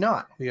have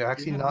not. We have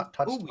actually haven't. not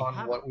touched Oh, we on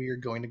haven't. what we are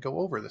going to go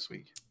over this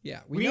week.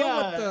 Yeah, We, we know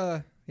what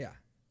the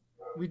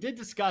We did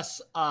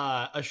discuss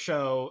a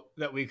show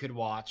that we could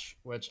watch,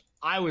 which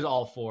I was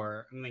all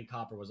for, and I think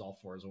Copper was all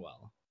for as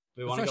well.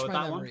 Do we want to refresh go with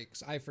my that memory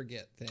because I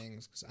forget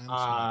things because I'm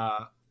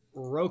smart.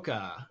 one?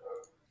 Roka.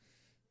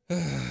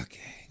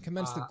 Okay,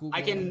 commence the Google.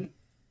 I got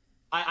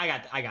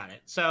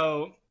it.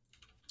 So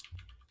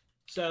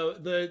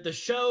the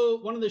show,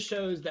 one of the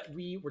shows that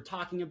we were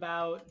talking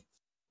about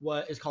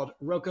is called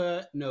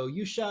Roka no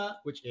Yusha,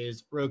 which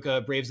is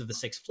Roka Braves of the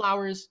Six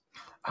Flowers.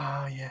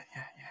 Yeah.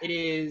 It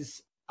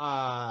is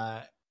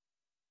a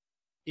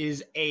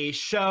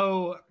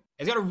show.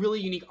 It's got a really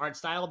unique art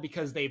style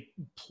because they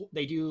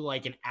do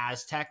like an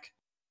Aztec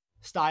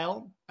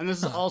style, and this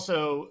is Huh.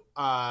 also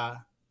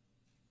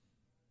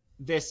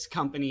this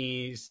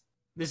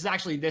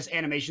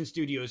animation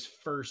studio's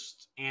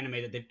first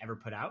anime that they've ever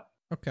put out.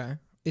 Okay.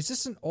 Is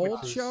this an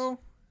old show?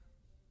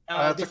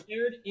 This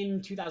aired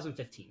in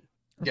 2015.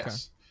 Okay.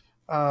 Yes.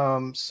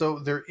 So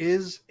there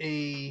is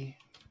there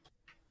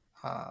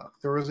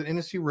was an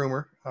industry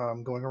rumor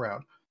going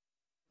around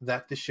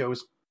that the show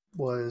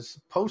was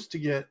supposed to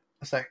get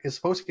a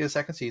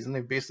second season. They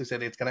basically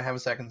said it's going to have a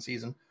second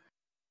season.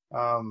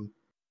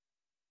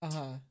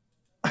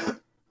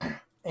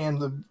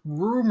 And the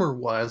rumor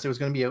was it was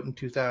going to be out in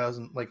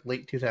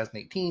late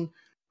 2018. Of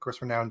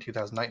course, we're now in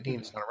 2019.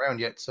 It's not around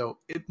yet, so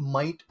it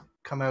might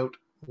come out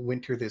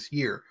winter this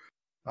year.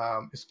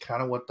 Is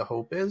kind of what the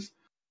hope is,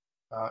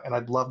 and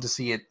I'd love to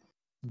see it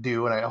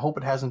do. And I hope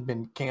it hasn't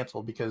been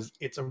canceled because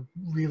it's a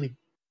really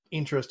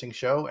interesting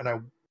show,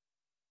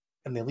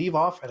 and they leave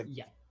off at a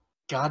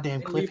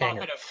goddamn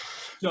cliffhanger.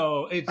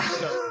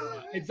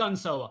 It's done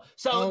so well.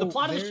 So the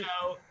plot of the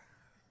show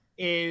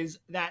is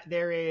that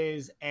there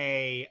is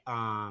it's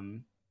a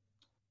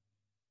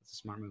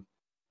smart move.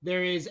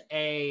 There is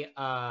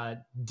a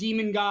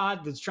demon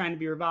god that's trying to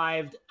be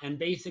revived, and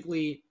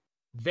basically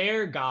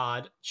their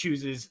god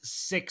chooses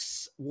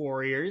 6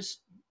 warriors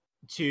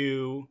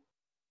to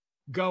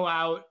go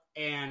out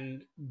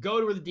and go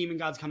to where the demon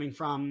god's coming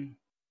from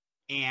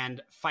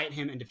and fight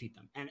him and defeat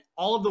them. And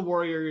all of the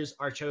warriors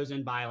are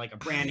chosen by like a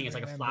branding. It's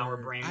like a flower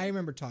brand. I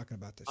remember talking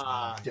about this.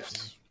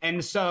 Yes.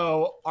 And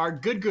so our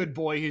good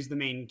boy, who's the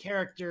main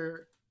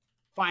character,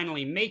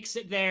 finally makes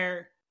it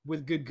there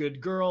with good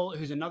girl,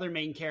 who's another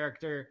main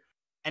character.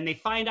 And they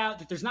find out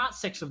that there's not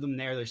 6 of them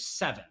there. There's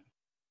 7.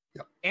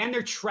 Yep. And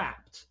they're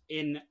trapped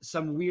in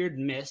some weird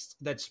mist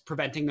that's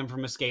preventing them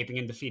from escaping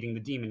and defeating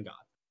the demon god.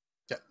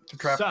 Yeah,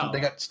 they're trapped.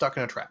 They got stuck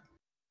in a trap.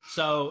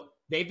 So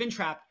they've been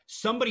trapped.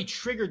 Somebody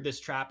triggered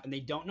this trap, and they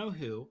don't know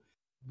who.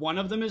 One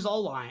of them is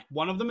lying,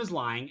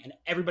 and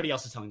everybody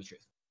else is telling the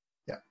truth.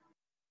 Yeah.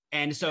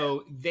 And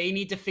so they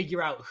need to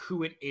figure out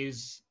who it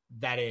is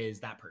that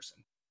person.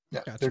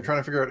 Yeah, Gotcha. They're trying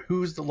to figure out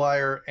who's the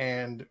liar,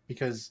 and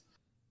because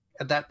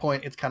at that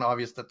point it's kind of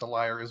obvious that the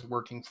liar is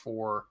working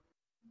for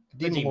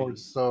the demon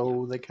lords,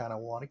 so they kind of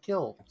want to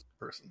kill the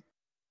person.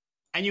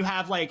 And you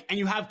have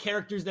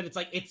characters that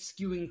it's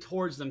skewing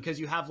towards them, because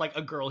you have like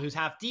a girl who's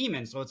half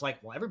demon, so it's like,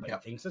 well, everybody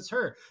thinks it's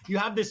her. You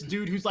have this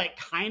dude who's like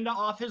kind of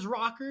off his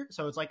rocker,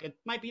 so it's like it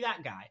might be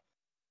that guy.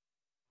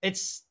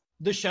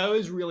 The show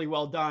is really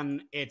well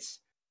done. It's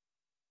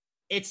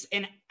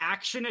an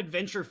action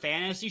adventure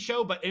fantasy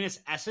show, but in its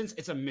essence,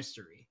 it's a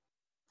mystery.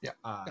 Yeah,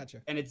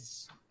 gotcha. And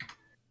it's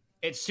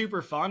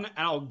super fun, and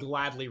I'll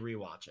gladly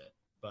rewatch it.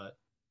 But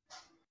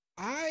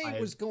I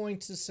was going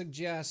to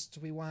suggest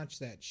we watch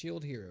that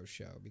Shield Hero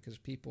show because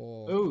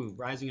people. Ooh,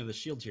 Rising of the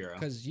Shield Hero.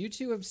 Because you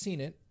two have seen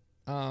it.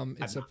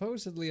 It's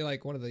supposedly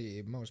like one of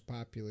the most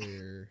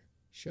popular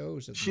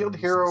shows of Shield the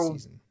Hero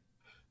season.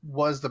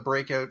 Was the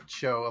breakout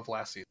show of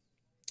last season.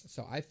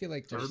 So I feel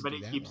like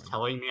everybody keeps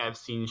telling me I've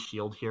seen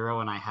Shield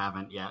Hero and I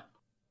haven't yet.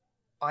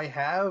 I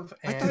have.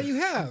 I thought you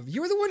have.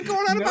 You were the one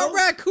going on about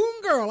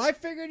Raccoon Girl. I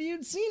figured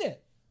you'd seen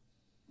it.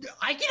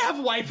 I can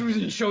have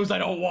waifus in shows I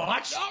don't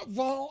watch.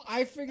 Well,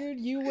 I figured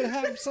you would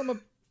have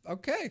some.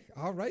 Okay,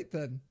 all right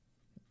then.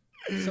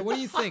 So what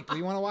do you think? Do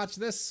you want to watch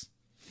this?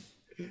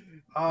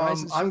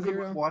 I'm good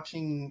with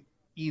watching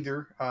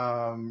either.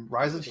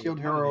 Rise of the Shield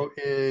Hero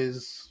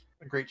is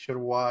a great show to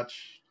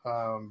watch.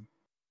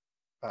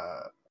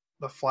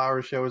 The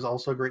Flower Show is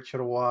also a great show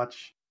to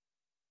watch.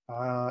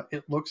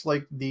 It looks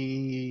like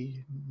the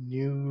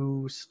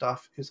new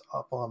stuff is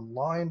up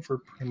online for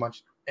pretty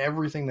much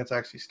everything that's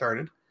actually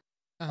started.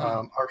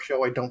 Our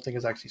show, I don't think,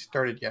 has actually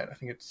started yet. I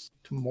think it's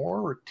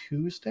tomorrow or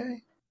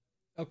Tuesday.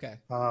 Okay.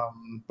 But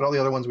all the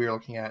other ones we were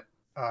looking at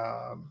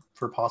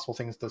for possible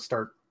things to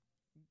start.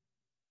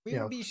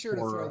 We'll be sure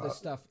to throw this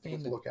stuff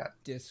in the look at.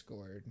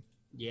 Discord.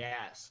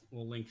 Yes,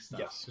 we'll link stuff.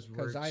 Yes,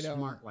 because we're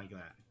smart like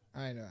that.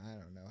 I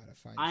don't know how to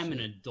find. I'm an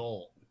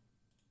adult.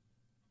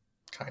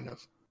 Kind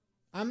of.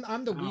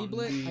 I'm the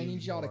weeblet. I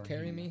need y'all to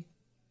carry me.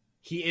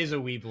 He is a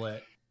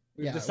weeblet.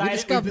 We've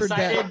discovered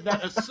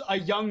that a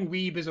young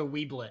weeb is a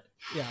weeblet.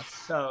 Yes.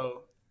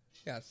 So.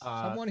 Yes.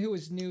 Someone who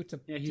is new to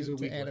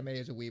anime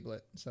is a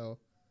weeblet. So,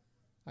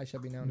 I shall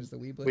be known as the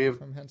weeblet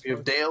from henceforth. We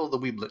have Dale the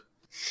weeblet.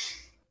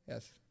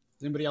 Yes.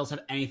 Does anybody else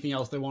have anything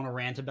else they want to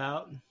rant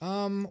about?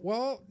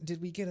 Well,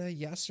 did we get a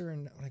yes or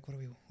like what are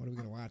we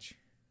gonna watch?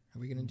 Are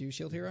we gonna do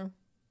Shield Hero,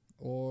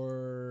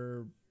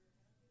 or?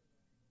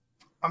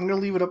 I'm gonna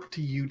leave it up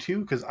to you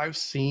two because I've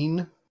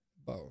seen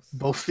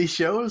both these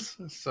shows,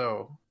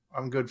 so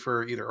I'm good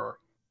for either or.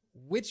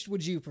 Which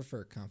would you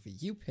prefer, Comfy?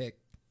 You pick.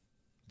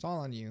 It's all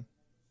on you.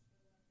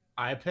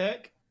 I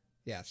pick.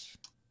 Yes.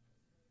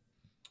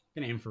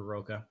 I'm gonna aim for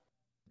Roka.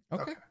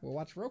 Okay, we'll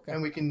watch Roka.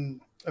 And we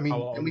can. We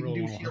can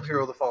do Shield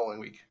Hero the following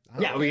week.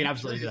 Yeah, we can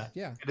absolutely do that.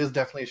 Yeah, it is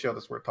definitely a show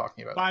that's worth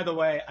talking about. By the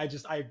way,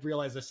 I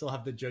realized I still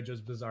have the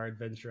JoJo's Bizarre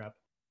Adventure up.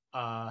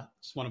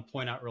 Just want to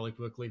point out really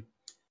quickly,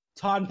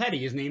 Tom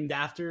Petty is named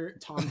after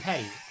Tom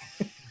Petty.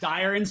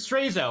 Dyer and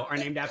Straizo are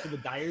named after the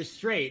Dire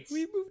Straits.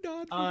 We moved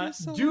on.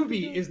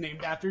 Doobie is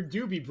named after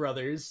Doobie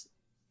Brothers.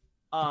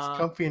 It's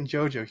Comfy and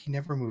JoJo. He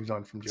never moves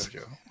on from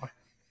JoJo.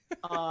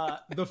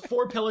 The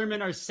 4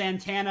 Pillarmen are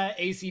Santana,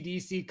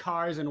 AC/DC,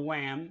 Cars, and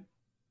Wham.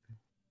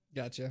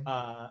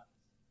 Gotcha.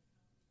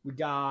 We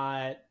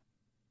got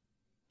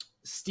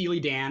Steely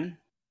Dan,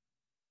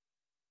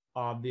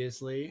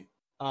 obviously.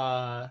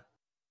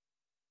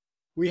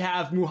 We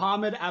have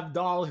Muhammad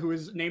Abdal, who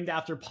is named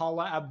after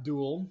Paula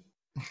Abdul.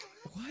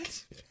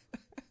 What?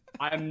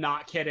 I'm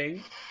not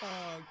kidding.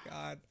 Oh,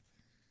 God.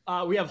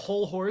 We have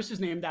Whole Horse,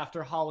 who's named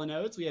after Hall &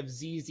 Oates. We have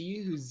ZZ,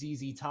 who's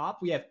ZZ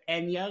Top. We have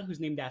Enya,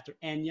 who's named after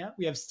Enya.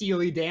 We have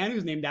Steely Dan,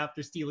 who's named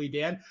after Steely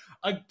Dan.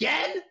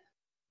 Again?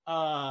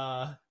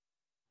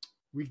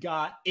 We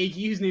got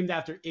Iggy, who's named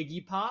after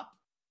Iggy Pop.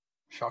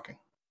 Shocking.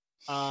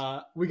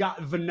 We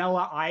got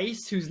Vanilla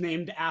Ice, who's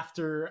named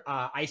after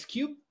Ice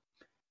Cube.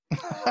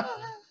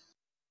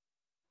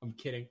 I'm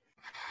kidding.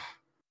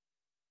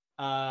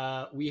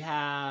 We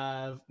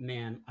have,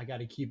 man, I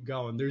gotta keep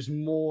going. There's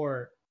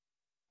more.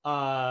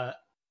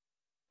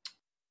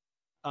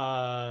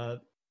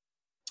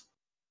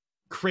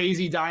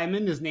 Crazy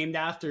Diamond is named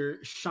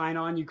after Shine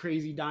On You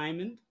Crazy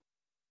Diamond.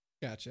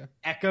 Gotcha.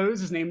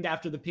 Echoes is named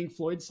after the Pink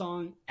Floyd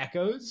song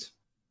Echoes.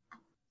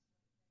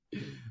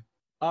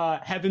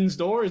 Heaven's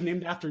Door is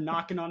named after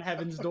Knocking on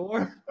Heaven's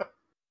Door.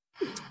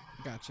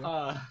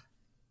 Gotcha.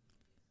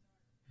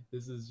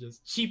 This is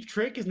just Cheap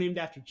Trick is named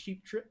after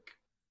Cheap Trick.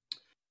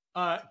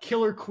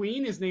 Killer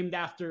Queen is named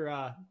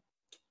after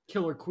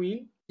Killer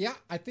Queen. Yeah,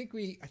 I think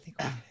we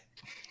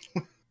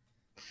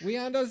we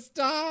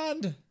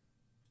understand.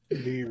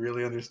 Do you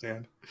really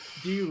understand?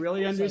 Do you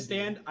really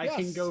understand? I Yes.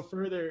 can go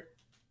further.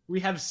 We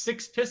have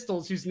Six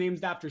Pistols, who's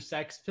named after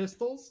Sex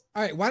Pistols.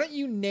 All right, why don't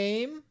you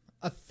name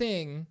a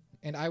thing,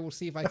 and I will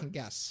see if I can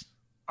guess.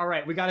 All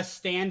right, we got a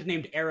stand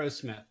named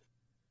Aerosmith.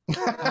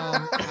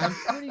 I'm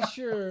pretty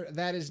sure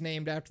that is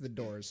named after the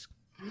Doors.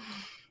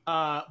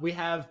 We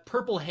have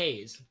Purple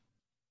Haze.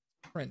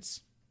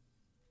 Prince.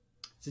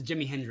 It's a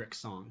Jimi Hendrix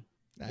song.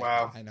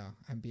 Wow. I know.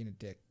 I'm being a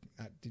dick.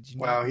 Did you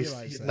Wow, not he's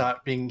realize that?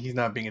 not being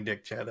a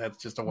dick, Chad.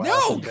 That's just a wow.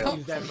 No!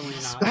 He's definitely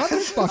not.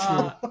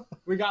 Motherfucker.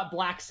 We got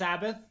Black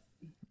Sabbath.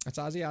 That's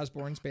Ozzy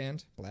Osbourne's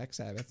band, Black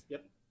Sabbath.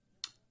 Yep.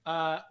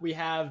 We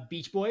have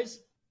Beach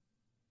Boys.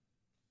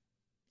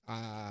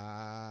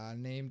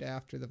 Named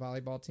after the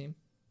volleyball team.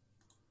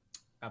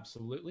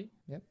 Absolutely.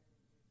 Yep.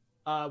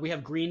 We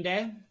have Green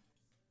Day.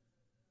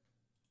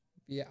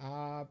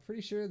 Yeah,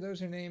 pretty sure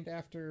those are named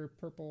after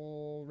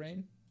Purple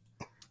Rain.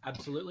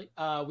 Absolutely.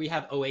 We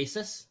have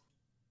Oasis.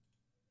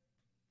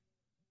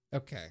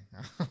 Okay.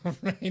 All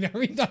right. Are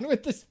we done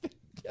with this?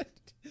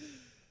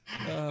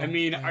 I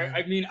mean,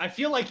 I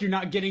feel like you're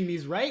not getting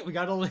these right. We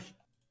gotta like.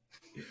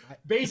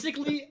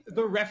 Basically,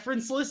 the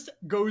reference list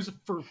goes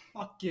for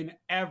fucking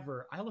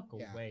ever. I look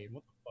away.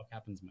 What the fuck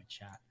happens in my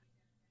chat?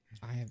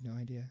 I have no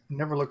idea.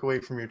 Never look away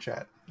from your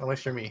chat,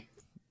 unless you're me,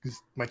 because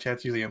my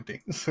chat's usually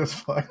empty, so it's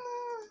fine.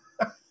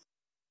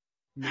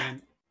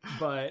 Man,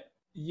 but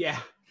yeah.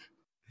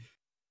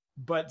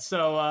 But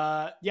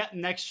so, yeah,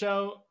 next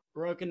show,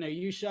 Roka no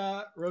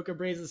Yusha, Roka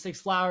Braids the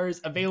Six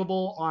Flowers,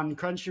 available on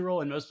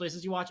Crunchyroll and most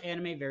places you watch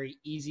anime. Very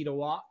easy to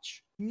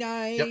watch.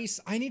 Nice.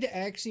 Yep. I need to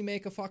actually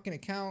make a fucking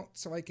account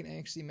so I can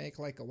actually make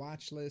like a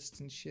watch list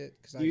and shit.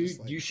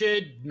 You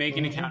should make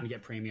an account and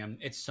get premium.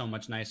 It's so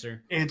much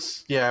nicer.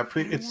 It's I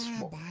want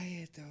to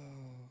buy it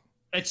though.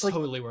 It's like,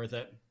 totally worth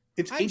it.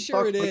 It's I'm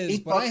sure it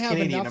is, but I have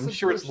Canadian. enough I'm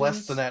sure it's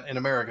less than that in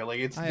America. Like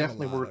it's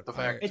definitely worth the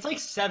fact. It's like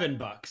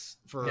 $7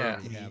 for. Yeah,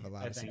 you have a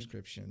lot of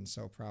subscriptions,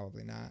 so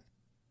probably not.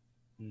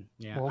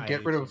 Yeah. Well,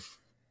 get rid of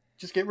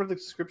the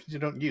subscriptions you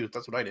don't use.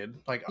 That's what I did.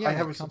 Like I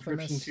have a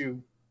subscription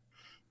to.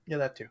 Yeah,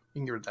 that too.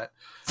 You can get rid of that.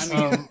 I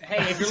mean,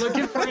 hey, if you're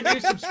looking for a new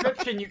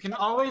subscription, you can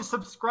always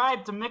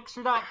subscribe to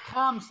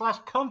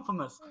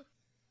Mixer.com/Comfamous.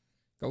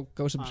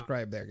 Go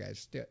subscribe there,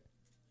 guys. Do it.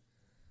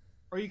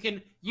 Or you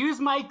can use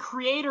my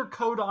creator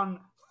code on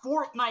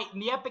Fortnite in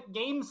the Epic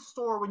Games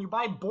Store when you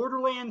buy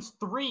Borderlands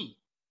 3.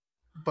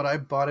 But I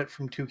bought it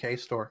from 2K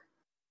Store.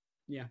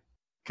 Yeah.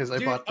 Because I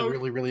bought the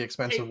really, really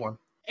expensive one.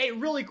 Hey,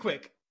 really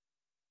quick.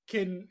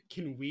 Can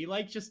we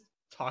like just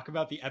talk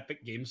about the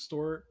Epic Games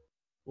Store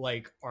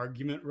like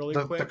argument really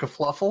quick? The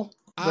kerfluffle?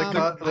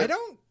 I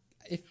don't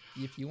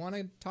if you want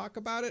to talk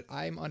about it,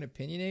 I'm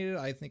unopinionated.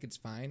 I think it's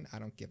fine. I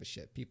don't give a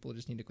shit. People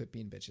just need to quit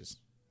being bitches.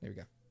 There we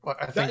go. Well,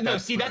 I think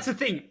that's the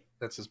thing.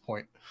 That's his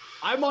point.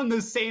 I'm on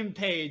the same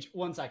page.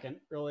 1 second,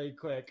 really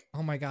quick.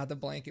 Oh my god, the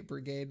Blanket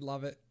Brigade,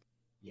 love it.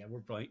 Yeah, we're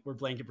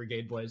Blanket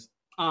Brigade boys.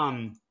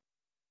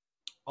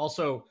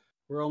 Also,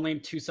 we're only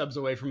 2 subs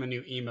away from a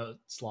new emote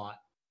slot.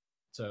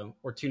 So,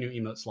 or 2 new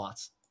emote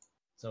slots.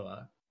 So,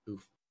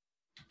 oof.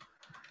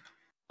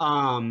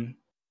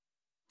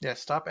 Yeah,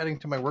 stop adding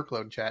to my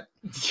workload, chat.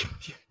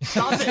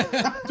 Stop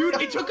it.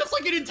 Dude, it took us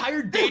like an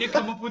entire day to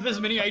come up with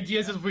as many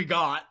ideas as we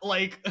got.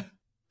 Like,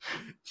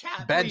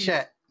 chat. Bad please.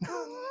 chat.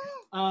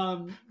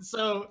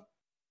 So,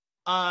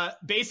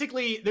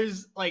 basically,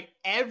 there's like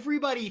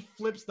everybody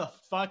flips the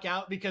fuck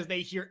out because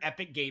they hear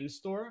Epic Games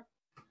Store.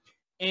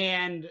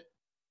 And,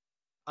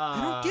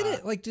 I don't get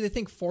it. Like, do they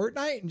think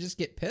Fortnite and just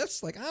get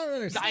pissed? Like, I don't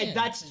understand.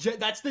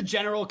 That's the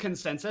general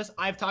consensus.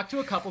 I've talked to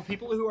a couple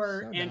people who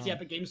are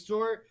anti-Epic Games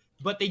Store,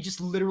 but they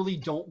just literally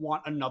don't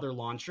want another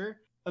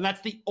launcher. And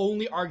that's the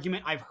only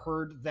argument I've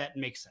heard that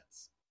makes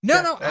sense.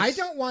 No, I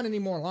don't want any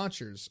more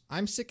launchers.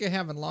 I'm sick of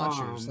having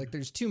launchers. Like,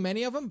 there's too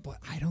many of them, but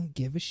I don't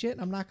give a shit.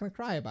 I'm not going to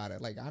cry about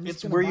it. Like, I'm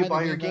just going to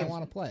buy the game I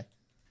want to play.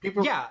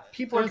 People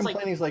are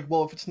complaining like,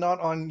 well, if it's not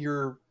on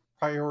your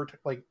priority,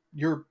 like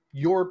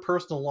your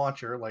personal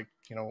launcher, like,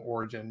 you know,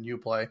 Origin,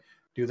 Uplay,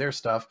 do their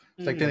stuff.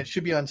 It's like, then it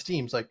should be on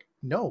Steam. It's like,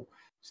 no,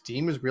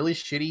 Steam is really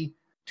shitty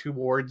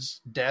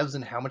towards devs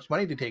and how much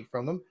money to take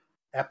from them.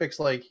 Epic's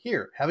like,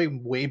 here, have a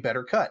way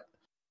better cut.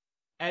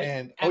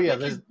 And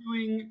Epic is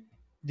doing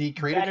the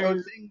creator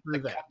code thing, the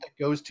cut that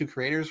goes to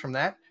creators from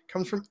that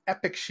comes from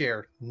Epic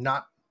share,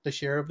 not the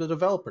share of the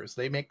developers.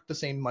 They make the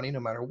same money no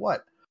matter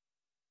what.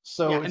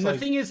 So and the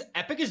thing is,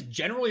 Epic is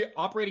generally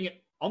operating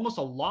at almost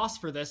a loss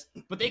for this,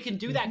 but they can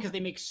do that because they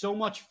make so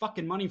much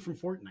fucking money from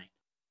Fortnite.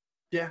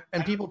 Yeah,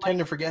 and people tend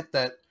to forget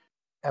that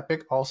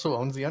Epic also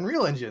owns the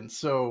Unreal Engine.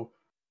 So,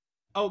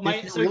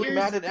 if you're really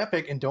mad at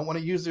Epic and don't want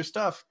to use their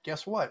stuff,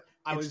 guess what?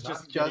 I was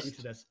just getting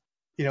into this.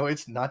 You know,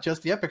 it's not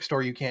just the Epic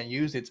Store you can't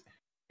use. It's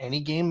any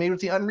game made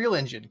with the Unreal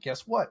Engine.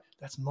 Guess what?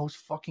 That's most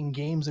fucking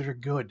games that are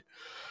good.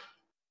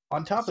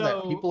 On top of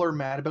that, people are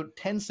mad about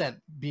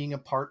Tencent being a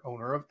part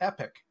owner of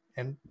Epic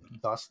and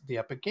thus the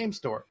Epic Game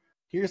Store.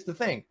 Here's the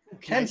thing.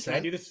 Tencent can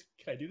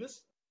I do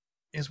this?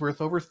 Is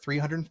worth over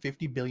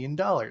 $350 billion.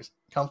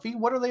 Comfy,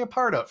 what are they a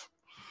part of?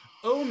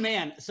 Oh,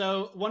 man.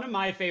 So one of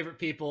my favorite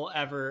people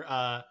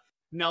ever,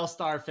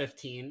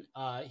 Nelstar15,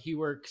 he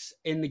works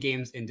in the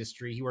games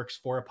industry. He works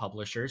for a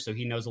publisher, so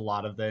he knows a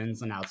lot of the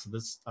ins and outs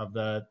of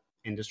the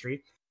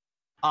industry.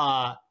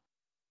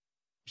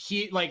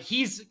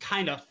 He's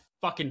kind of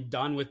fucking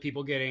done with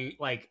people getting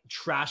like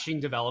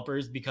trashing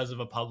developers because of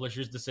a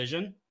publisher's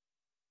decision.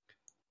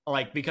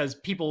 Like, because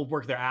people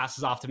work their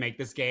asses off to make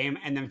this game,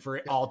 and then for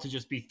it all to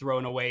just be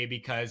thrown away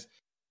because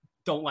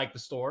don't like the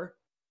store.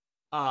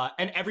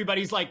 And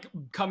everybody's like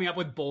coming up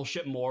with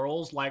bullshit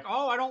morals, like,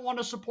 oh, I don't want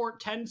to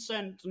support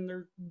Tencent and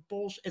their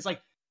bullshit. It's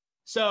like,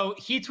 so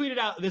he tweeted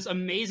out this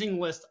amazing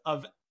list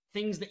of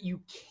things that you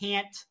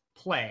can't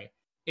play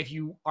if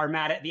you are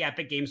mad at the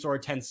Epic Games Store or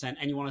Tencent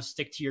and you want to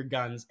stick to your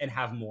guns and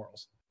have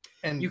morals.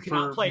 And you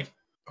cannot play.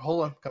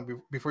 Hold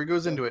on, before he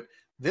goes into it,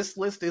 this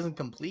list isn't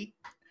complete.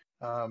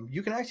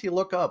 You can actually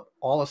look up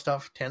all the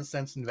stuff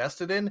Tencent's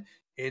invested in.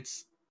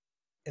 It's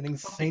an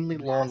insanely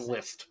long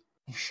list.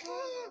 It's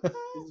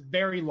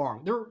very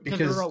long.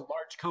 Because they're a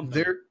large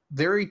company.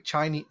 They're a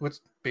Chinese, what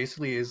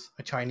basically is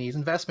a Chinese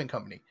investment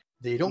company.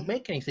 They don't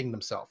make anything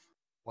themselves.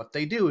 What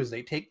they do is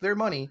they take their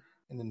money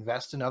and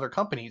invest in other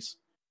companies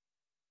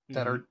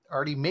that are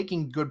already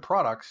making good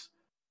products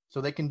so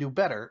they can do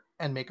better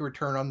and make a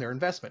return on their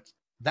investments.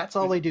 That's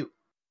all they do.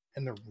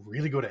 And they're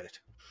really good at it.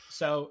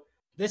 So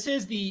this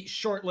is the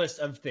short list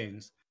of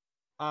things.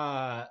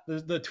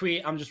 The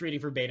tweet, I'm just reading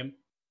verbatim.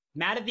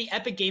 Mad at the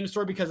Epic Game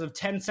Store because of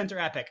Tencent or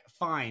Epic.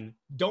 Fine.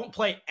 Don't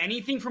play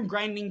anything from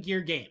Grinding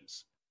Gear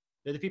Games.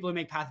 They're the people who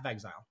make Path of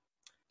Exile.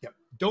 Yep.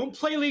 Don't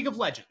play League of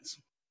Legends.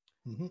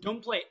 Mm-hmm.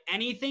 Don't play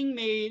anything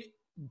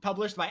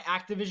published by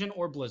Activision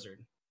or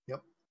Blizzard.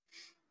 Yep.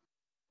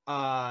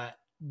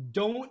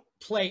 Don't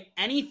play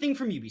anything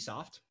from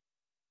Ubisoft.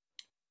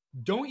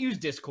 Don't use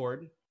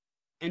Discord.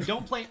 And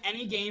don't play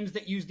any games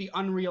that use the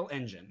Unreal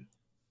Engine.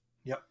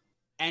 Yep.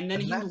 And then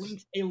he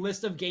linked a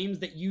list of games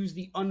that use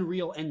the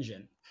Unreal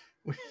Engine.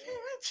 Which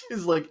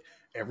is like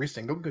every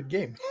single good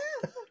game.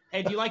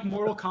 Hey, do you like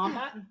Mortal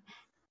Kombat?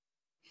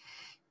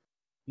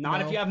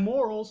 Not if you have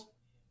morals.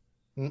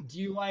 Do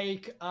you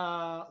like,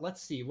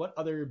 let's see, what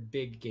other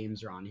big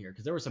games are on here?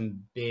 Because there were some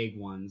big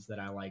ones that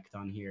I liked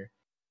on here.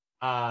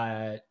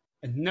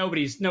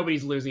 Nobody's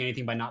losing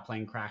anything by not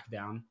playing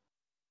Crackdown.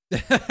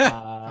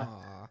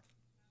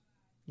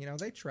 You know,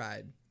 they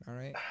tried. All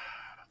right.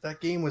 That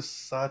game was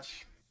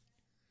such...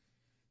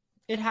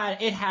 It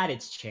had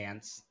its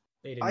chance.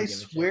 They didn't. I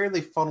swear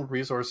they funneled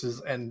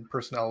resources and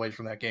personnel away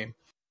from that game,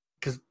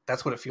 because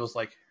that's what it feels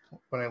like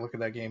when I look at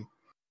that game.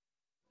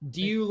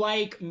 Do you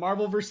like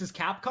Marvel vs.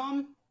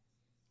 Capcom?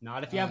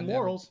 Not if you have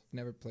morals.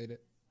 Never played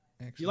it.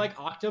 Actually. Do you like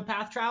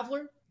Octopath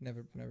Traveler?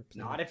 Never played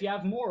Not it. If you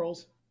have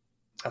morals.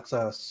 That's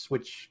a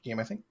Switch game,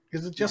 I think.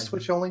 Is it just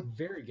Switch only?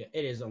 Very good.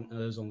 It is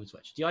only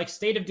Switch. Do you like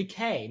State of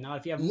Decay? Not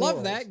if you have morals.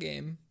 Love that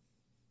game.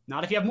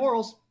 Not if you have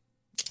morals.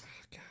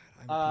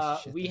 Oh,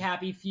 God, We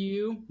Happy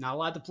Few. Not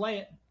allowed to play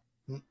it.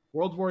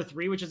 World War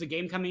III, which is a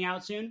game coming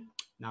out soon.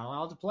 Not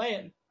allowed to play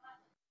it.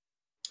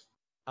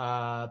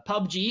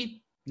 PUBG.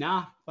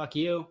 Nah, fuck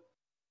you.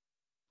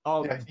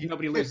 Oh, yeah,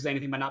 nobody loses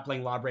anything by not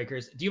playing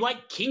Lawbreakers. Do you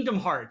like Kingdom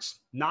Hearts?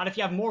 Not if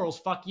you have morals.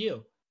 Fuck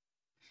you.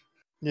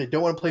 Yeah,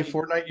 don't want to play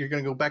Fortnite? You're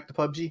going to go back to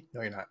PUBG?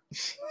 No, you're not. Do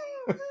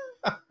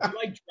you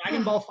like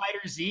Dragon Ball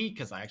Fighter Z?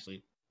 Because I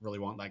actually really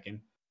want that game.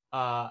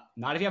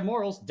 Not if you have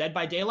morals. Dead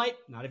by Daylight?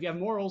 Not if you have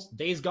morals.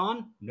 Days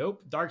Gone?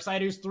 Nope.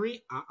 Darksiders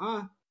 3?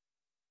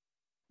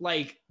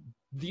 Like,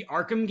 the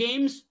Arkham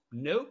games?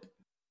 Nope.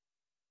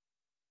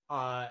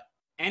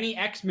 any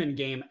X-Men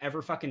game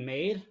ever fucking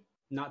made,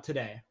 not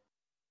today.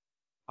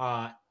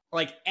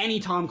 Like any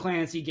Tom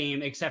Clancy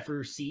game except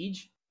for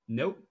Siege,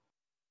 nope.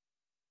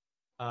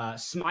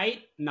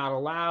 Smite, not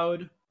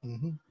allowed.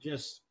 Mm-hmm.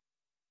 Just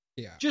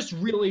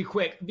really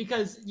quick,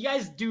 because you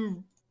guys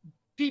do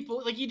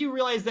you do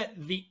realize that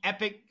the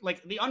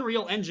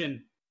Unreal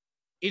Engine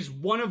is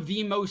one of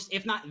the most,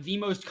 if not the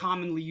most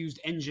commonly used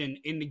engine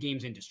in the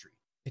games industry.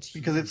 It's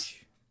because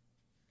huge.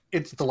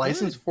 it's the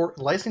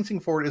licensing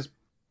for it is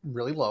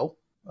really low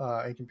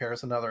in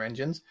comparison to other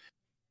engines,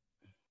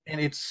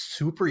 and it's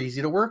super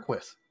easy to work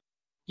with.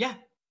 Yeah,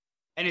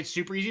 and it's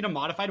super easy to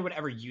modify to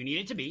whatever you need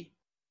it to be.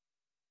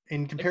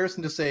 In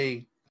comparison to,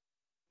 say,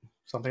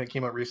 something that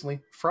came out recently,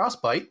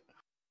 Frostbite.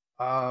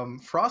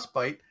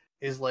 Frostbite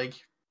is like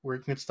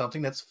working with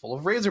something that's full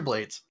of razor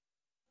blades.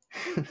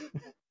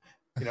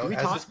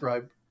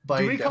 Described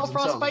by do we call devs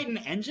Frostbite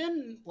themselves. an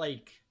engine?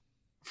 Like,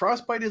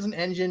 Frostbite is an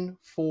engine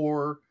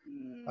for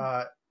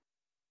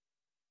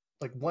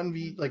like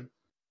 1v, like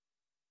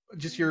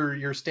just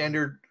your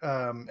standard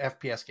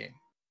FPS game.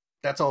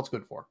 That's all it's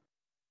good for.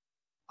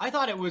 I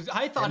thought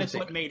it's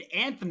what made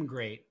Anthem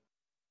great.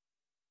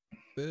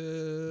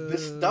 The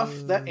stuff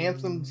that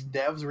Anthem's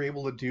devs were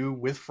able to do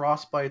with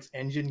Frostbite's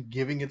engine,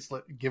 given its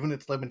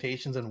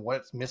limitations and what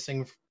it's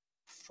missing,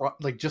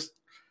 just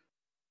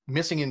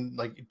missing in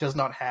it does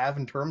not have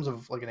in terms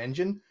of like an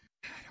engine,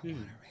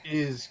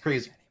 is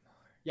crazy.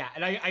 Yeah,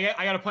 and I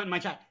got to put in my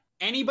chat.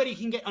 Anybody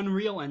can get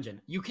Unreal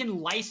Engine. You can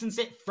license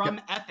it from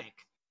Epic.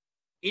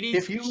 It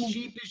is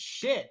cheap as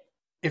shit.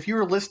 If you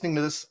were listening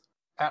to this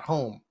at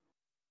home,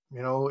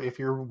 if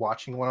you're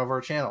watching one of our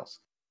channels,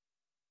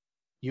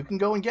 you can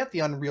go and get the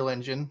Unreal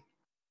Engine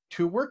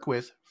to work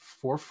with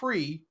for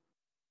free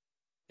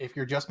if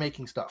you're just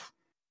making stuff.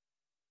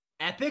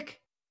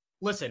 Epic?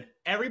 Listen,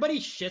 everybody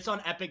shits on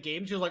Epic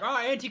Games. You're like, oh,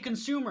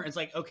 anti-consumer. It's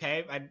like,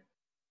 okay.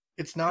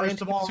 It's not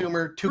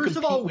anti-consumer to compete with Steam. First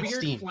of all,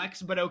 weird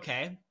flex, but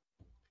okay.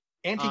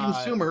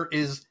 Anti-consumer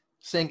is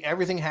saying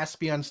everything has to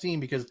be on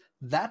Steam because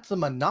that's a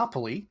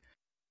monopoly.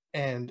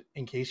 And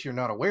in case you're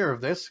not aware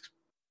of this,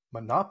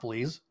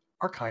 monopolies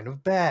are kind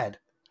of bad.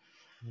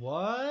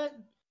 What?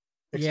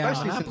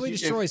 Especially monopoly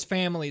destroys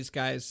families,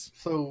 guys.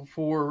 So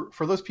for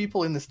those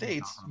people in the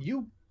States,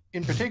 you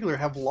in particular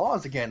have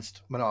laws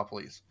against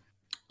monopolies.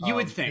 You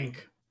would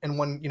think. And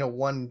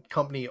one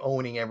company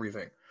owning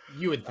everything.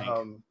 You would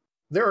think.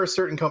 There are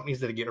certain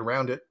companies that get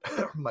around it,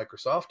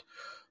 Microsoft,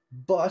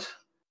 but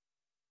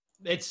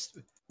it's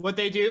what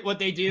they do. What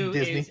they do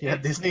Disney.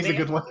 Is Disney's a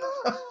good one.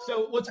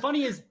 So what's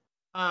funny is,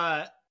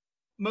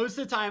 most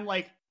of the time,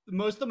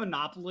 most of the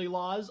monopoly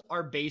laws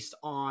are based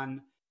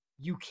on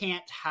you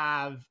can't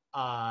have.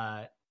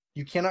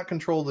 You cannot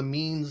control the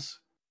means,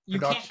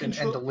 production,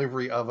 and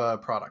delivery of a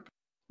product.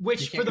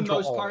 Which, for the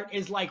most part,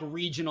 is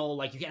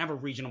regional. You can't have a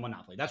regional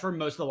monopoly. That's where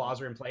most of the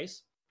laws are in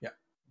place. Yeah.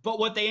 But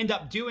what they end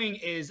up doing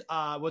is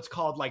what's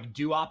called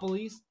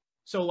duopolies.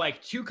 So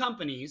two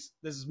companies.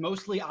 This is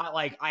mostly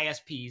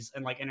ISPs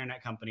and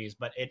internet companies,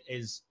 but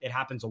it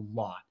happens a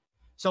lot.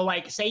 So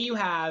say you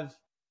have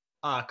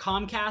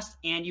Comcast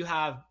and you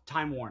have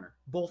Time Warner,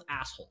 both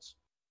assholes,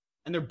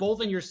 and they're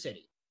both in your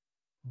city,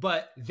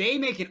 but they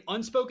make an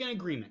unspoken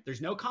agreement.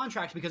 There's no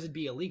contract because it'd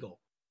be illegal.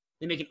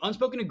 They make an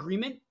unspoken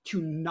agreement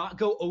to not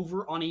go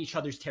over on each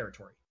other's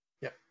territory.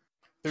 Yeah.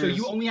 So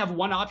you only have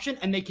one option,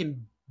 and they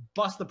can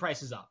bust the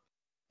prices up.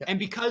 Yeah. And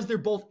because they're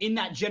both in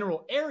that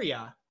general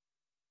area,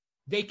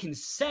 they can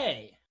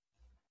say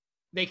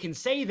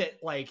that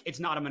it's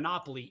not a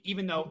monopoly,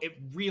 even though it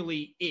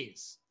really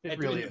is. It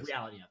really is the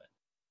reality of it.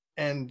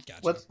 And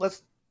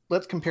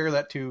let's compare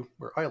that to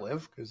where I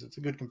live, because it's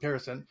a good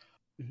comparison.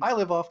 Mm-hmm. I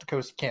live off the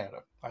coast of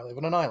Canada. I live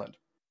on an island.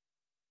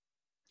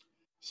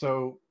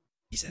 So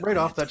right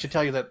off, that should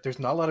tell you that there's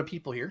not a lot of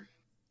people here.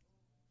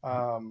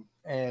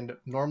 And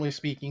normally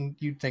speaking,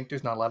 you'd think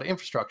there's not a lot of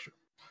infrastructure.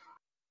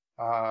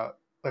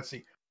 Let's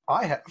see.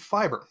 I have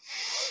fiber.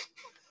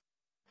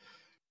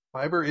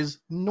 Fiber is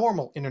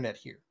normal internet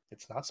here.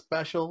 It's not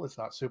special. It's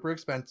not super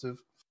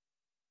expensive.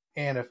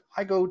 And if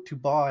I go to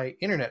buy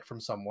internet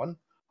from someone,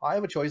 I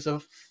have a choice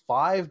of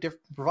 5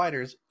 different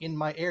providers in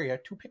my area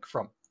to pick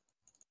from.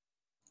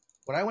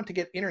 When I went to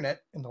get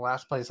internet in the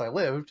last place I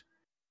lived,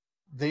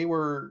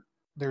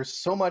 there's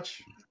so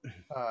much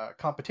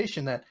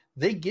competition that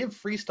they give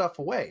free stuff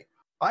away.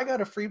 I got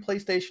a free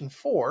PlayStation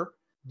 4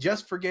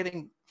 just for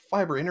getting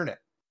fiber internet.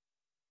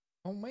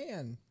 Oh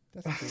man,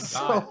 that's cool.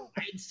 So,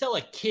 I'd sell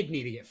a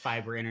kidney to get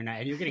fiber internet,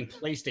 and you're getting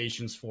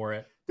PlayStations for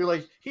it. They're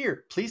like,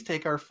 here, please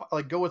take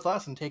go with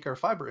us and take our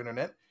fiber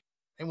internet,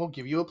 and we'll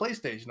give you a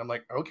PlayStation. I'm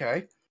like,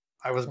 okay.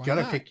 I was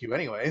gonna pick you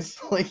anyways.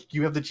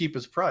 You have the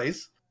cheapest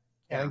price,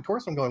 and of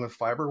course I'm going with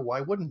fiber.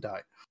 Why wouldn't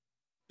I?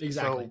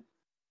 Exactly.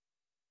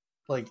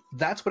 So,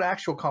 that's what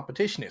actual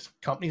competition is.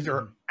 Companies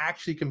are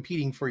actually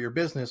competing for your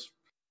business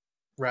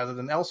rather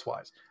than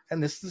elsewise.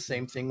 And this is the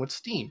same thing with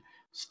Steam.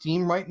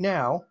 Steam right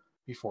now,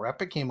 before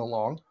Epic came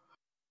along,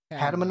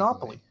 had a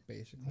monopoly.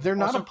 Basically. They're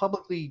not a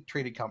publicly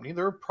traded company.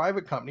 They're a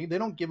private company. They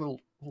don't give a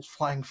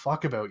flying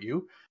fuck about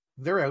you.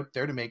 They're out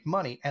there to make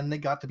money, and they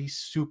got to be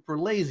super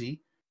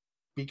lazy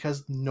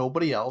because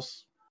nobody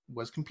else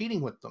was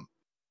competing with them.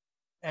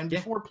 And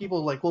before people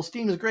were like, well,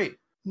 Steam is great.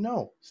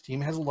 No,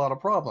 Steam has a lot of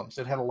problems.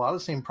 It had a lot of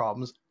the same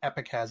problems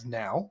Epic has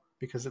now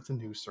because it's a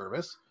new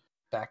service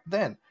back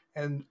then.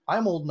 And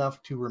I'm old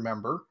enough to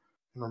remember,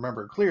 and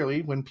remember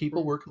clearly, when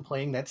people were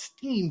complaining that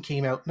Steam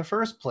came out in the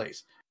first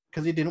place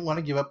because they didn't want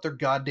to give up their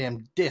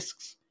goddamn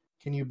discs.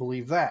 Can you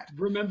believe that?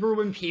 Remember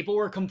when people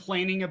were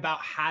complaining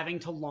about having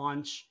to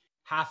launch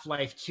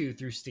Half-Life 2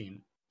 through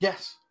Steam?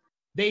 Yes.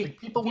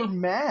 People were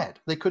mad.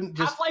 They couldn't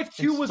just Half-Life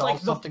 2 was like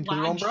the something to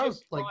their own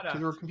browser, flagship like to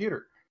their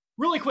computer.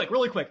 Really quick.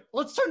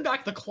 Let's turn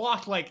back the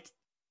clock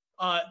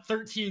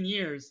 13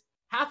 years.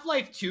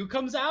 Half-Life 2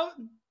 comes out,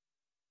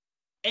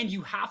 and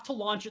you have to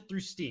launch it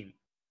through Steam.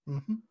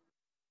 Mm-hmm.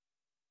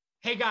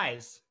 Hey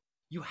guys,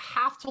 you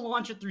have to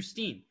launch it through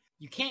Steam.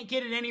 You can't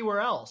get it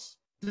anywhere else.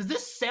 Does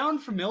this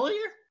sound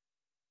familiar?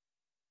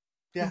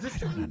 Yeah,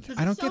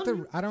 I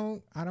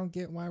don't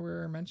get why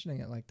we're mentioning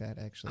it like that.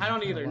 Actually, I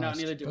don't either. No,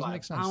 neither do I.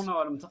 I don't know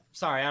what I'm.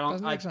 Sorry, I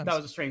don't. That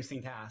was a strange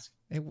thing to ask.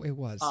 It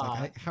was.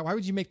 Why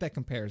would you make that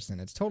comparison?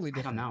 It's totally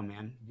different. I don't know,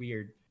 man.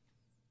 Weird.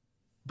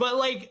 But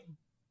like,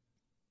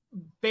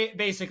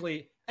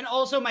 basically, and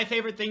also my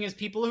favorite thing is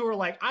people who are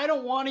like, I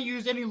don't want to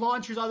use any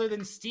launchers other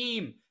than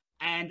Steam,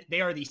 and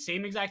they are the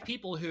same exact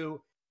people who,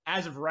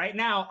 as of right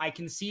now, I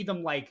can see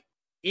them like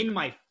in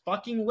my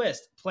fucking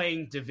list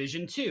playing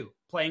Division 2,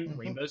 playing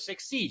Rainbow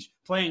Six Siege,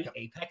 playing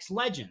Apex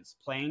Legends,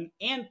 playing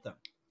Anthem,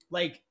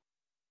 like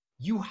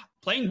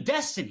playing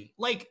Destiny.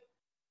 Like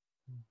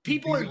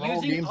people are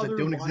using games other that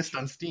don't launchers. exist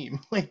on Steam.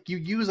 Like you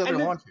use other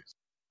launchers.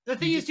 The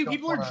thing is, too,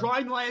 people are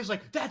drawing the lines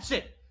like, that's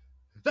it.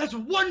 That's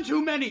one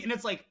too many. And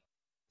it's like,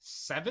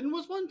 7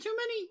 was one too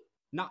many?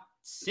 Not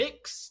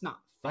 6, not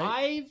 5.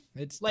 Right.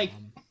 It's like,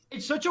 dumb.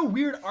 It's such a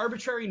weird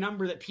arbitrary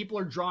number that people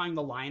are drawing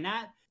the line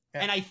at.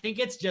 Yeah. And I think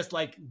it's just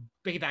like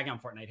piggybacking on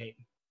Fortnite hate.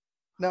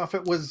 Now, if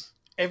it was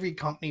every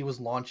company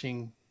was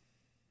launching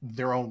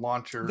their own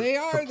launcher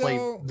to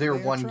play their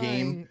one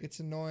game, it's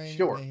annoying.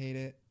 Sure. I hate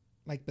it.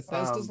 Like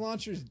Bethesda's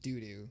launchers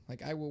doo-doo.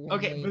 Like I will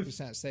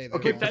 1,000,000% say that.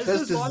 Okay,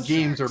 Bethesda's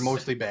games are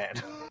mostly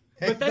bad.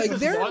 Like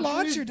their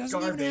launcher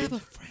doesn't even have a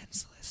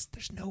friends list.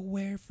 There's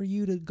nowhere for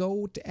you to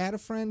go to add a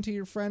friend to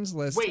your friends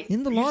list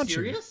in the launcher.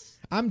 Serious?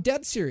 I'm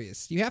dead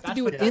serious. You have to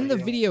do it in the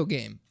video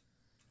game.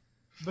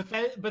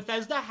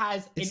 Bethesda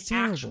has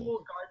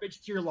actual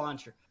garbage tier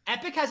launcher.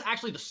 Epic has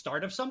actually the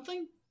start of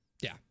something.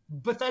 Yeah.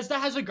 Bethesda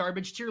has a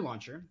garbage tier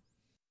launcher,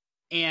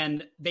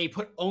 and they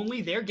put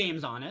only their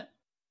games on it.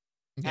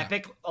 Yeah.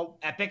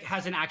 Epic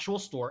has an actual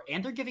store,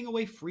 and they're giving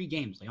away free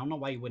games. I don't know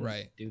why you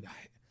wouldn't do that.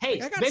 Hey,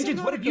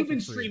 Vengeance, what have you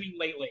been streaming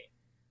lately?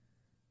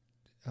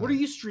 What are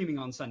you streaming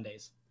on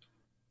Sundays?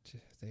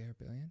 They are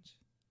billions.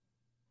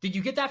 Did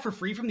you get that for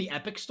free from the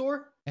Epic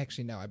store?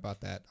 Actually, no, I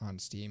bought that on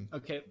Steam.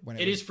 Okay,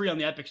 it is free on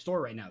the Epic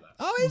store right now, though.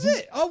 Oh, is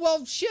it? Oh,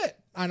 well, shit.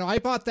 I know. I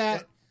bought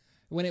that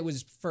when it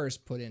was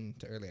first put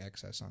into early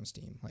access on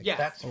Steam. Like,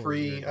 that's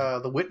free.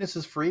 The Witness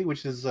is free,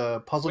 which is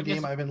a puzzle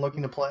game I've been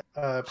looking to play.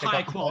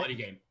 High quality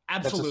game.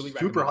 Absolutely.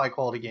 That's a super high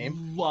quality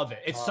game. Love it.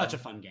 It's such a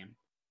fun game.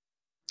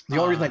 The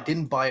only reason I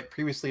didn't buy it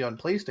previously on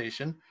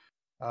PlayStation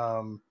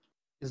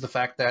is the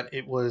fact that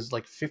it was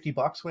like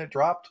 $50 when it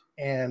dropped,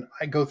 and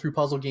I go through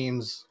puzzle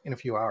games in a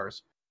few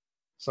hours.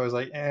 So I was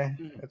like,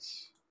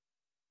 it's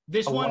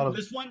this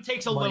one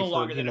takes a little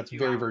longer than it's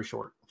very, very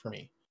short for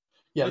me.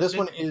 Yeah, this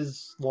one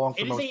is long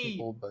for most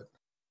people, but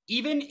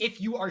even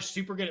if you are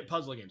super good at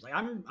puzzle games, like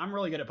I'm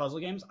really good at puzzle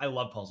games. I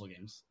love puzzle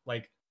games.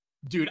 Like,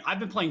 dude, I've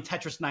been playing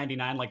Tetris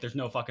 99 like there's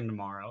no fucking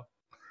tomorrow.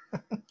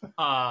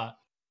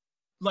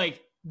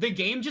 Like the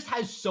game just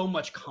has so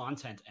much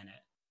content in it.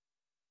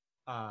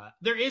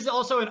 There is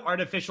also an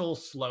artificial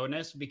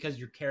slowness because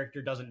your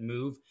character doesn't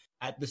move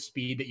at the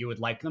speed that you would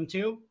like them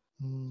to.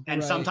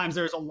 And sometimes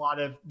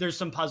there's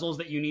some puzzles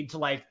that you need to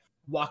like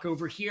walk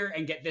over here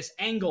and get this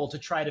angle to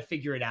try to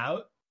figure it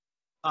out.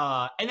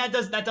 And that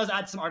does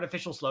add some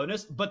artificial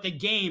slowness, but the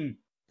game,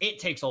 it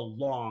takes a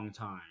long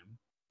time.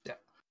 Yeah.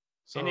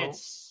 And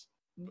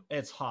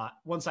it's hot.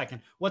 1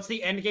 second. What's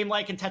the end game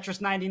like in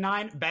Tetris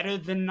 99? Better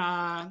than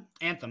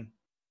Anthem.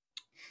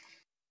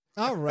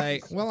 All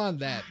right. Well, on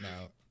that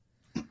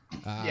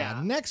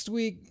note, next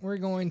week we're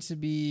going to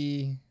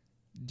be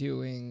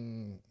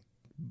doing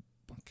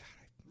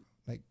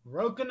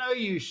Roku no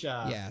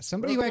Yusha. Yeah,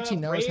 somebody who actually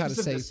knows how to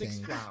say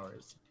things.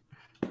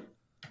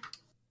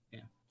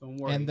 Yeah, don't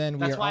worry. And then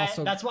that's why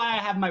I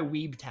have my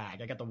Weeb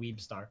tag. I got the Weeb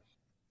star.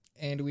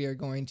 And we are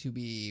going to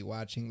be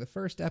watching the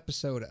first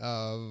episode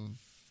of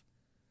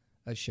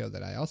a show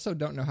that I also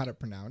don't know how to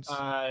pronounce.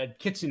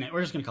 Kitsune.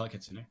 We're just gonna call it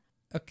Kitsune.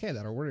 Okay,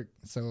 that'll work.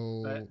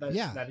 So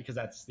because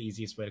that's the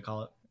easiest way to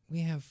call it. We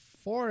have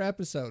 4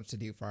 episodes to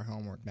do for our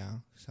homework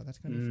now, so that's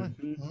gonna be fun.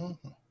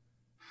 Mm-hmm.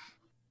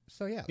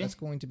 So that's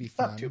going to be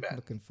fun. Not too bad.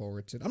 Looking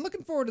forward to it. I'm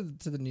looking forward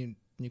to the new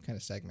kind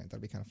of segment.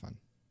 That'll be kind of fun.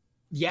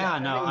 Yeah,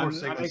 no, I'm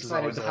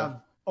excited to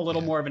have a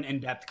little more of an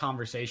in-depth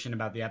conversation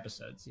about the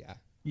episodes. Yeah.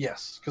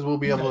 Yes, because we'll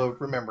be able to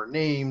remember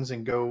names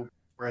and go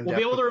more in depth. We'll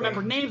be able to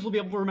remember names. We'll be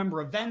able to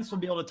remember events. We'll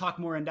be able to talk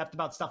more in depth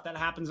about stuff that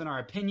happens and our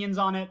opinions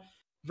on it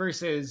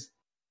versus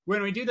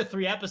when we do the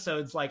 3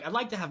 episodes, like I'd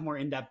like to have more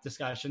in-depth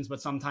discussions,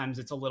 but sometimes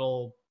it's a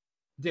little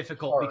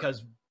difficult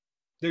because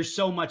there's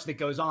so much that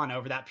goes on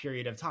over that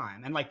period of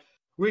time. And like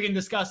we can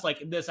discuss,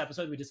 like in this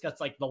episode, we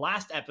discussed like the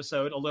last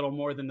episode a little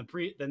more than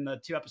the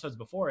 2 episodes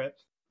before it.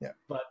 Yeah.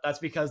 But that's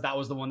because that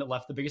was the one that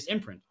left the biggest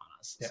imprint on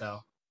us. Yeah. So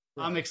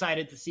I'm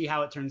excited to see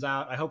how it turns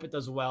out. I hope it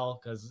does well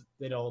because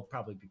it'll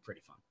probably be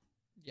pretty fun.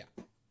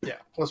 Yeah.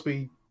 Plus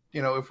we,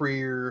 if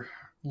we're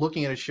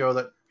looking at a show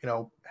that,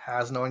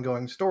 has an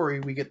ongoing story,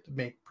 we get to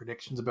make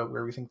predictions about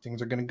where we think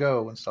things are going to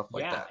go and stuff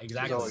like that. Yeah,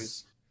 exactly. It's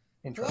always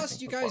interesting.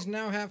 Plus, you guys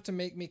now have to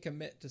make me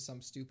commit to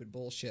some stupid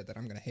bullshit that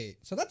I'm going to hate.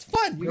 So that's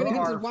fun. You're There going to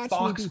get are to watch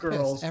Fox me be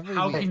Girls. pissed every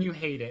How week. can you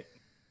hate it?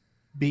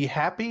 Be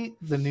happy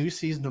the new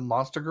season of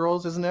Monster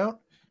Girls isn't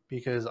out,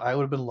 because I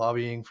would have been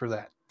lobbying for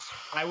that.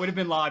 I would have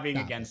been lobbying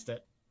Stop against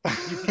it.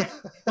 You can't,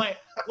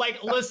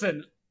 like,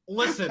 listen.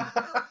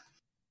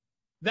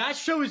 That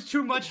show is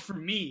too much for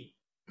me.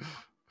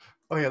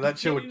 Oh yeah, that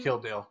show would kidding? kill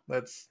Dale.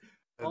 That's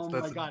Oh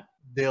my God.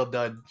 Dale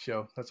Dud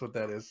show. That's what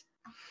that is.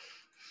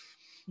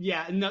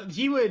 Yeah, no,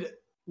 he would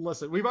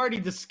listen. We've already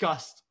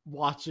discussed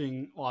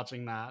watching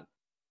that.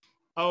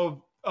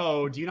 Oh,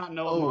 do you not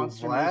know what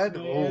Monster Vlad.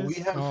 Musume Oh, is? we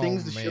have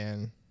things to show.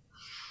 man.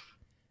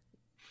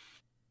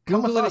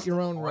 Come Google with it us, at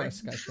your own boy.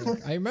 risk. I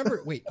think. I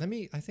remember. Wait, I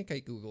think I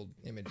googled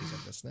images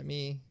of this. Let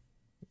me.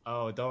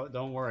 Oh,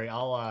 don't worry.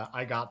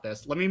 I got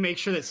this. Let me make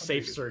sure that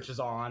Safe Search is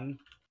on.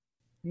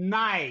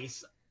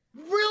 Nice.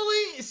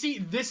 Really? See,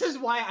 this is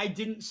why I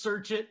didn't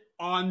search it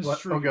on What?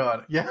 stream. Oh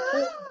god. Yeah.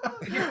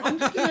 Here, I'm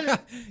just gonna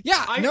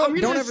Yeah. I'm No,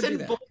 gonna don't ever do send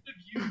that. both of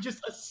you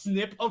just a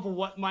snip of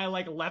what my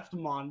left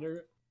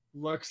monitor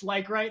looks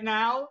like right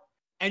now,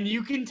 and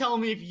you can tell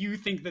me if you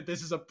think that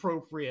this is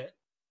appropriate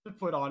to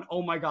put on.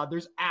 Oh my god,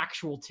 there's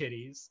actual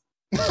titties.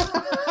 Of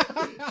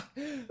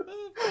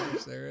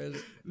course there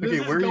is. This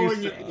Okay, is where are you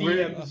going s- in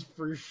where- DMs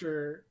for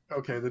sure.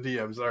 Okay, the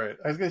DMs. All right.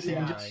 I was gonna say you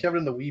can Yeah. just shove it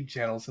in the Weeb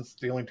channel since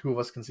the only 2 of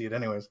us can see it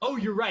anyways. Oh,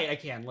 you're right. I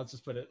can. Let's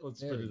just put it.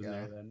 Let's There put we it in go.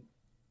 there then.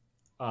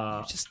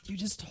 You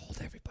just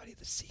told everybody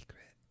the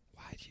secret.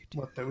 Why'd you do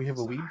What? That we have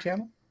a Weeb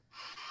channel?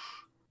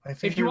 I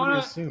think If you everybody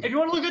want assumed.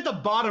 to look at the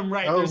bottom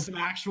right, Oh. there's some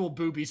actual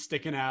boobies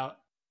sticking out.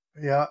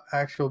 Yeah,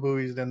 actual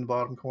boobies in the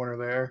bottom corner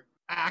there.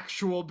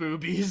 Actual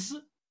boobies.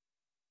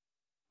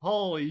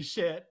 Holy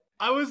shit.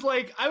 I was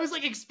like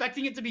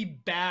expecting it to be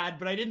bad,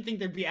 but I didn't think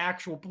there'd be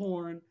actual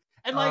porn.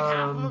 And like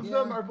half of them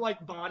Yeah. are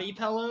like body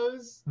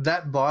pillows.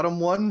 That bottom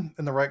one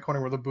in the right corner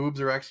where the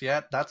boobs are actually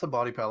at, that's a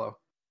body pillow.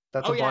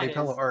 That's Oh, a yeah, body it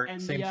pillow is. art.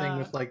 And Same the, thing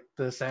with like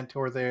the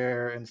Santor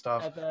there and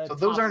stuff. At the So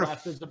those top aren't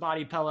left, there's the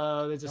body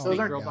pillow. There's a Oh, snake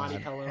my girl God.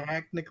 body pillow.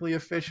 technically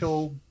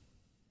official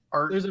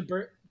art. There's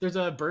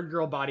a bird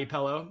girl body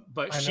pillow,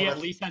 but I she know at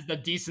that's- least has the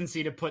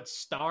decency to put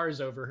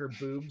stars over her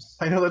boobs.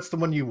 I know that's the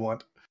one you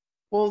want.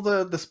 Well,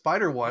 the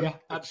spider one. Yeah,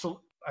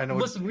 absolutely. I know.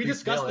 Listen, we creeps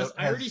discussed Dale this. out,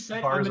 I already has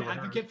said bars I'm an over her.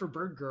 advocate for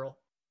bird girl.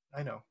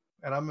 I know,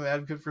 and I'm an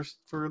advocate for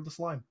the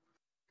slime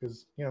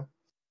because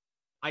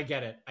I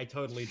get it. I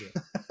totally do.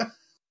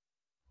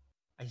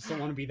 I just don't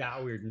want to be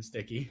that weird and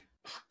sticky.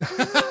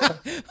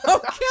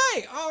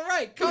 Okay, all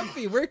right,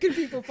 Comfy. Where can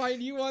people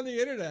find you on the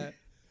internet?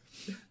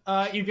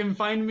 You can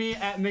find me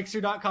at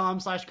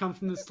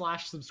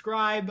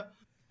mixer.com/comefromthis/subscribe.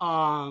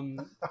 You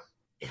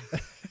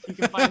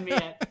can find me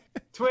at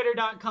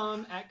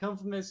twitter.com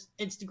 @comefromthis,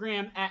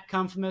 Instagram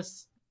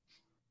 @comefromthis,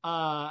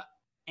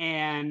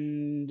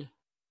 and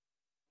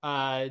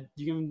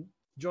you can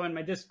join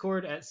my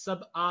Discord at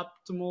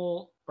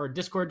suboptimal or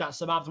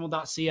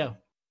discord.suboptimal.co.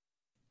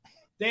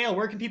 Dale,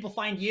 where can people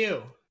find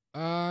you?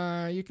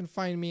 You can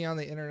find me on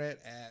the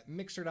internet at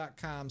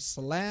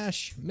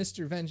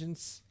mixer.com/Mr.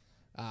 Vengeance,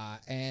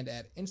 and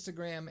at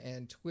Instagram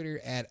and Twitter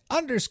at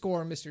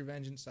 _Mr.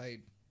 Vengeance. I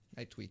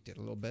tweaked it a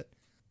little bit.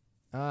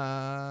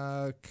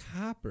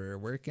 Copper,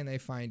 where can they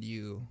find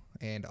you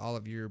and all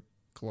of your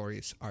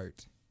glorious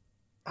art?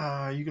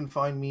 You can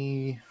find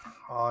me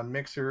on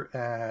Mixer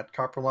at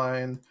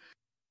Copperline.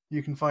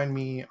 You can find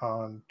me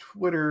on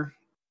Twitter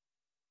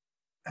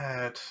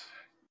at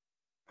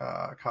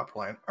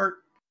Copperline Art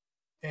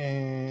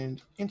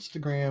and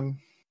Instagram,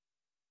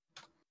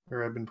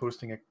 where I've been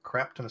posting a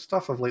crap ton of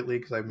stuff of lately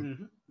because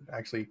I'm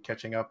actually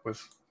catching up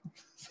with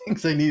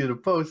things I needed to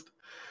post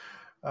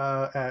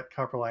at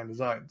Copperline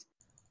Designs.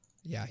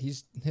 Yeah,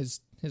 his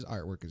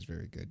artwork is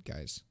very good,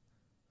 guys.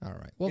 All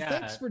right. Well, Yeah.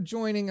 thanks for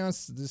joining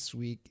us this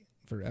week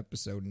for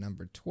episode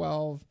number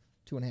 12,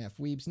 2.5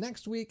 Weebs.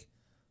 Next week,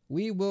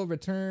 we will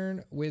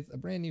return with a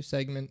brand new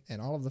segment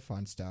and all of the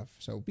fun stuff.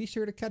 So be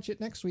sure to catch it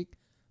next week.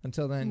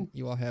 Until then,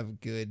 you all have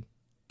good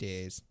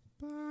days.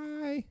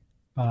 Bye.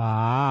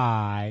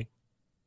 Bye.